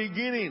from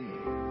beginning,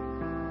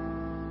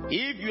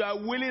 if you are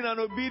willing and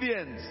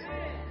obedient,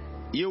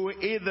 you will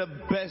eat the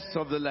best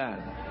of the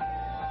land.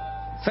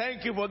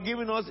 Thank you for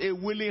giving us a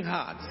willing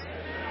heart.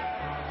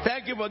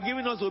 Thank you for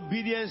giving us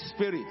obedient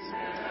spirit.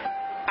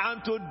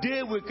 And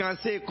today we can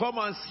say, come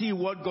and see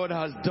what God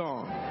has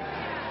done.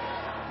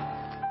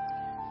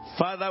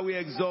 Father, we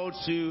exalt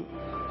you.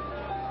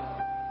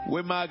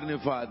 We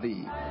magnify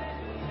thee.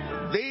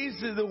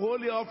 This is the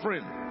holy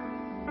offering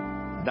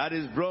that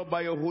is brought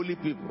by your holy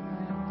people.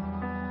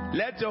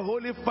 Let your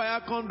holy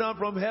fire come down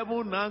from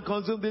heaven and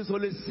consume this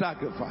holy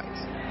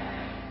sacrifice.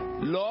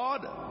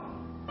 Lord,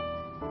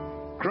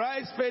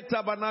 Christ Faith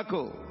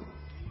Tabernacle,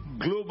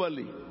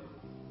 globally,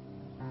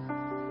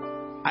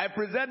 I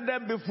present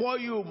them before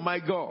you, my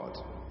God.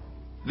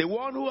 The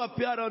one who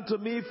appeared unto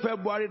me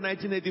February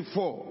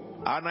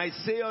 1984. And I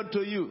say unto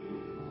you,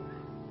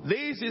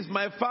 this is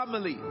my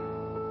family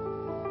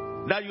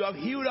that you have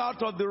healed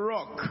out of the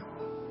rock.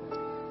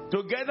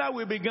 Together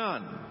we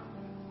began.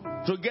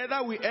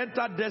 Together we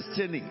enter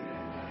destiny.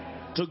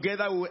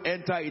 Together we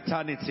enter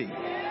eternity.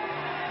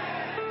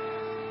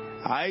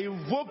 I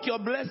invoke your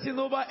blessing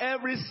over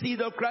every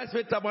seed of Christ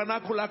Faith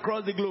Tabernacle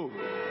across the globe.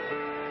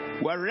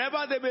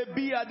 Wherever they may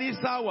be at this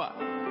hour,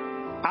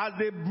 as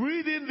they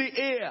breathe in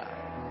the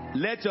air,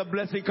 let your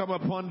blessing come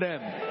upon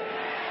them.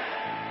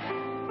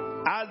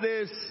 As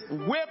they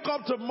wake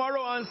up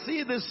tomorrow and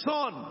see the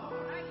sun,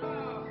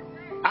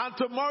 and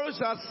tomorrow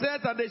shall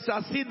set and they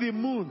shall see the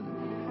moon.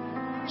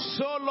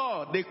 So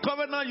Lord, the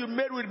covenant you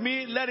made with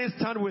me, let it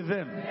stand with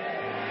them.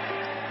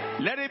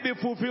 Let it be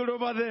fulfilled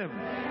over them.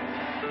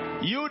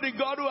 You, the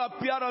God who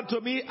appeared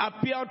unto me,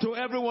 appear unto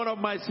every one of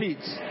my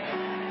seeds.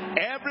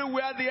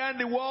 Everywhere they are in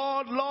the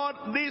world, Lord,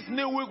 this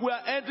new week we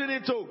are entering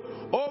into.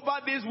 Over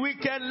this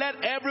weekend,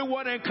 let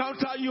everyone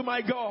encounter you,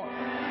 my God.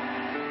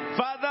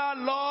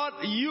 Father, Lord,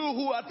 you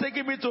who are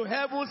taking me to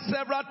heaven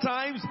several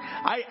times,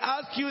 I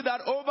ask you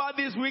that over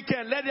this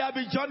weekend, let there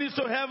be journeys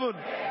to heaven.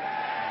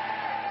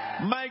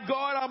 My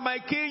God and my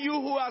King, you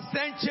who have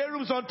sent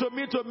cherubs unto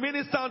me to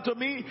minister unto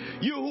me,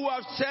 you who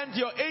have sent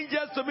your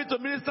angels to me to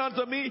minister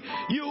unto me,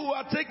 you who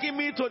are taking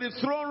me to the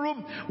throne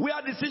room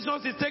where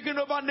decisions is taking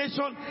over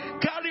nation,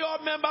 carry all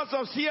members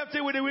of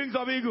CFT with the wings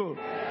of eagle.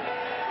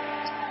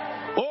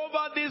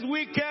 Over this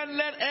weekend,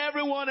 let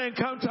everyone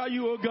encounter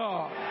you, O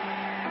God.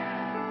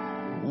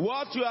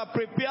 What you have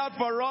prepared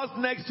for us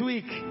next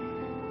week,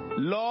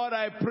 Lord,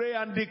 I pray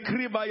and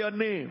decree by your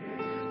name,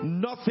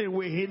 nothing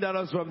will hinder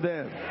us from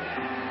them.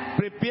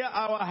 Prepare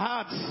our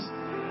hearts,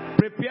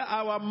 prepare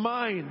our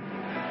mind,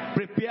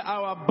 prepare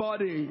our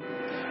body.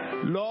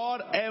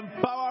 Lord,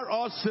 empower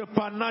us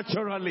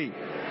supernaturally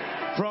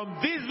from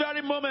this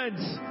very moment,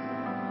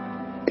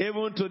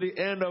 even to the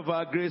end of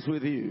our grace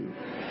with you.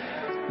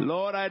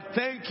 Lord, I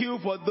thank you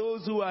for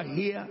those who are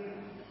here,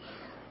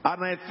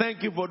 and I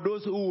thank you for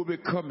those who will be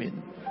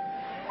coming.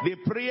 The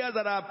prayers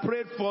that I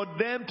prayed for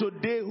them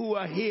today who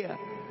are here,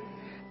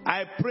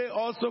 I pray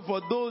also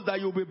for those that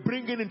you'll be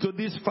bringing into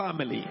this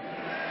family.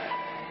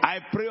 I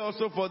pray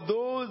also for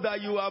those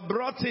that you have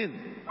brought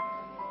in,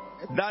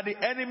 that the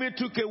enemy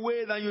took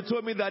away, and you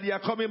told me that they are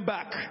coming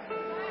back.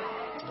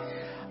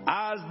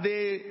 As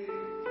the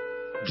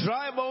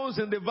dry bones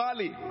in the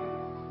valley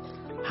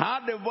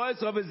heard the voice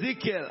of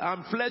Ezekiel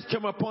and flesh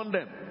came upon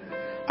them,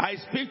 I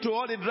speak to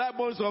all the dry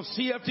bones of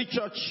CFT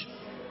Church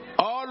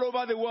all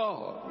over the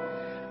world.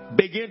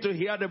 Begin to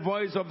hear the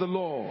voice of the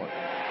Lord.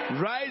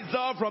 Rise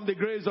up from the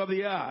graves of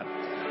the earth.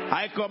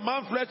 I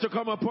command flesh to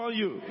come upon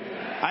you.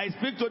 I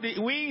speak to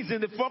the wings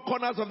in the four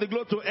corners of the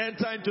globe to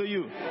enter into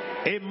you.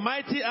 A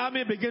mighty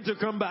army begin to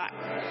come back.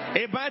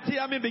 A mighty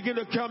army begin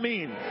to come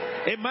in.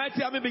 A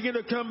mighty army begin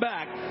to come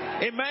back.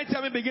 A mighty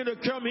army begin to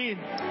come in.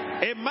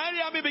 A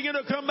mighty army begin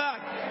to come back.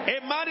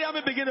 A mighty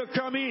army begin to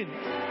come in.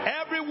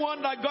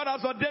 Everyone that God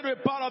has ordained to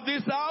be part of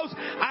this house,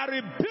 I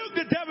rebuke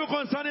the devil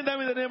concerning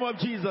them in the name of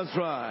Jesus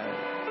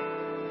Christ.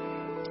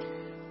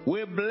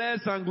 We bless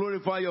and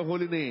glorify your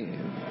holy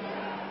name.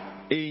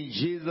 In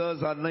Jesus'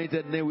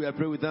 anointed name, we are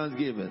praying with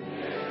thanksgiving.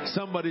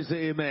 Somebody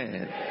say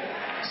amen.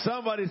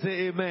 Somebody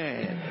say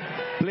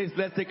amen. Please,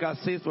 let's take our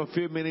seats for a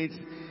few minutes.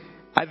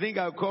 I think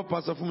I'll call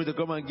Pastor Fumi to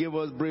come and give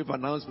us a brief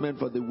announcement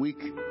for the week.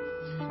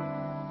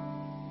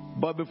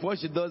 But before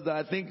she does that,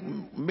 I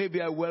think maybe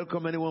I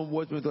welcome anyone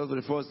watching with us for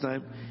the first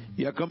time.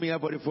 You are coming here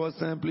for the first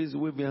time, please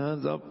wave your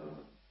hands up.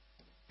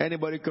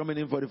 Anybody coming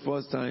in for the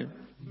first time?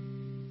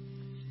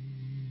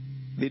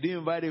 Did you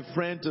invite a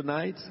friend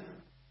tonight?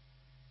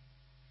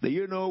 Do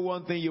you know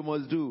one thing you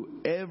must do?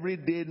 Every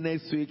day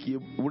next week,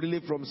 you really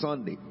from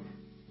Sunday,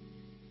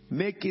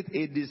 make it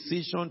a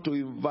decision to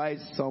invite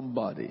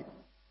somebody.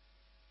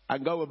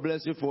 And God will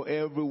bless you for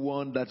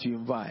everyone that you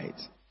invite.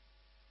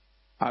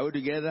 Are we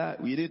together?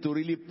 We need to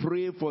really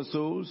pray for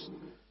souls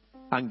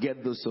and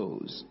get the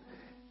souls.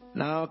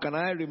 Now, can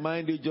I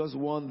remind you just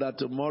one, that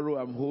tomorrow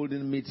I'm holding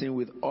a meeting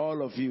with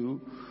all of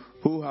you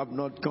who have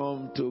not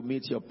come to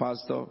meet your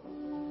pastor.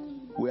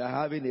 We are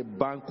having a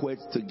banquet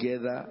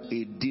together,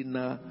 a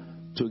dinner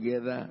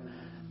together.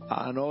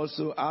 And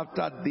also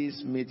after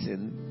this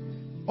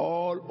meeting,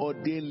 all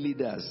ordained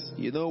leaders,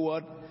 you know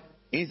what?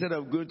 Instead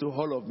of going to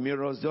Hall of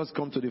Mirrors, just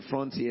come to the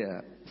front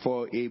here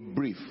for a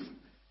brief.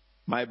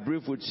 My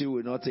brief with you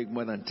will not take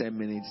more than 10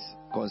 minutes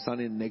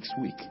concerning next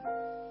week.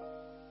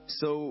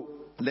 So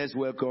let's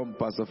welcome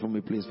Pastor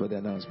Fumi, please, for the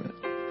announcement.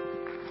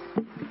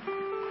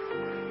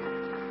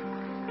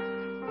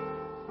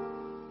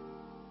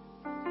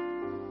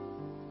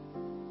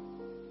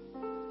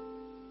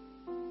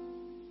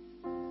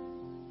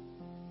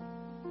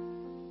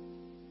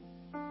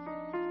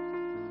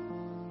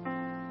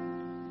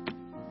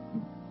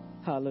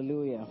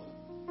 Hallelujah.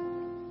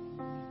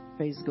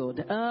 Praise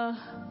God.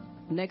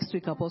 Next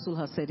week, Apostle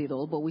has said it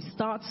all, but we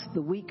start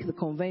the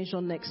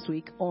convention next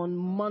week on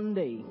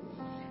Monday.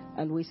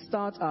 And we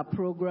start our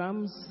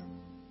programs,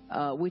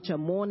 which are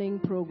morning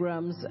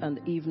programs and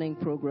evening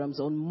programs,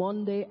 on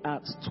Monday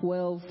at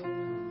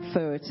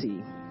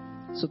 12:30.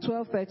 So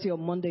 12:30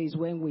 on Monday is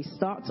when we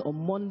start, on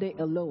Monday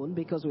alone,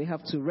 because we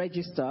have to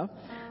register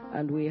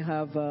and we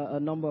have a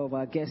number of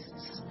our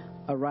guests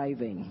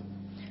arriving.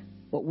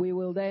 But we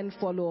will then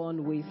follow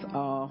on with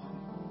our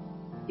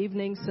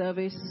evening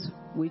service,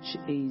 which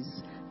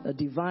is a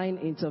divine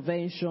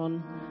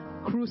intervention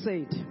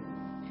crusade.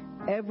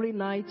 Every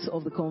night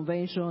of the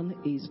convention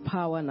is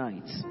power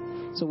night.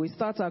 So we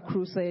start our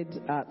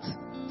crusade at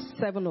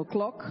 7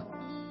 o'clock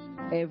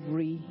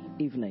every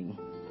evening.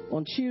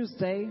 On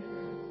Tuesday,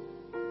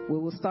 we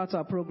will start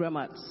our program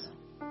at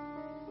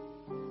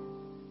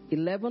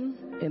 11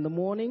 in the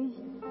morning,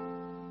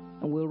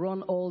 and we'll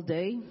run all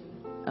day,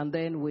 and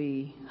then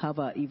we have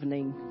our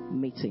evening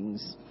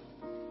meetings.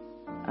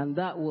 And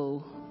that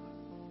will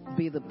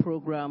be the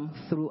program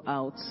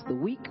throughout the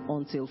week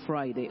until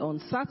Friday. On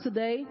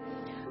Saturday,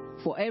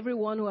 for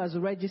everyone who has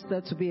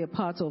registered to be a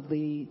part of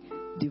the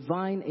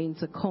Divine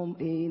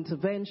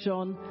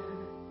Intervention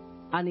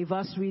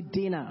Anniversary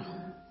Dinner,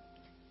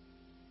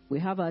 we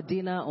have our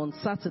dinner on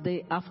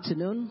Saturday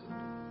afternoon,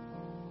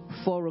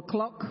 4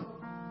 o'clock,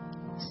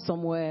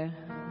 somewhere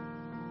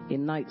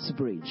in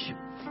Knightsbridge.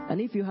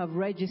 And if you have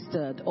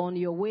registered, on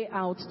your way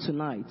out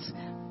tonight,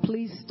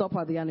 please stop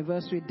at the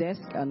anniversary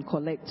desk and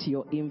collect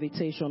your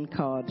invitation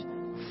card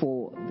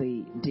for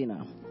the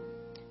dinner.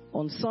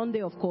 On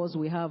Sunday, of course,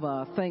 we have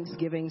our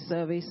Thanksgiving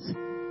service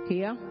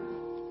here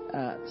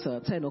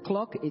at 10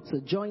 o'clock. It's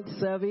a joint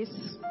service.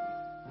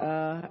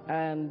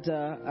 And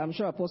I'm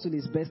sure Apostle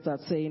is best at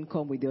saying,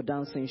 come with your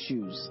dancing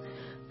shoes.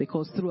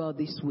 Because throughout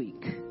this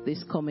week,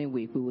 this coming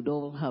week, we would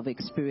all have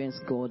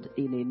experienced God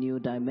in a new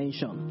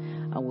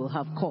dimension. And we'll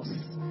have cause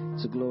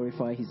to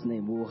glorify His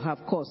name. We'll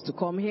have cause to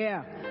come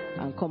here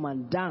and come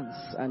and dance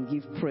and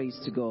give praise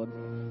to God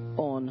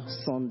on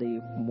Sunday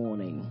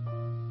morning.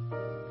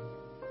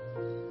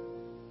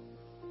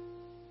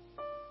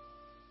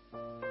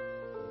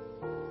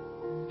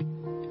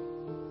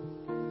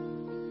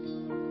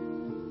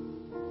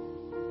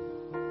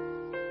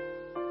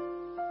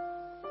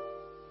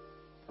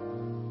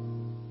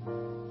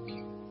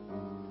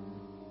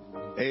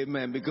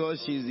 Amen.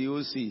 Because she's the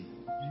OC.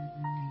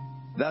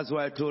 That's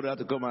why I told her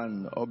to come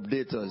and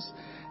update us.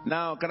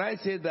 Now, can I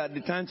say that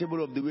the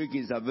timetable of the week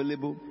is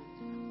available?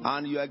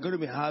 And you are going to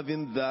be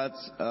having that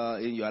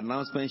in your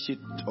announcement sheet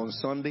on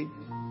Sunday.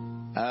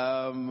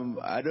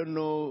 I don't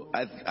know.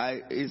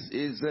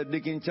 Is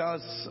Deacon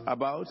Charles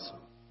about?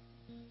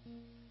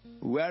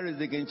 Where is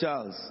Deacon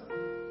Charles?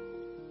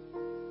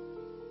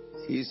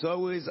 He's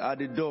always at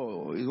the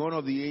door. He's one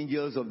of the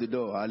angels of the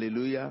door.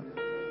 Hallelujah.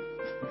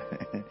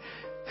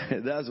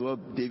 That's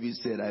what David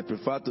said. I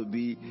prefer to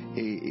be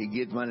a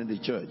gate man in the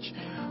church.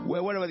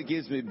 Well, whatever the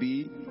case may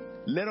be,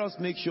 let us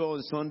make sure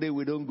on Sunday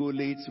we don't go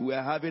late. We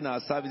are having our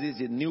services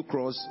in New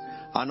Cross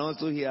and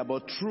also here.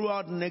 But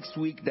throughout next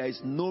week, there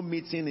is no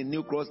meeting in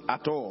New Cross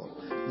at all.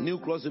 New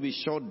Cross will be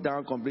shut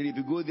down completely. If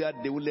you go there,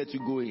 they will let you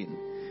go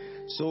in.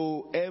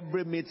 So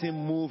every meeting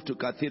move to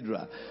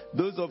Cathedral.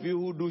 Those of you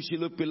who do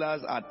Shiloh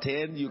Pillars at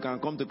 10, you can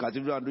come to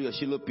Cathedral and do your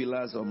Shiloh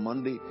Pillars on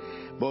Monday.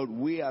 But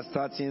we are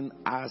starting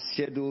our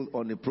schedule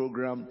on the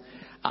program.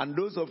 And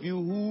those of you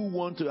who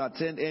want to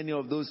attend any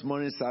of those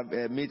morning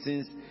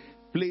meetings,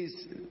 please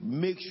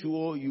make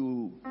sure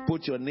you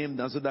put your name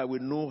down so that we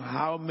know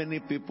how many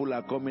people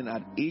are coming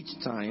at each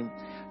time.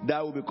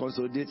 That will be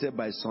consolidated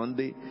by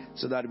Sunday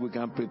so that we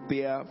can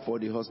prepare for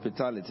the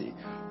hospitality.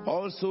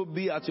 Also,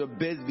 be at your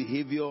best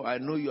behavior. I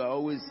know you are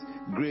always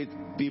great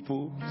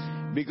people,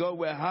 because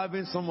we're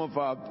having some of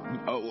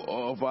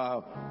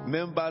our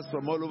members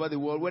from all over the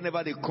world.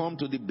 Whenever they come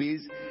to the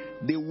base,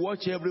 they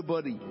watch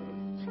everybody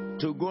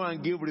to go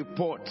and give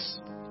reports.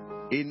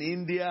 In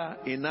India,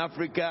 in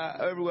Africa,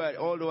 everywhere,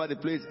 all over the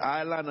place,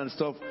 Ireland and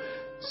stuff.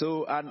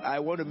 So, and I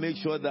want to make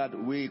sure that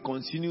we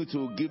continue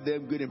to give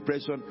them good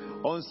impression.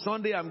 On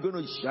Sunday, I'm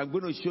going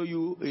to show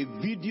you a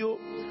video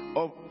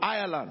of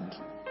Ireland,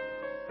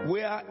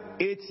 where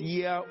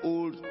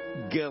 8-year-old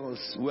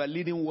girls were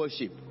leading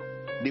worship,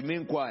 the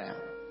main choir.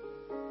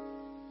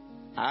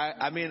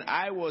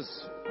 I was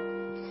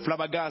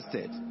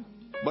flabbergasted.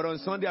 But on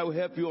Sunday, I will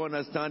help you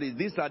understand it.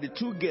 These are the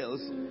two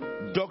girls.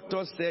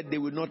 Doctors said they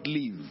will not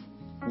live.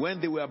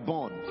 When they were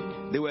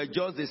born, they were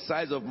just the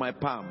size of my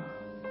palm.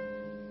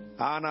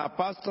 And our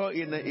pastor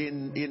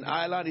in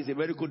Ireland is a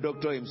medical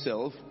doctor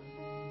himself.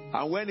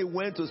 And when he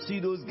went to see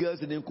those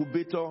girls in the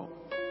incubator,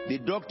 the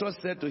doctor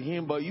said to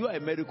him, but you are a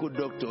medical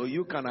doctor,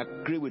 you can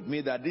agree with me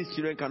that these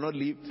children cannot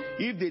live.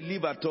 If they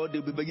live at all,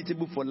 they'll be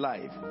vegetable for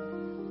life.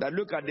 That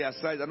look at their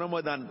size, are no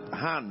more than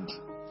hand.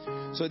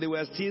 So they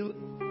were still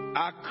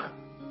arc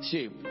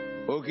shape.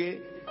 Okay?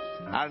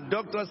 And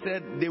doctor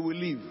said they will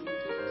live.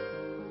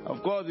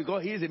 Of course,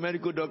 because he's a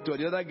medical doctor.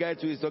 The other guy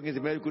too is talking, is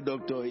a medical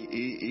doctor.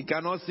 He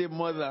cannot say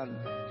more than,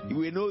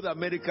 we know that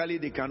medically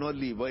they cannot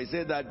live. But he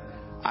said that,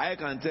 I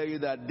can tell you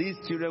that these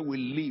children will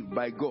live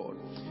by God.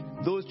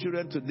 Those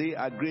children today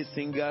are great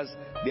singers.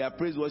 They are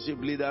praise worship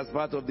leaders,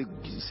 part of the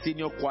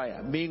senior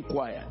choir, main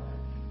choir.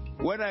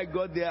 When I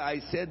got there, I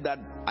said that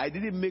I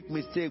didn't make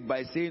mistake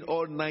by saying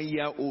all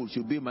 9-year-olds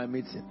should be in my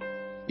meeting.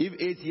 If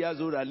 8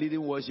 years old are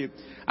leading worship.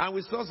 And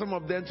we saw some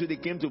of them too, they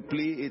came to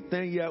play. A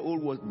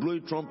 10-year-old was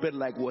blowing trumpet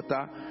like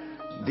water.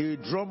 The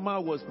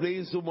drummer was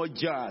playing so much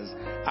jazz.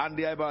 And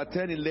there are about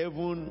 10,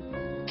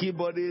 11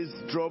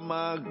 keyboardists,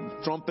 drummer,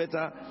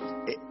 trumpeter.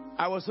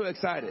 I was so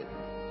excited.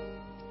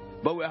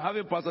 But we're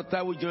having Pastor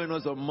Taiwo join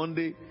us on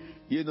Monday,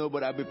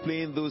 but I'll be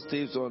playing those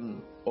tapes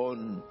on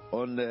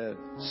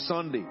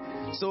Sunday.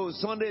 So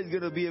Sunday is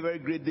going to be a very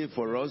great day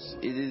for us.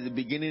 It is the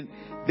beginning.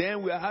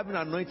 Then we are having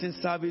an anointing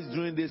service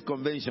during this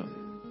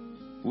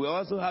convention. We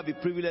also have the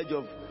privilege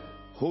of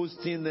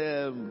hosting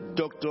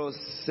Dr.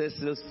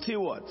 Cecil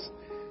Stewart.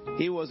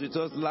 He was with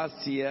us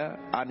last year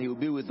and he will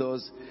be with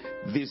us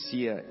this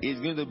year. It's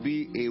going to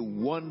be a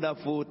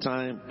wonderful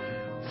time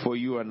for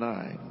you and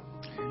I.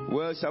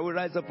 Well, shall we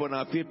rise up on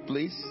our feet,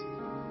 please?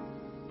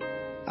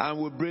 And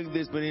we'll bring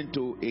this meeting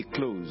to a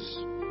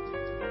close.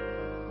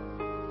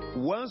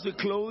 Once we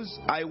close,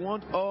 I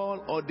want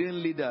all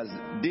ordained leaders,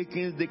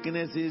 deacons,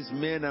 deaconesses,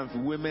 men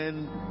and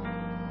women,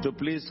 to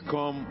please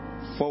come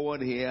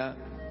forward here.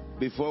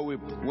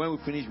 When we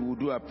finish, we will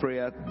do a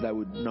prayer that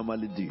we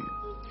normally do.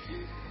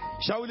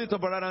 Shall we lift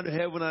up our hand to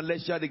heaven and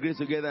let's share the grace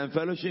together in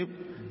fellowship?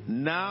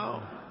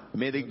 Now,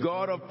 may the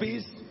God of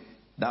peace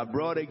that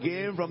brought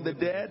again from the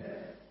dead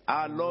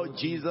our Lord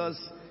Jesus,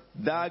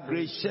 that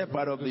great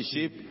shepherd of the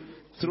sheep,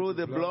 through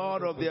the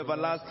blood of the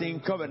everlasting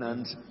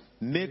covenant,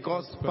 make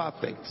us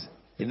perfect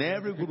in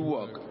every good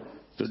work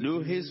to do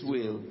his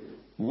will,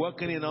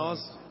 working in us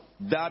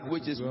that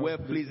which is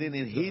well-pleasing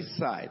in his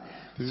sight,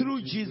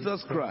 through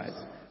Jesus Christ,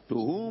 to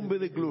whom be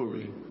the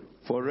glory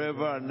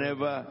forever and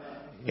ever.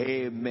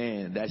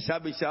 Amen. There shall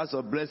be shouts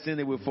of blessing,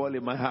 it will fall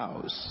in my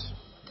house.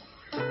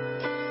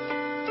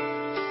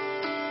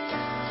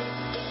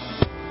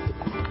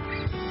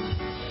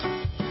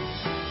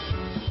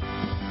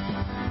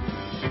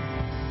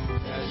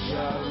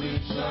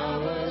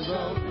 Showers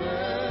of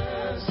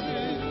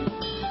blessing,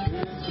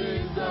 this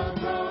is the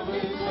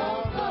promise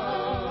of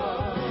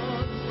God.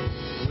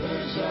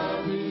 There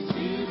shall be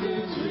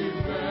seasons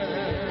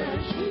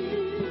refreshing,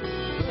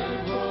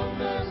 sent from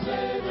the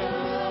Savior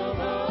of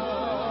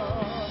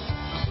all.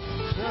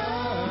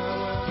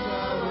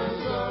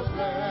 Showers of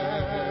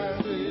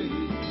blessing,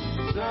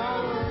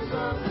 showers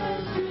of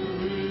blessing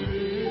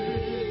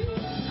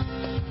release.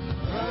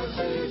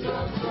 Blessings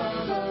of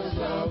promise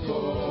of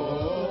God.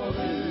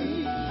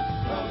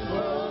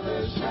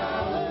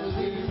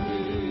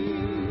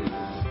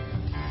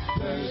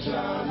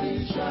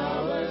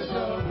 Showers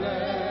of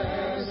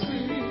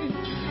blessing,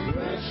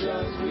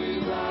 precious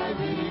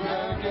reviving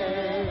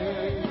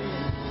again,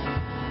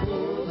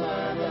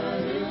 over the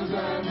hills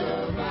and the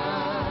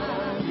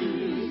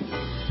valleys,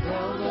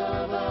 from the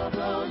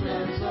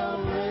abundance of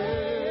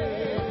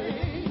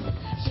rain.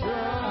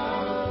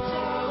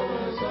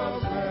 Showers of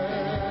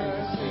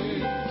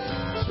blessing,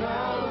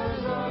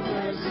 showers of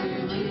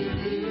blessing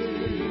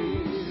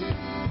release,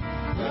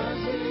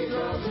 blessings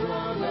of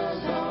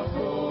wonders of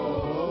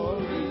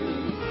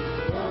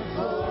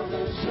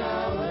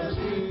showers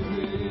we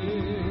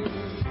need.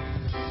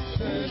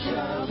 There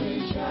shall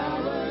be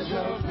showers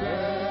of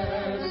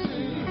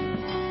blessing.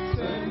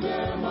 Send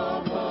them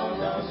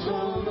upon us, O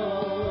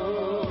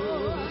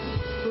Lord.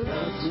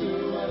 Run to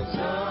us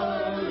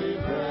our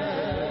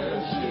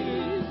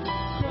refreshing.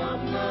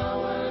 Come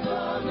now and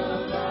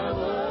honor thy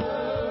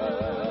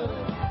word.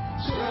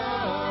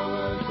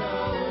 Showers,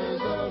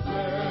 showers of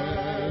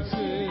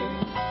blessing.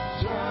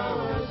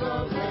 Showers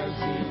of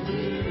blessing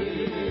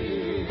release.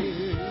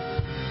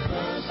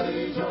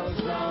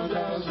 Angels round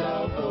us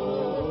are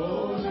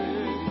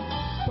falling,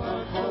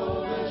 but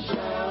for the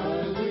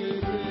showers we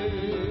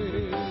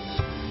bring.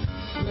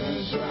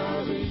 There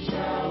shall be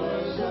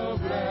showers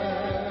of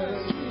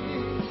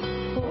blessing,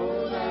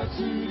 oh, that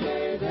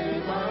today they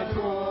might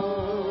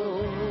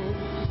grow.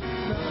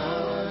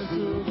 Now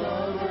unto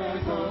God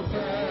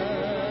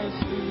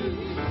recompensing,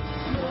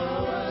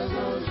 now as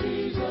Lord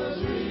Jesus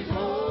we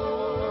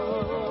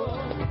call.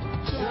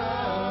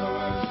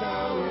 Showers,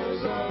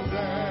 showers of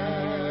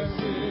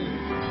blessing.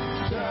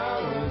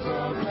 Showers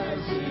of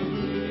blessing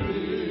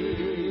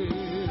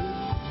release,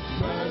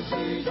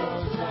 mercy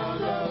comes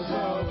round us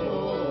all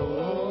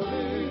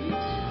holy,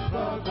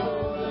 but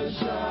for the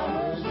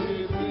showers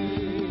we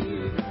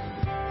bring.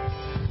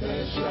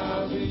 There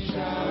shall be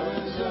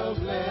showers of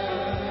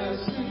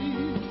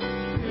blessing,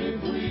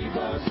 if we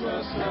but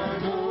trust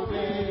and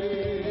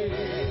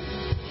obey.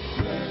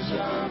 There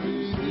shall be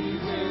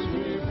seasons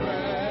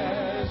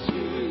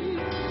refreshing,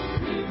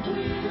 if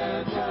we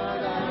let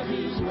God have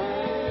his way.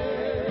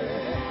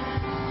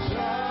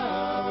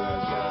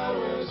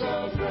 Showers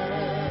of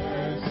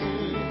blessing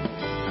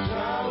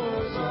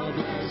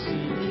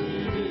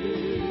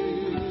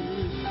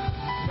release.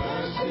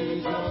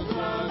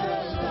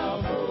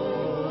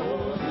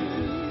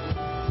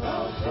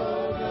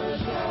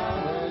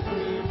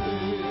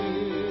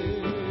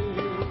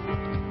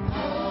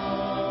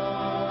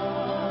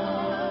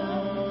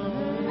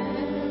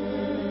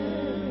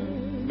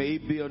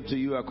 be unto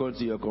you according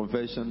to your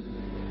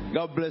confession.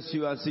 God bless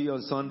you. I'll see you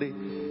on Sunday.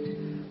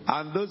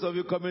 And those of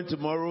you coming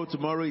tomorrow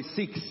is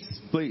 6.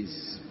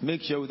 Please,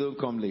 make sure we don't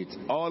come late.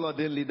 All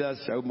ordained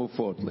leaders shall move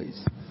forward,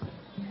 please.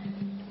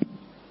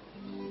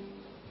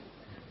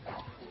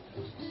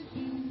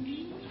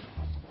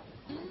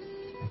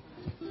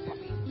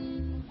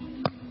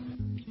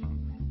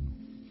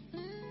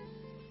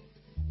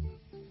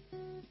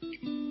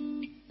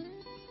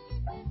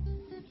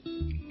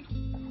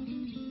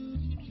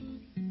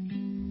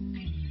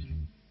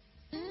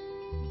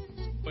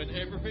 When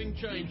everything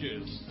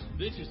changes,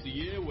 this is the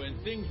year when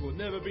things will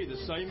never be the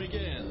same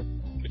again.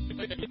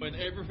 When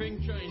everything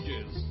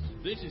changes,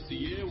 this is the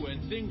year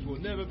when things will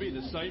never be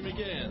the same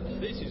again.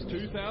 This is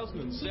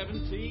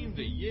 2017,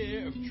 the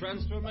year of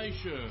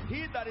transformation.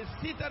 He that is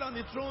seated on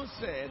the throne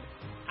said,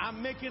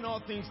 I'm making all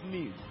things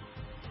new.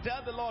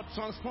 Tell the Lord,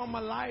 transform my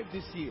life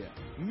this year.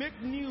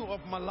 Make new of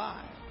my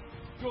life.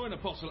 Join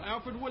Apostle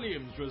Alfred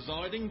Williams,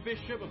 residing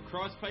Bishop of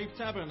Christ Faith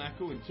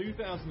Tabernacle in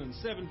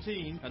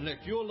 2017, and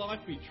let your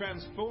life be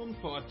transformed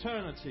for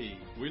eternity.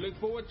 We look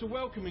forward to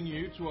welcoming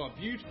you to our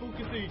beautiful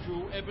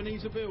cathedral,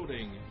 Ebenezer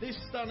Building. This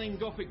stunning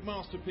Gothic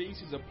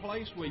masterpiece is a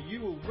place where you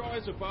will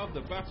rise above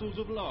the battles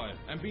of life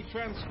and be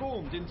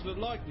transformed into the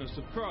likeness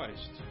of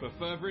Christ. For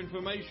further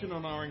information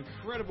on our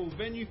incredible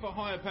venue for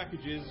hire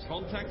packages,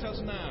 contact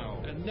us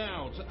now. And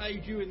now, to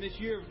aid you in this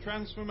year of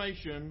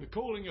transformation, The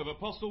Calling of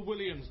Apostle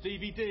Williams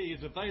DVD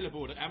is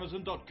available at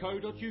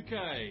amazon.co.uk.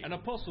 An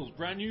Apostle's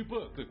brand new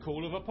book, The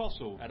Call of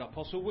Apostle, at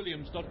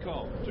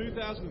apostlewilliams.com.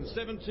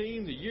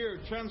 2017, the year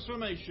of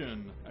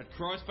transformation. At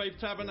Christ Faith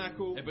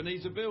Tabernacle,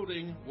 Ebenezer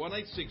Building,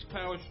 186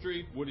 Power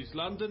Street, Woodies,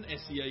 London,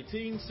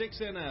 SE18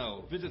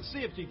 6NL. Visit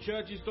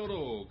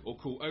cftchurches.org or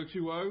call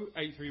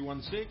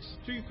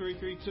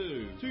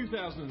 020-8316-2332.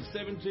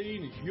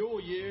 2017 is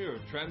your year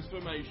of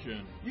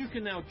transformation. You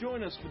can now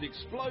join us for the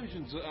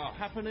explosions that are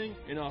happening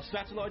in our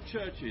satellite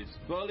churches: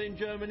 Berlin,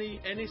 Germany,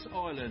 Ennis,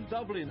 Ireland,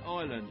 Dublin,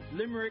 Ireland,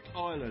 Limerick,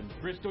 Ireland,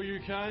 Bristol,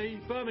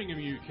 UK, Birmingham,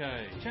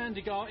 UK,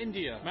 Chandigarh,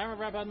 India,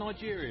 Mararaba,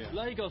 Nigeria,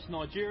 Lagos,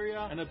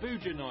 Nigeria, and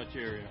Abuja,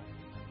 Nigeria.